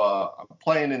now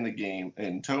playing in the game,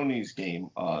 in Tony's game,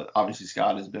 obviously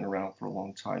Scott has been around for a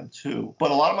long time too,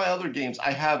 but a lot of my other games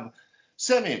I have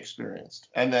semi-experienced,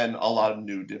 and then a lot of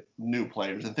new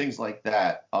players and things like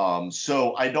that.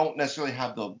 So I don't necessarily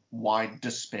have the wide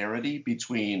disparity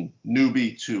between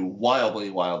newbie to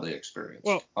wildly experienced.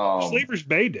 Well, Slaver's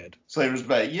Bay did. Slaver's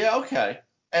Bay, yeah, okay.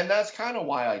 And that's kind of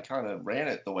why I kind of ran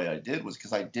it the way I did, was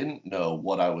because I didn't know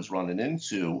what I was running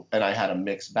into, and I had a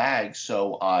mixed bag.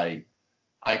 So I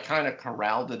kind of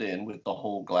corralled it in with the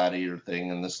whole gladiator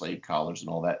thing and the slave collars and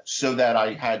all that, so that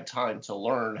I had time to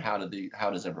learn how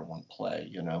does everyone play,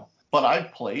 But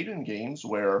I've played in games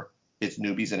where it's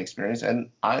newbies and experience,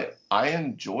 and I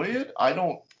enjoy it. I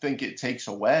don't think it takes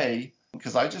away,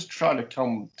 because I just try to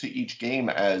come to each game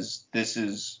as this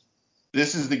is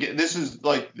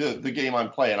like the game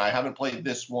I'm playing. I haven't played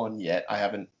this one yet.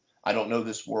 I don't know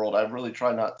this world. I really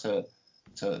try not to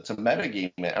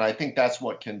metagame it. And I think that's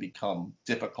what can become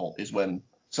difficult, is when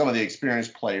some of the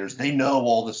experienced players, they know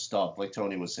all this stuff, like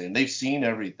Tony was saying. They've seen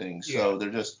everything. So they're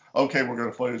just, okay, we're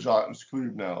going to fight a Jotun's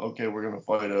Cube now. Okay, we're going to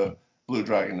fight a Blue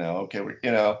Dragon now. Okay,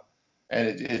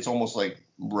 and it's almost like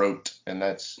rote. And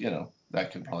that's,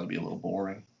 that can probably be a little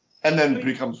boring. And then it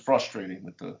becomes frustrating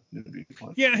with the newbie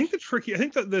play. Yeah, I think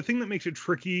the thing that makes it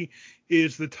tricky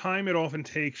is the time it often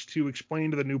takes to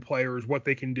explain to the new players what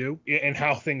they can do and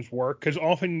how things work. Because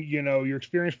often, your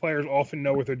experienced players often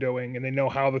know what they're doing and they know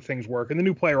how the things work, and the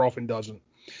new player often doesn't.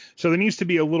 So there needs to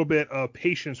be a little bit of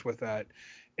patience with that.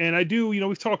 And I do,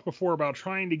 we've talked before about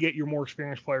trying to get your more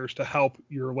experienced players to help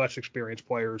your less experienced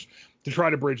players to try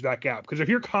to bridge that gap. Because if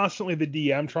you're constantly the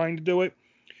DM trying to do it,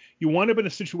 you wind up in a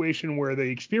situation where the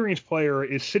experienced player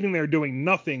is sitting there doing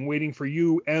nothing, waiting for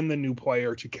you and the new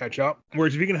player to catch up.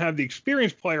 Whereas if you can have the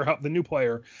experienced player help the new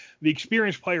player, the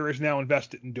experienced player is now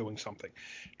invested in doing something.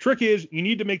 Trick is, you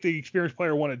need to make the experienced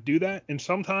player want to do that. And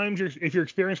sometimes if your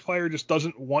experienced player just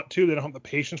doesn't want to, they don't have the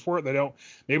patience for it,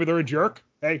 maybe they're a jerk.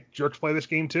 Hey, jerks play this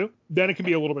game too. Then it can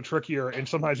be a little bit trickier. And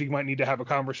sometimes you might need to have a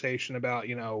conversation about,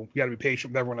 you got to be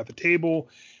patient with everyone at the table.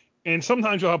 And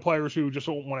sometimes you'll have players who just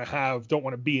don't want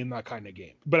to be in that kind of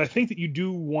game. But I think that you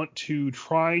do want to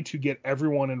try to get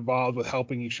everyone involved with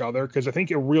helping each other, because I think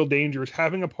a real danger is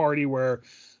having a party where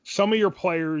some of your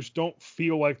players don't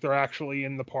feel like they're actually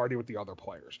in the party with the other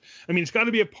players. I mean, it's got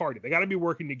to be a party. They got to be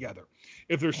working together.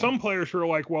 If there's some players who are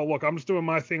like, well, look, I'm just doing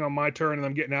my thing on my turn and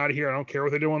I'm getting out of here, I don't care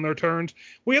what they do on their turns.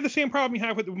 We have the same problem you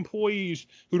have with employees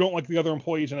who don't like the other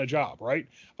employees in a job, right?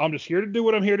 I'm just here to do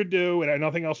what I'm here to do, and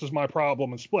nothing else is my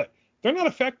problem, and split. They're not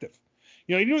effective.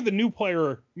 Even if the new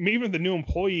player, maybe the new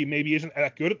employee maybe isn't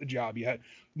that good at the job yet,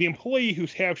 the employee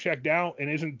who's half checked out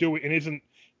and isn't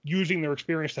using their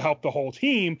experience to help the whole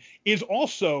team is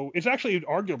actually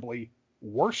arguably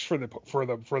worse for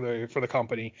the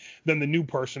company than the new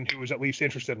person who is at least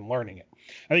interested in learning it.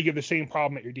 I think you have the same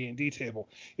problem at your D&D table.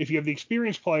 If you have the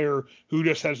experienced player who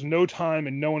just has no time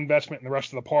and no investment in the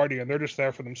rest of the party, and they're just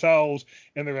there for themselves,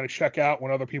 and they're going to check out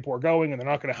when other people are going, and they're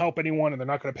not going to help anyone, and they're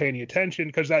not going to pay any attention,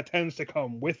 because that tends to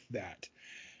come with that.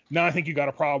 Now I think you got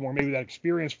a problem where maybe that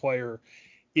experienced player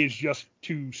is just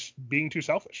being too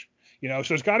selfish.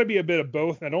 So it's got to be a bit of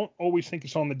both. And I don't always think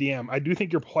it's on the DM. I do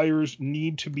think your players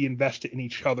need to be invested in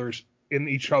each other's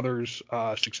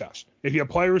success. If you have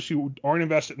players who aren't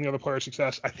invested in the other player's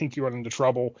success, I think you run into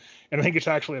trouble. And I think it's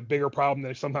actually a bigger problem than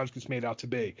it sometimes gets made out to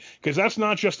be. Because that's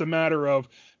not just a matter of,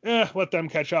 let them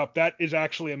catch up. That is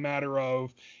actually a matter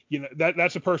of,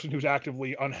 that's a person who's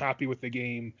actively unhappy with the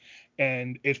game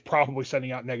and is probably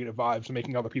sending out negative vibes and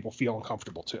making other people feel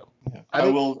uncomfortable too. Yeah. I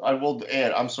will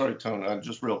add, I'm sorry, Tony,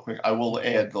 just real quick. I will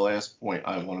add the last point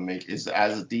I want to make is,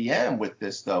 as a DM with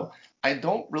this, though, I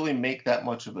don't really make that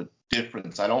much of a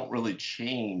difference. I don't really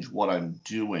change what I'm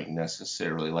doing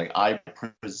necessarily. Like, I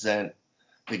present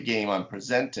the game I'm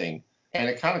presenting, and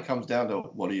it kind of comes down to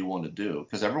what do you want to do?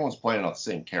 Because everyone's playing on the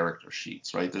same character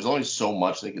sheets, right? There's only so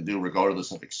much they can do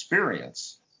regardless of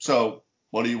experience. So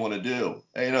what do you want to do?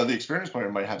 And, the experienced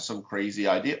player might have some crazy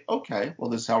idea. Okay, well,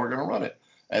 this is how we're going to run it.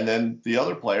 And then the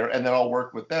other player, and then I'll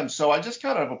work with them. So I just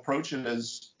kind of approach it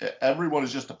as everyone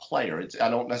is just a player. I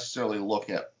don't necessarily look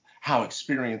at how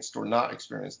experienced or not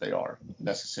experienced they are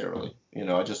necessarily.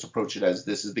 I just approach it as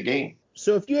this is the game.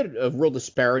 So if you had a real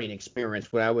disparity in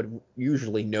experience, what I would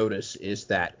usually notice is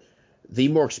that the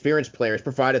more experienced players,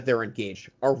 provided they're engaged,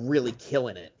 are really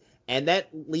killing it. And that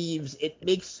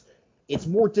makes it's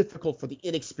more difficult for the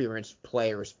inexperienced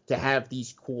players to have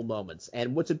these cool moments.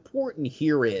 And what's important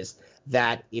here is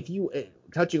that if you,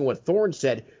 touching on what Thorn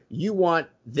said, you want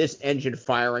this engine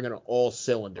firing on all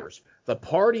cylinders. The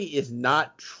party is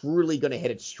not truly going to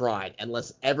hit its stride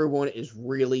unless everyone is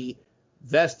really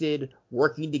vested,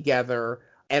 working together,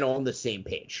 and on the same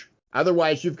page.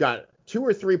 Otherwise, you've got 2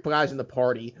 or 3 guys in the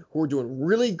party who are doing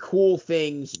really cool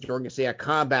things during, say, a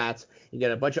combat. You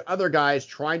get a bunch of other guys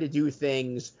trying to do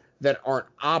things that aren't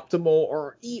optimal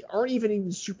or aren't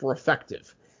even super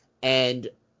effective. And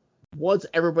once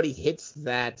everybody hits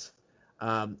that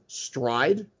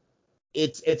stride,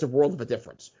 it's a world of a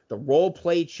difference. The role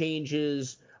play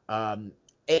changes.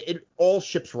 It all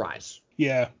ships rise.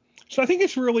 Yeah. So I think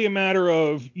it's really a matter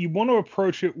of you want to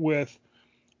approach it with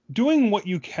doing what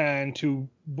you can to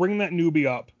bring that newbie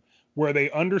up where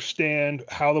they understand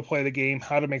how to play the game,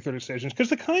 how to make their decisions. Because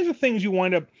the kinds of things you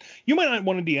might not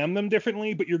want to DM them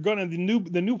differently, but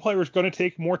the new player is going to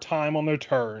take more time on their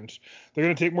turns. They're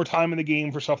going to take more time in the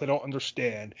game for stuff they don't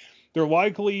understand. They're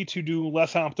likely to do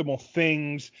less optimal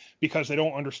things because they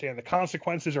don't understand the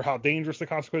consequences or how dangerous the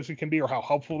consequences can be or how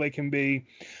helpful they can be.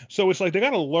 So it's like they got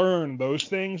to learn those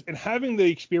things, and having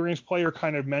the experienced player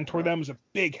kind of mentor them is a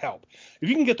big help. If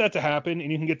you can get that to happen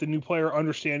and you can get the new player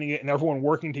understanding it and everyone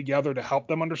working together to help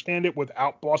them understand it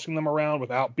without bossing them around,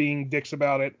 without being dicks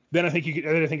about it, then I think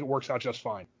it works out just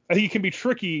fine. I think it can be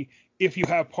tricky if you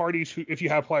have players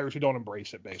who don't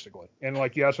embrace it, basically. And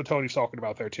that's what Tony's talking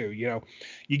about there too. You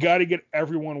got to get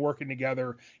everyone working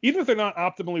together, even if they're not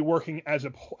optimally working as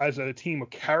a team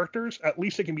of characters. At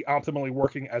least they can be optimally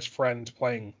working as friends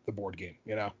playing the board game.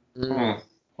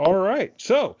 All right,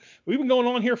 so we've been going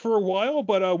on here for a while,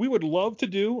 but we would love to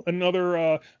do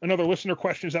another listener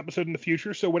questions episode in the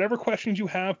future. So whatever questions you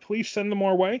have, please send them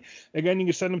our way. Again, you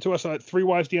can send them to us at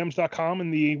 3wisedms.com in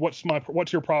the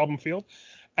what's your problem field.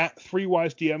 At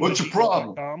 3wisedms. What's your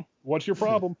problem? What's your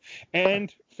problem?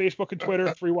 And Facebook and Twitter,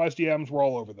 3wisedms. We're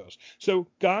all over those. So,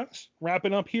 guys,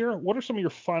 wrapping up here, what are some of your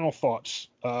final thoughts?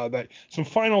 Some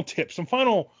final tips, some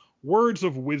final words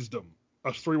of wisdom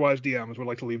of 3wisedms would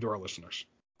like to leave to our listeners.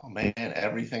 Oh man,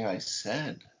 everything I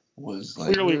said was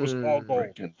clearly it was all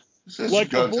gold. Like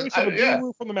the voice of a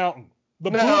guru from the mountain.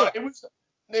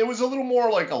 It was a little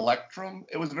more like Electrum.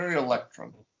 It was very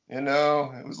Electrum. It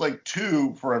was like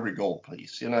 2 for every gold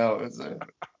piece. No,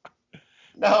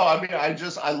 I mean,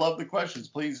 I love the questions.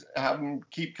 Please have them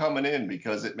keep coming in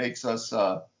because it makes us,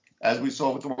 as we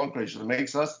saw with the one question, it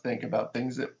makes us think about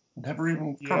things that never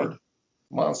even occurred.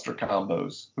 Monster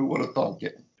combos. Who would have thunk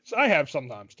it? So I have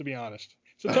sometimes, to be honest.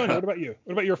 So Tony, what about you?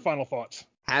 What about your final thoughts?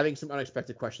 Having some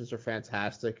unexpected questions are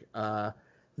fantastic.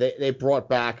 They brought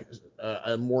back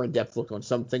a more in-depth look on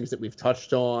some things that we've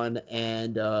touched on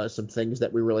and some things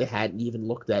that we really hadn't even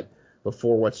looked at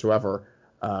before whatsoever.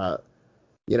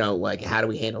 Like how do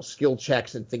we handle skill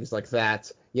checks and things like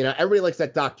that. Everybody likes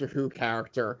that Doctor Who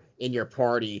character in your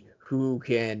party who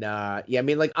can, I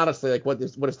mean, like, honestly, like, what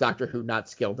is Doctor Who not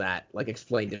skilled at? Like,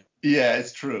 explain to Yeah,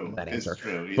 it's true. that answer. It's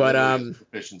true. He but has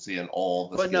proficiency in all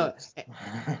the skills.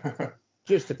 No,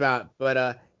 just about.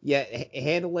 But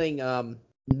handling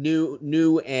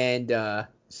new and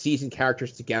seasoned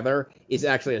characters together is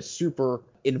actually a super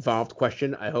involved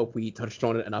question. I hope we touched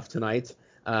on it enough tonight.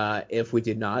 If we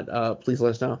did not, please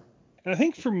let us know. And I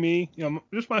think for me,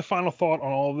 just my final thought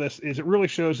on all of this is it really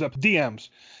shows that DMs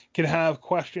can have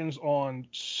questions on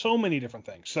so many different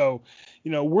things. So,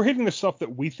 we're hitting the stuff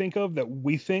that we think of that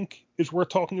we think is worth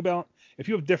talking about. If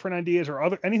you have different ideas or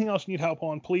anything else you need help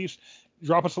on, please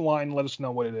drop us a line and let us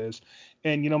know what it is.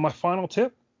 And, my final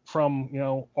tip from,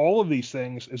 all of these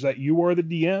things is that you are the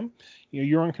DM.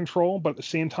 You're in control, but at the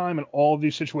same time, in all of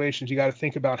these situations, you got to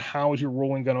think about how is your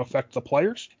ruling going to affect the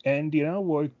players, and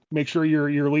we'll make sure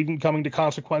you're leading coming to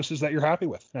consequences that you're happy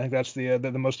with. I think that's the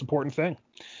most important thing.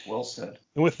 Well said.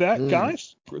 And with that,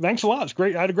 guys, thanks a lot. It's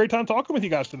great. I had a great time talking with you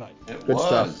guys tonight. It Good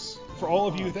was. Stuff. For all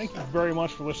of you, thank you very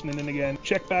much for listening in again.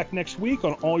 Check back next week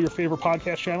on all your favorite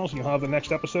podcast channels, and you'll have the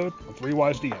next episode of 3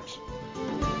 Wise DMs.